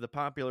episode of the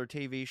popular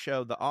TV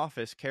show The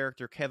Office,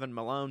 character Kevin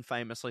Malone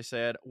famously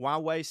said, "Why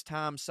waste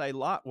time say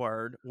lot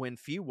word when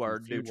few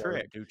word do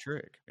trick?" Do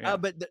trick. Yeah.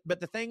 But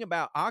the thing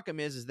about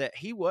Ockham is that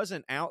he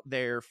wasn't out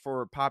there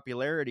for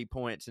popularity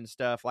points and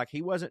stuff. Like,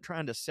 he wasn't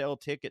trying to sell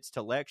tickets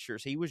to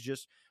lectures. He was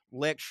just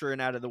lecturing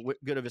out of the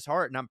good of his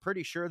heart. And I'm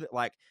pretty sure that,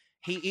 like,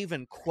 he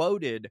even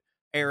quoted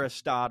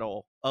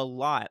Aristotle a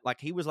lot.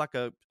 Like, he was like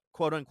a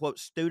quote unquote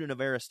student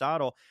of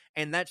Aristotle,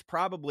 and that's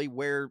probably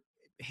where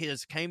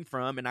his came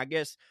from. And I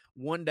guess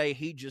one day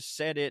he just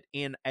said it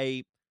in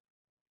a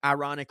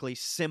ironically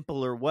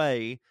simpler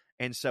way,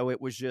 and so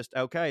it was just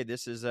okay.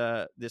 This is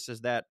that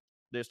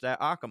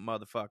Ockham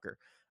motherfucker.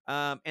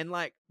 And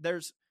like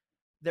there's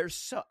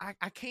so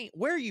I can't.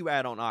 Where are you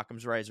at on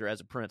Occam's razor as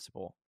a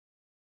principle?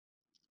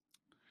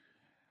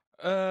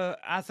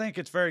 I think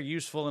it's very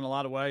useful in a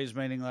lot of ways.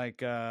 Meaning,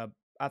 like, I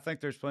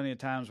think there's plenty of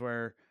times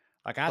where,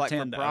 like, I Like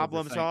tend for to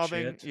problem overthink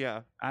solving, shit.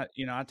 yeah. I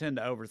tend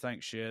to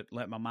overthink shit,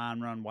 let my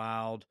mind run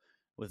wild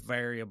with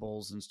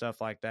variables and stuff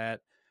like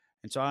that.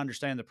 And so I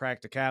understand the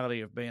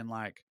practicality of being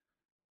like,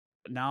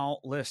 no,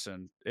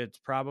 listen, it's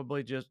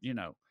probably just,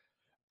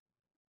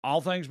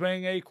 all things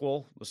being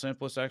equal, the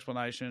simplest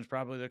explanation is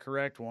probably the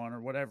correct one or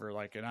whatever.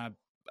 Like, and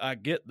I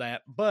get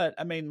that. But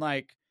I mean,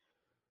 like,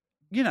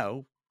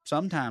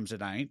 sometimes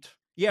it ain't.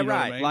 Yeah, You know what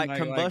I right. mean? Like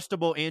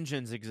combustible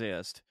engines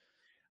exist.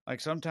 Like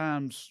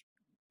sometimes,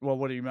 well,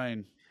 what do you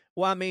mean?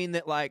 Well, I mean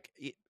that like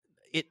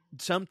it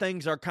some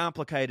things are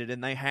complicated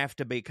and they have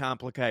to be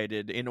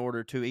complicated in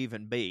order to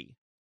even be.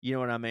 You know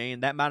what I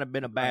mean? That might have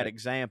been a bad Right.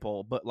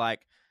 example, but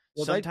like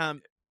Well,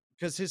 sometimes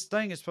because his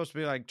thing is supposed to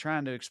be like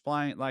trying to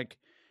explain, like,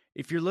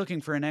 if you're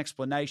looking for an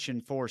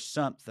explanation for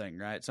something,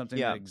 right? Something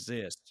Yeah. that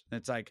exists,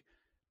 it's like,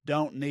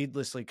 don't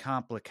needlessly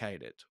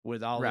complicate it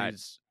with all Right.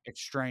 these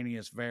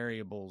extraneous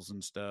variables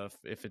and stuff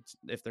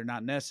if they're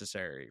not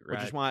necessary, right?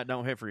 which is why it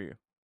don't hit for you.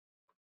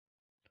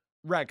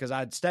 Right, because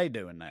I'd stay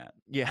doing that.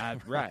 Yeah.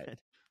 Right.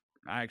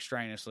 I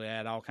extraneously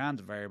add all kinds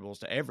of variables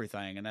to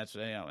everything, and that's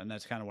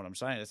kind of what I'm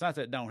saying. It's not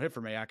that it don't hit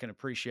for me. I can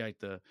appreciate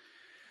the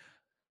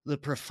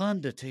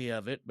profundity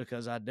of it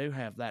because I do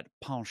have that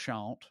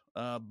penchant.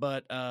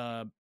 But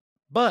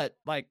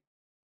like,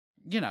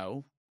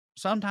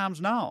 sometimes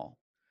no.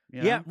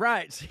 Yeah,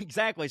 right.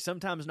 Exactly.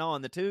 Sometimes no.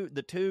 And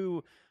the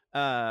two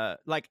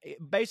like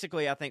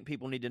basically I think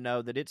people need to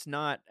know that it's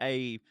not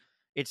a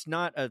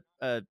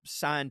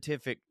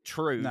scientific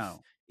truth. No.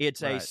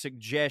 It's a Right.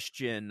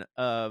 suggestion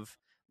of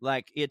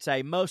like it's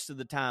a most of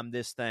the time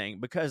this thing,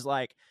 because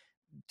like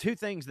two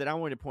things that I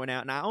wanted to point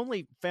out, and I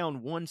only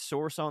found one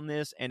source on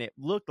this, and it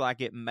looked like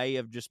it may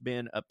have just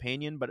been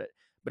opinion, but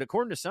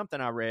according to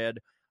something I read,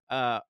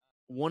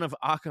 one of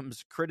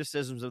Occam's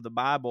criticisms of the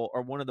Bible,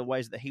 or one of the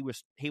ways that he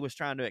was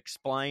trying to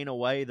explain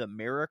away the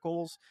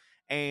miracles,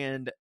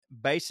 and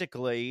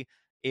basically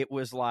it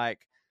was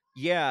like,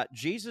 yeah,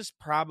 Jesus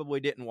probably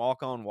didn't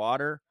walk on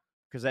water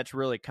because that's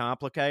really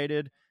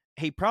complicated.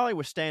 He probably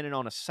was standing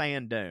on a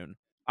sand dune,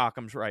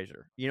 Occam's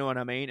razor. You know what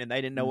I mean? And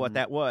they didn't know what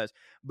that was.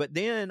 But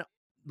then,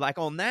 like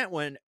on that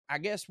one, I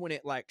guess when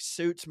it like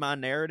suits my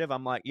narrative,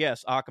 I'm like,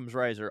 yes, Occam's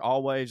razor,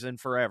 always and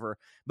forever.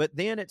 But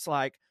then it's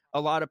like a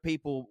lot of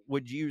people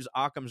would use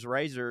Occam's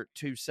razor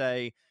to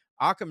say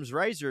Occam's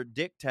razor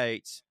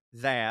dictates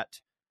that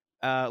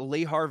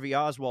Lee Harvey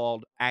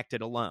Oswald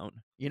acted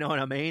alone. You know what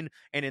I mean?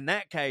 And in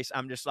that case,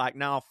 I'm just like,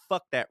 no,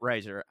 fuck that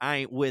razor. I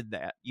ain't with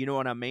that. You know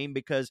what I mean?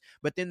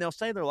 But then they'll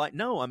say, they're like,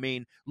 no, I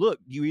mean, look,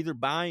 you either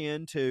buy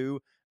into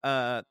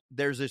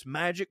there's this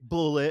magic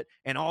bullet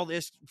and all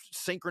this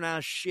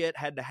synchronized shit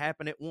had to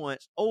happen at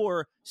once,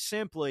 or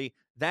simply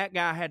that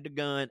guy had the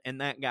gun and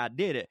that guy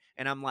did it.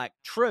 And I'm like,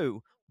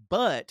 true,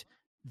 but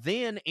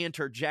then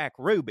enter Jack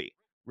Ruby,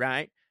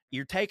 right?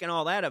 You're taking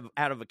all that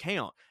out of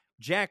account.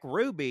 Jack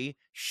Ruby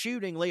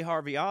shooting Lee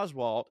Harvey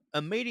Oswald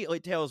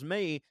immediately tells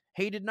me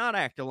he did not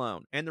act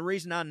alone. And the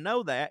reason I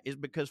know that is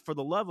because, for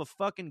the love of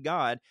fucking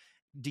God,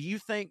 do you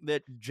think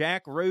that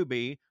Jack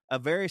Ruby, a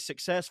very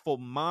successful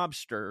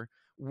mobster,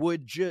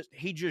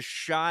 he just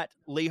shot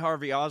Lee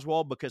Harvey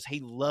Oswald because he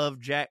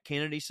loved Jack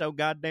Kennedy so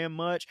goddamn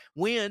much,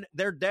 when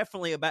they're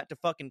definitely about to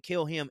fucking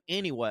kill him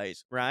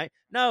anyways, right?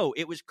 No,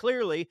 it was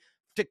clearly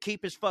to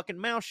keep his fucking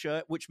mouth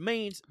shut, which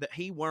means that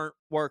he weren't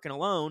working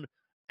alone.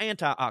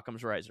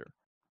 Anti-Occam's razor.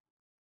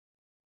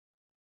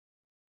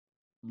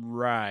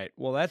 Right.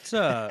 Well, that's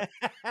a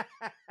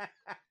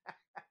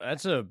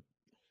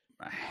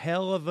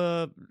hell of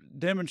a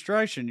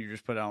demonstration you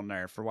just put on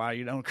there for why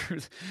you don't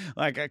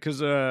like, because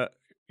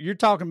you're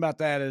talking about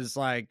that as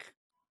like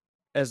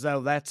as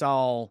though that's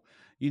all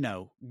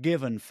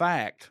given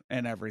fact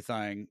and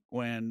everything,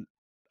 when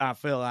I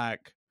feel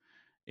like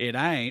it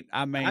ain't.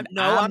 I mean, I'm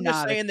just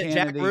not saying that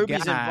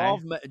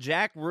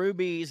Jack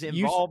Ruby's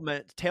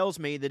involvement tells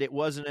me that it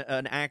wasn't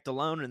an act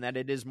alone and that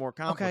it is more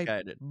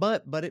complicated. Okay,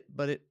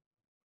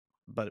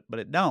 but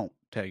it don't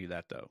tell you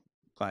that though.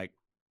 Like,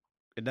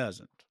 it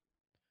doesn't.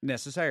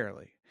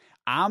 necessarily.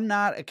 I'm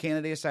not a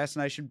Kennedy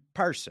assassination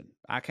person.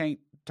 I can't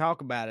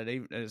talk about it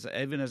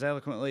even as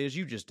eloquently as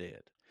you just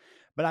did.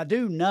 But I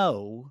do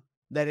know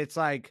that it's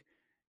like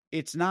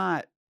it's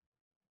not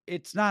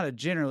a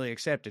generally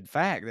accepted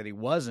fact that he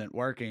wasn't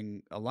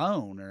working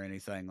alone or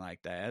anything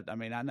like that. I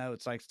mean, I know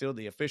it's like still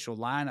the official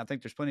line. I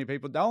think there's plenty of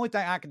people. The only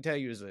thing I can tell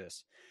you is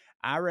this.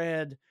 I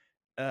read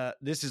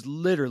this is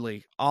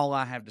literally all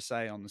I have to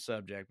say on the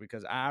subject,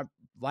 because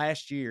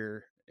last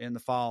year in the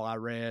fall I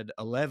read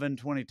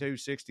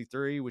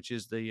 11/22/63, which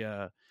is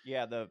the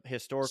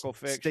historical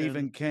fiction.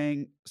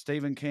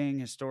 Stephen King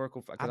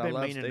historical. I've been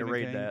meaning to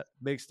read that.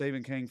 Big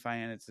Stephen King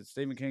fan. It's a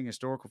Stephen King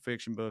historical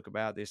fiction book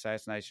about the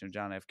assassination of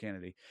John F.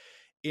 Kennedy.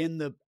 In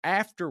the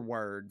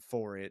afterword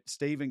for it,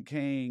 Stephen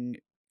King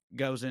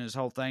goes in his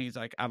whole thing. He's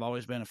like, I've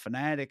always been a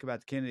fanatic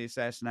about the Kennedy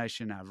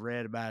assassination. I've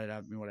read about it.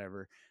 I've been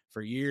whatever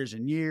for years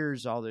and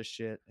years, all this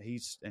shit.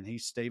 He's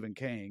Stephen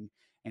King.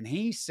 And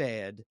he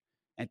said,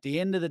 at the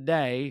end of the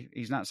day,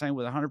 he's not saying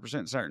with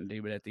 100% certainty,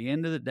 but at the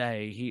end of the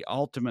day, he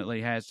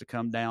ultimately has to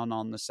come down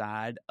on the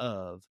side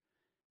of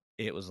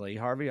it was Lee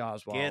Harvey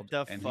Oswald. Get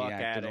the fuck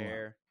out of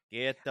here.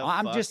 Get the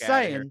I'm fuck just out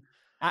saying. of here.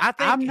 I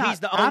think he's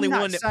the only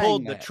one that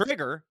pulled the that.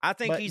 trigger. I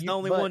think he's the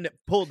only one that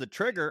pulled the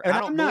trigger. And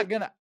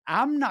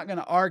I'm not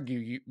gonna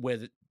argue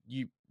with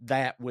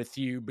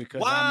you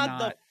because why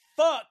the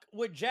fuck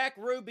would Jack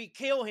Ruby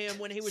kill him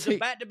when he was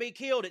about to be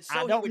killed? It's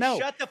so he would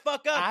shut the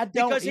fuck up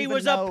because he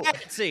was a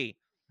patsy.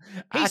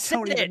 I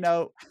don't even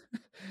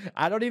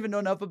know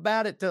enough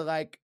about it to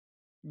like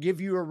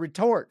give you a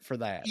retort for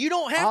that. You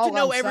don't have to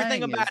know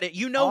everything about it.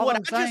 You know what I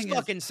just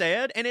fucking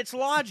said, and it's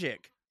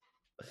logic.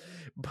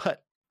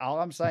 But all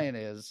I'm saying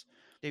is,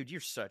 dude, you're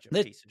such a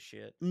piece of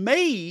shit.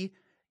 Me?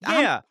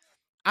 Yeah.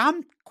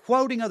 I'm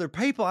quoting other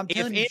people. I'm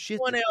telling you shit.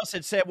 If anyone else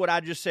had said what I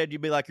just said,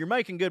 you'd be like, you're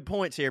making good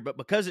points here. But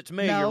because it's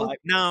me, you're like,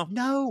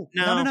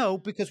 no.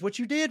 Because what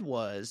you did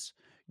was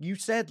you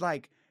said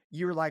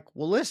you were like,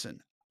 well,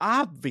 listen,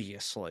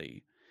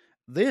 obviously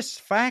this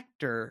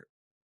factor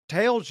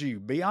tells you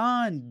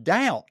beyond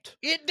doubt.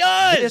 It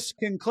does. This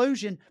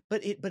conclusion,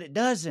 but it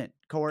doesn't,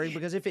 Corey,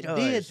 because if it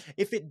did,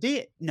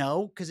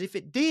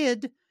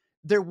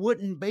 it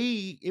wouldn't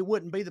be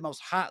the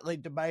most hotly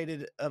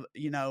debated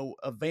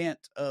event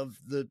of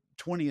the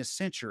 20th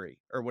century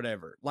or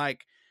whatever.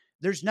 Like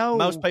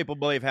most people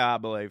believe how I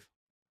believe.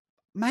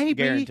 Maybe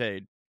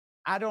guaranteed.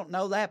 I don't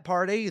know that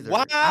part either.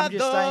 Why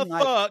the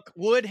fuck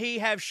would he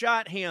have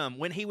shot him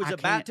when he was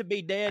about to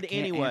be dead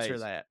anyways? Answer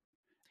that.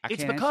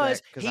 It's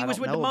because he was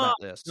with the mob.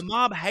 The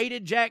mob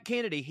hated Jack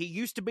Kennedy. He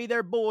used to be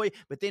their boy,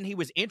 but then he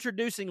was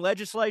introducing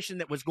legislation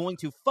that was going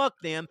to fuck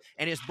them,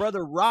 and his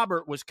brother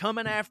Robert was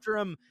coming after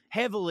him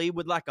heavily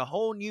with like a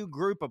whole new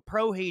group of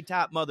pro-he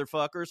type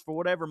motherfuckers for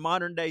whatever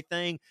modern day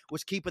thing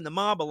was keeping the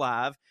mob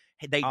alive.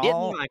 They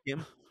didn't like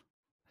him.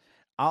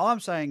 All I'm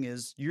saying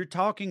is you're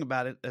talking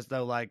about it as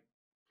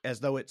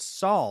though it's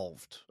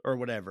solved or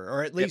whatever,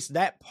 or at least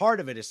that part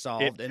of it is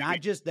solved.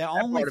 The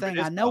only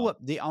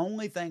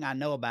thing I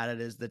know about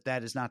it is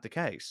that is not the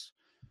case.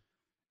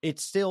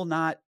 It's still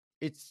not.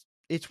 It's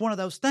one of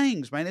those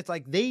things, man. It's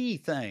like the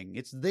thing.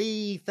 It's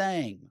the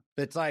thing.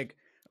 It's like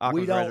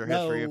we don't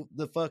know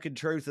the fucking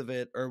truth of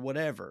it or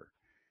whatever.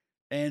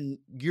 And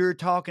you're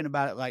talking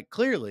about it like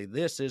clearly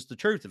this is the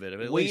truth of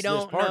it. We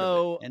don't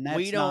know.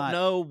 We don't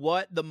know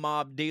what the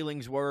mob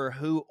dealings were,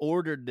 who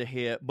ordered the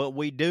hit, but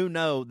we do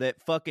know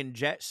that fucking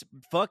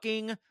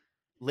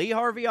Lee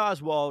Harvey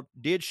Oswald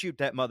did shoot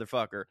that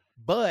motherfucker,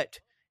 but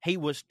he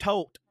was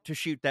told to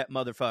shoot that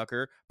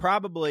motherfucker,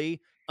 probably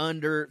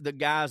under the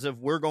guise of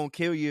we're going to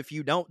kill you if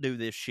you don't do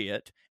this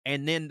shit.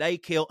 And then they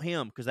killed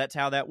him because that's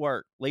how that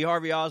worked. Lee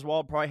Harvey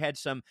Oswald probably had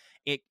some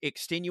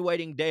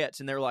extenuating debts,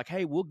 and they're like,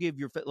 hey, we'll give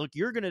look,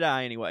 you're going to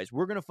die anyways.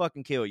 We're going to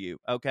fucking kill you,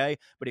 okay?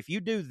 But if you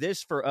do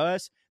this for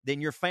us, then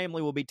your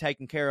family will be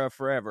taken care of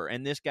forever.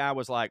 And this guy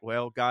was like,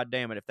 well, God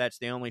damn it, if that's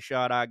the only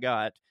shot I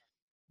got,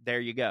 there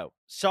you go.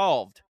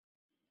 Solved.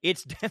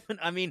 It's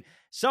definitely,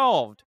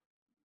 solved.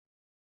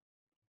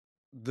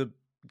 The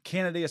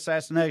Kennedy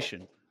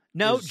assassination.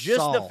 No,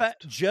 just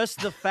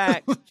the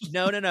fact.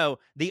 No.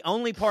 The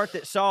only part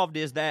that solved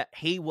is that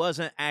he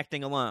wasn't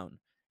acting alone.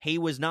 He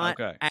was not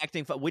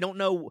acting. We don't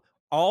know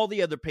all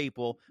the other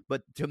people,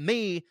 but to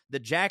me, the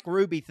Jack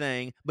Ruby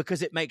thing,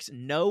 because it makes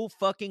no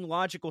fucking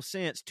logical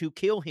sense to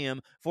kill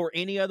him for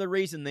any other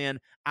reason than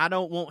I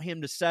don't want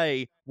him to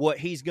say what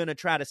he's going to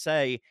try to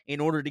say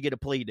in order to get a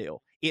plea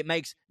deal. It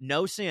makes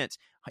no sense.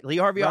 Lee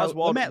Harvey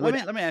Oswald. Let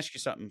me ask you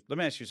something.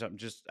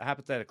 Just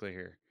hypothetically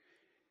here.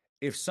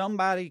 If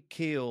somebody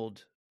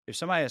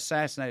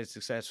assassinated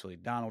successfully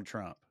Donald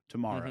Trump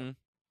tomorrow,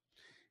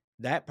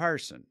 that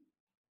person,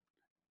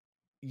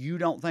 you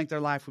don't think their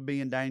life would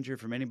be in danger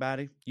from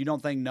anybody? You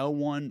don't think no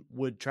one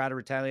would try to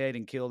retaliate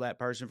and kill that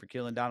person for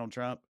killing Donald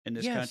Trump in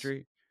this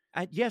country?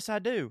 Yes, I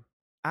do.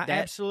 I That-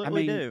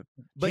 absolutely I mean, do.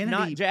 But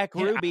not Jack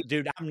Ruby.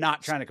 Dude, I'm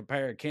not trying to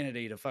compare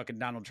Kennedy to fucking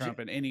Donald Trump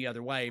in any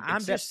other way, I'm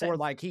except just for saying-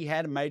 like he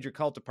had a major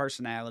cult of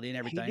personality and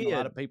everything. A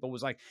lot did. of people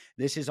was like,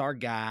 this is our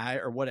guy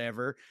or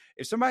whatever.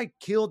 If somebody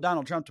killed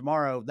Donald Trump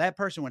tomorrow, that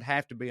person would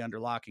have to be under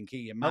lock and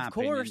key, in my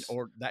opinion, course.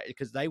 or that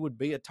because they would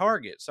be a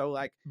target. So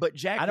like, But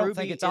Jack I don't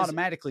Ruby think it's is-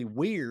 automatically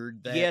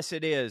weird that yes,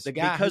 it is. the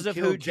guy because who of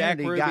who killed Jack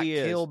Kennedy Ruby got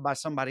is. killed by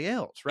somebody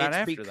else right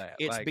after that.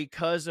 It's like,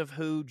 because of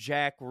who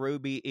Jack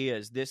Ruby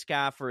is. This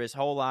guy for his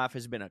whole life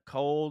has been a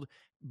cold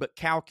but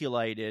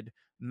calculated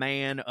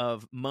man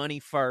of money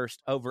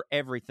first over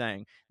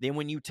everything. Then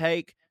when you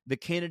take the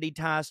Kennedy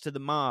ties to the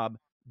mob,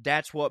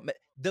 that's what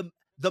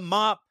the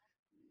mob.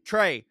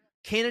 Trey,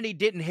 Kennedy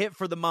didn't hit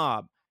for the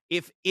mob.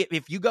 If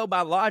you go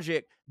by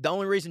logic, the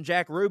only reason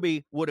Jack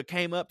Ruby would have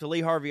came up to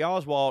Lee Harvey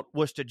Oswald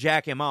was to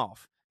jack him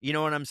off. You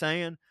know what I'm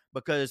saying?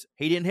 Because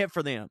he didn't hit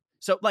for them.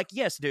 So, like,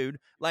 yes, dude.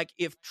 Like,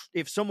 if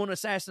someone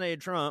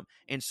assassinated Trump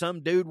and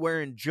some dude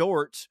wearing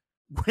jorts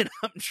went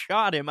up and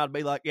shot him, I'd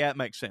be like, yeah, it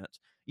makes sense.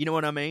 You know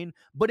what I mean?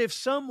 But if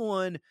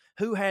someone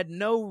who had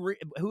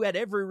who had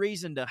every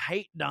reason to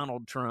hate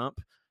Donald Trump,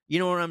 you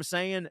know what I'm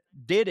saying,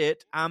 did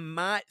it, I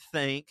might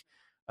think,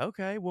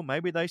 okay, well,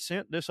 maybe they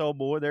sent this old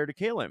boy there to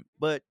kill him.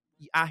 But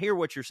I hear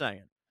what you're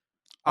saying.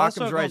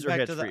 also Occam's going razor back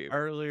hits to for the you.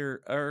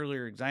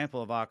 earlier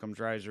example of Occam's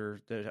razor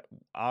that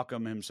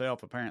Ockham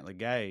himself apparently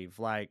gave,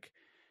 like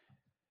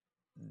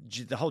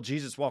the whole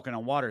Jesus walking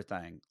on water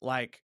thing.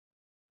 Like,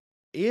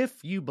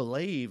 if you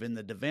believe in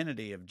the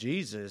divinity of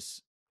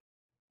Jesus,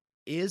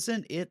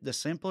 isn't it the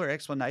simpler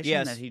explanation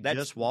Yes, that he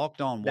that's- just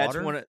walked on That's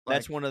water?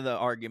 that's one of the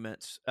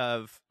arguments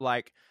of,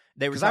 like,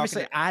 they were Because talking.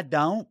 obviously I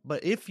don't,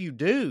 but if you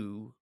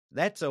do,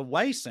 that's a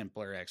way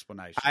simpler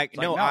explanation. I It's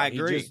like, I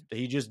agree.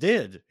 He just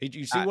did.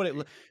 You see what it?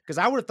 Because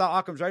I would have thought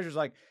Occam's razor was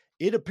like,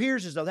 it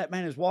appears as though that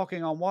man is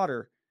walking on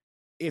water.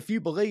 If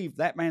you believe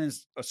that man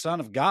is a son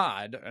of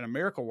God and a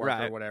miracle worker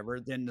Right. or whatever,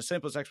 then the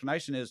simplest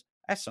explanation is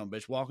that some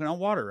bitch walking on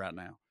water right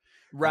now.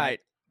 Right.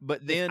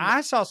 But then if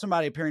I saw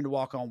somebody appearing to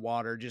walk on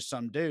water, just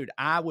some dude,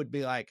 I would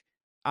be like,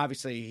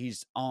 obviously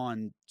he's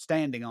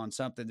standing on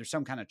something. There's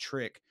some kind of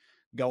trick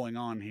going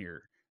on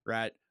here,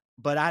 right?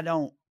 But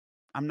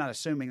I'm not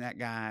assuming that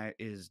guy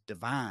is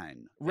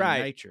divine in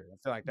nature. I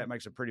feel like that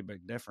makes a pretty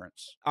big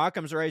difference.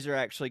 Occam's razor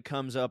actually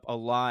comes up a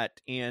lot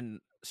in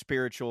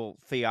spiritual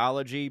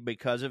theology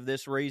because of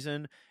this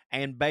reason.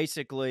 And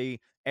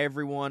basically,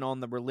 everyone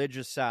on the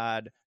religious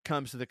side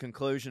comes to the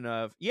conclusion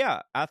of,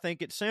 yeah, I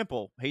think it's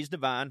simple. He's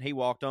divine. He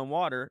walked on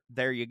water.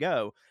 There you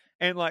go.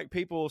 And like,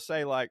 people will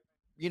say, like,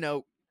 you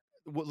know,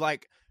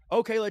 like,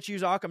 okay, let's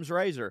use Occam's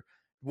razor.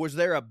 Was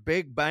there a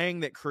big bang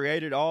that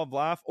created all of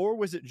life, or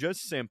was it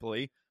just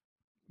simply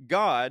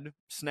God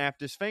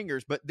snapped his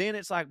fingers? But then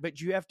it's like, but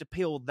you have to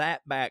peel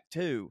that back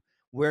too.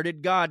 Where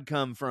did God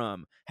come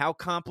from? How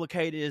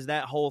complicated is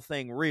that whole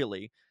thing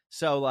really?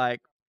 So, like,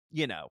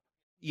 you know,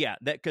 yeah,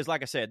 that, because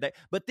like I said,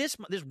 but this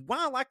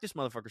why I like this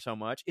motherfucker so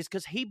much is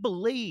because he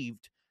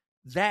believed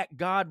that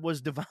God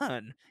was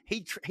divine.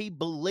 He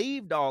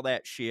believed all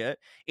that shit.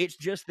 It's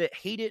just that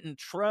he didn't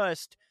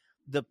trust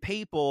the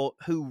people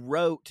who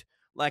wrote.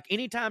 Like,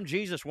 anytime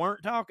Jesus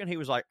weren't talking, he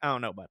was like, I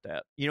don't know about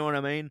that. You know what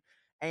I mean?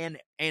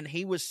 And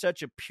he was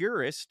such a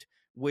purist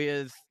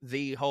with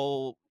the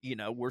whole, you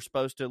know, we're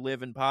supposed to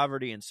live in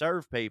poverty and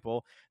serve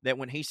people, that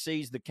when he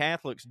sees the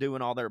Catholics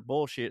doing all their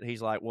bullshit,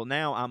 he's like, well,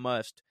 now I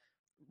must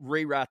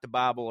rewrite the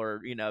Bible,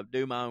 or, you know,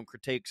 do my own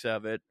critiques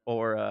of it,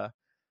 or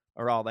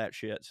all that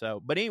shit.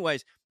 So, but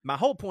anyways, my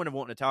whole point of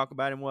wanting to talk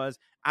about him was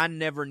I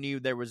never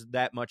knew there was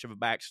that much of a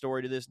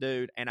backstory to this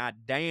dude, and I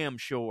damn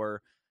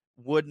sure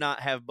would not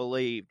have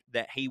believed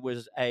that he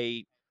was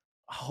a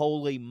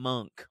holy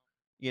monk.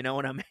 You know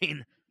what I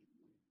mean?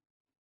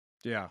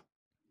 Yeah.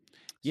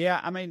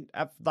 Yeah, I mean,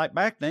 like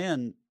back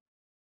then,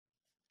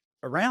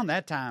 around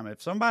that time,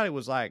 if somebody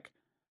was like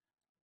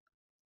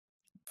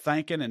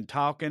thinking and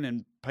talking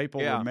and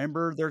people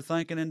remember they're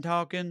thinking and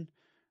talking,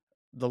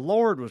 the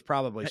Lord was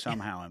probably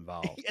somehow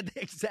involved.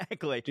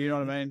 Exactly. Do you know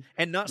what I mean?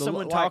 And not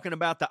someone talking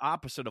about the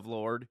opposite of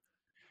Lord.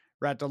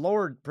 Right. The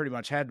Lord pretty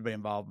much had to be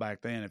involved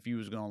back then if you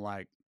was going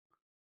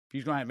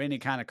to have any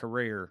kind of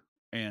career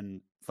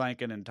in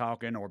thinking and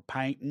talking or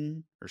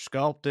painting or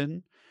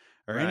sculpting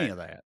or any of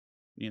that.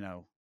 You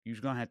know, you was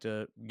going to have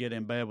to get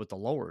in bed with the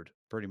Lord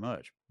pretty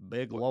much.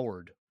 Big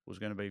Lord was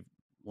going to be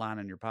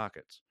lining your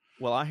pockets.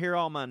 Well, I hear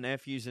all my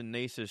nephews and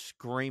nieces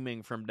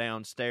screaming from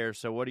downstairs.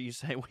 So what do you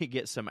say we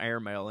get some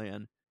airmail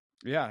in?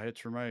 Yeah, it's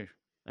for me.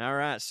 All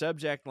right.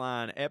 Subject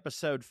line,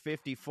 episode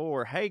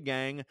 54. Hey,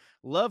 gang.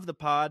 Love the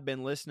pod.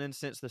 Been listening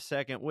since the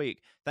second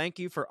week. Thank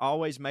you for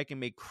always making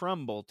me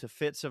crumble to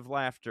fits of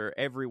laughter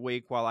every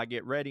week while I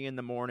get ready in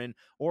the morning,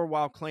 or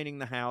while cleaning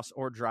the house,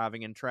 or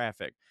driving in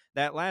traffic.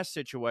 That last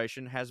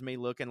situation has me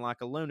looking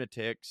like a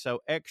lunatic,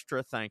 so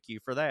extra thank you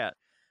for that.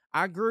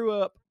 I grew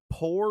up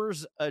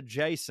pores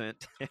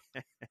adjacent.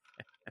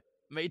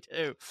 Me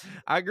too.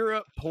 I grew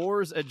up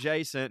pores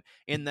adjacent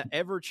in the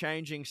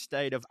ever-changing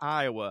state of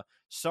Iowa.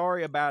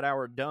 Sorry about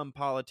our dumb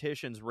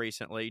politicians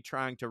recently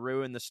trying to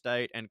ruin the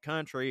state and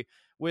country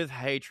with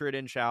hatred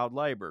and child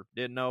labor.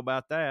 Didn't know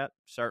about that.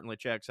 Certainly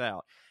checks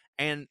out.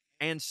 And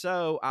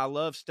so I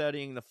love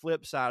studying the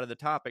flip side of the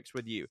topics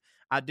with you.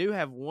 I do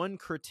have one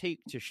critique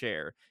to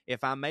share,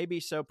 if I may be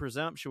so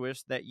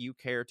presumptuous that you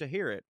care to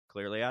hear it.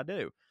 Clearly I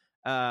do.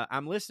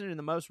 I'm listening to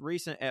the most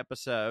recent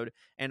episode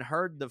and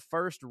heard the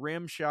first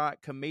rim shot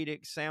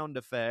comedic sound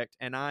effect,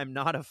 and I'm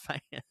not a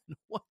fan.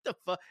 What the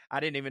fuck? I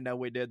didn't even know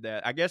we did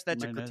that. I guess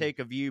that's a critique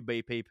of you,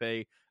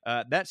 BPP.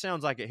 That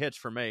sounds like it hits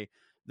for me.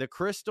 The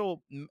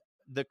crystal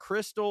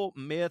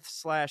myth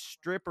 /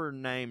 stripper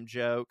name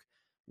joke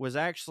was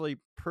actually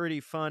pretty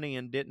funny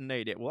and didn't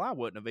need it. Well, I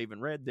wouldn't have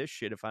even read this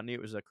shit if I knew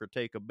it was a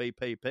critique of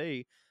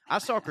BPP. I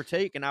saw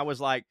critique and I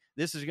was like,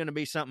 this is going to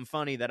be something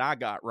funny that I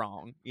got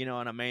wrong. You know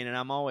what I mean? And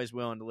I'm always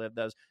willing to live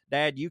those.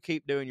 Dad, you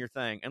keep doing your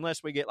thing,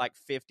 unless we get like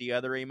 50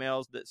 other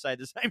emails that say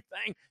the same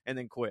thing and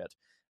then quit.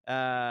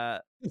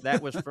 That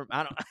was from,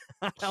 I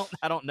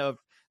don't know if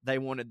they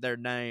wanted their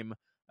name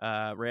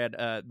read,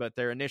 but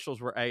their initials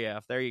were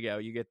AF. There you go.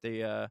 You get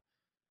the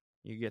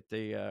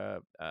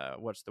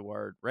what's the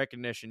word?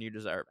 Recognition you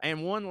deserve.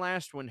 And one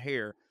last one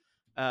here.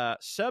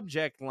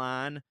 Subject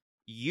line,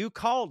 you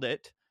called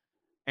it.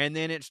 And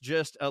then it's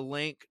just a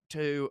link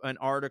to an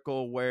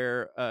article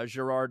where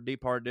Gerard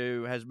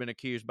Depardieu has been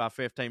accused by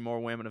 15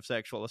 more women of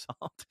sexual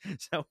assault.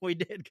 So we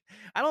did.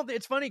 I don't think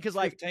it's funny because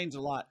like 15's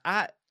a lot.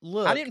 I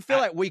didn't feel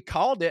like we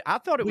called it. I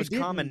thought it was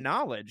common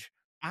knowledge.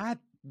 I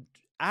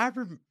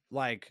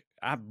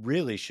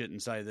really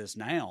shouldn't say this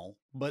now,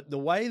 but the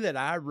way that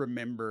I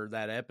remember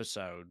that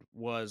episode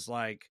was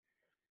like,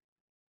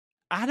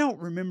 I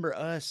don't remember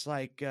us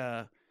like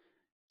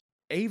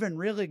even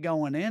really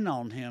going in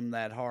on him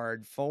that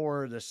hard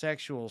for the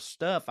sexual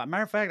stuff. As a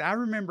matter of fact, I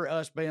remember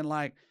us being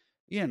like,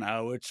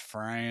 it's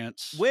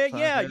France. Well,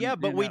 yeah,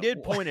 but we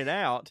did point it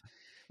out.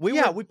 We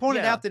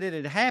pointed out that it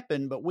had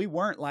happened, but we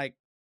weren't like,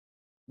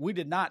 we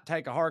did not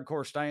take a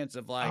hardcore stance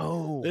of like,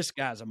 this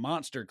guy's a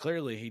monster.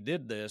 Clearly he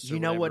did this. You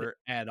know what?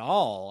 At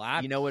all.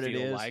 You know what it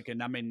is like,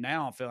 and I mean,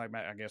 now I feel like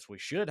I guess we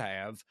should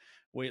have.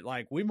 We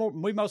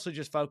mostly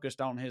just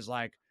focused on his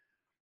like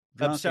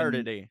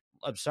absurdity.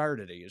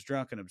 His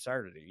drunken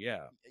absurdity.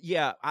 Yeah.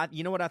 Yeah.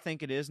 You know what I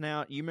think it is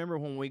now? You remember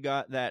when we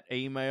got that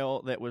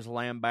email that was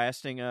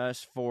lambasting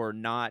us for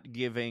not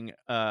giving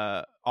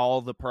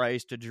all the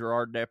praise to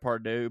Gerard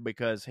Depardieu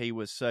because he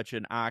was such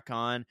an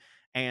icon?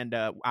 And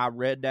I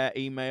read that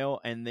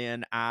email, and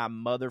then I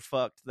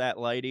motherfucked that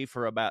lady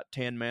for about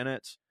 10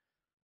 minutes.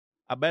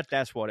 I bet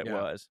that's what it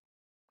was.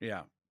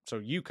 Yeah. So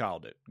you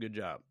called it. Good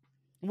job.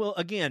 Well,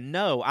 again,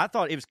 no. I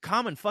thought it was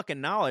common fucking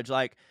knowledge.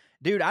 Like,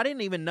 dude, I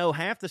didn't even know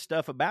half the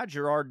stuff about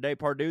Gerard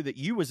Depardieu that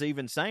you was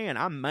even saying.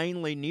 I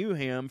mainly knew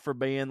him for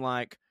being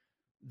like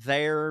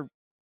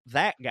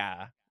that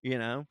guy, you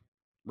know?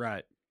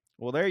 Right.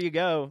 Well, there you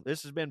go.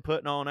 This has been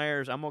Putting on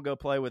Airs. I'm going to go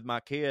play with my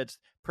kids.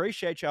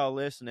 Appreciate y'all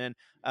listening.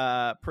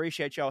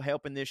 Appreciate y'all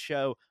helping this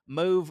show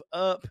move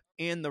up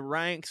in the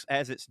ranks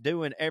as it's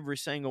doing every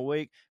single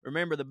week.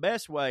 Remember, the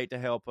best way to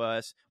help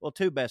us, well,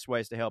 two best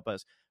ways to help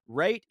us,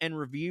 rate and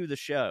review the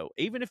show.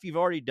 Even if you've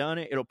already done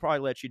it, it'll probably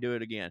let you do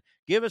it again.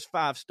 Give us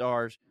 5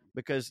 stars,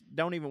 because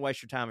don't even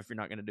waste your time if you're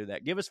not going to do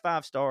that. Give us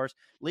 5 stars.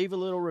 Leave a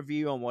little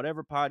review on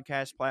whatever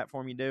podcast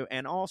platform you do.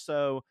 And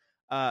also,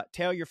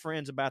 tell your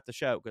friends about the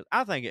show, because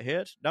I think it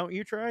hits. Don't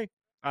you, Trey?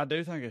 I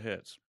do think it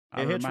hits.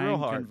 It hits real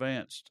hard.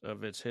 Convinced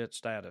of its hit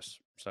status.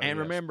 So and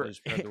remember, please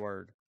spread the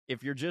word.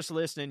 If you're just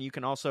listening, you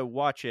can also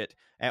watch it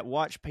at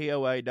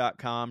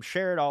watchpoa.com.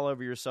 Share it all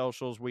over your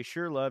socials. We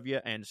sure love you,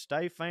 and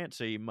stay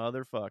fancy,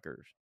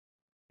 motherfuckers.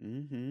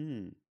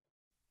 Mm-hmm.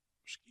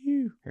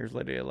 Here's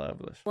Lydia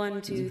Lovelace.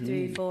 1, 2,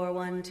 3, 4.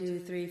 1, 2,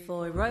 3,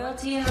 4.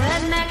 Royalty and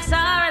rednecks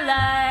are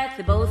alike.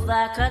 They both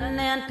like cutting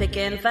and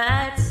picking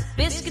fights.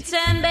 Biscuits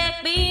and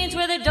baked beans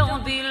where they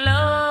don't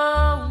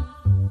belong.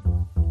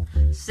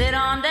 Sit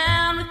on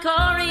down with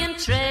Corey and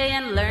Trey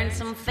and learn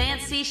some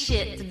fancy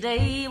shit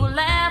today. We'll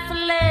laugh a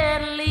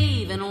little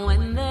even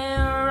when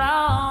they're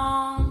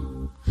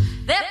wrong.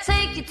 They'll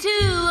take you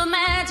to a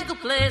magical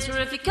place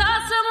where if you call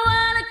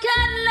someone a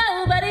cunt,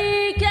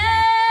 nobody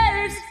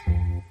cares.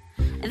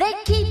 They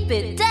keep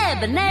it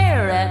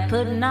debonair at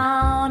Putting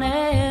on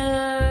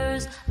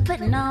Airs.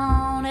 Putting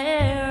on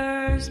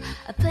Airs.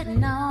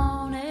 Putting on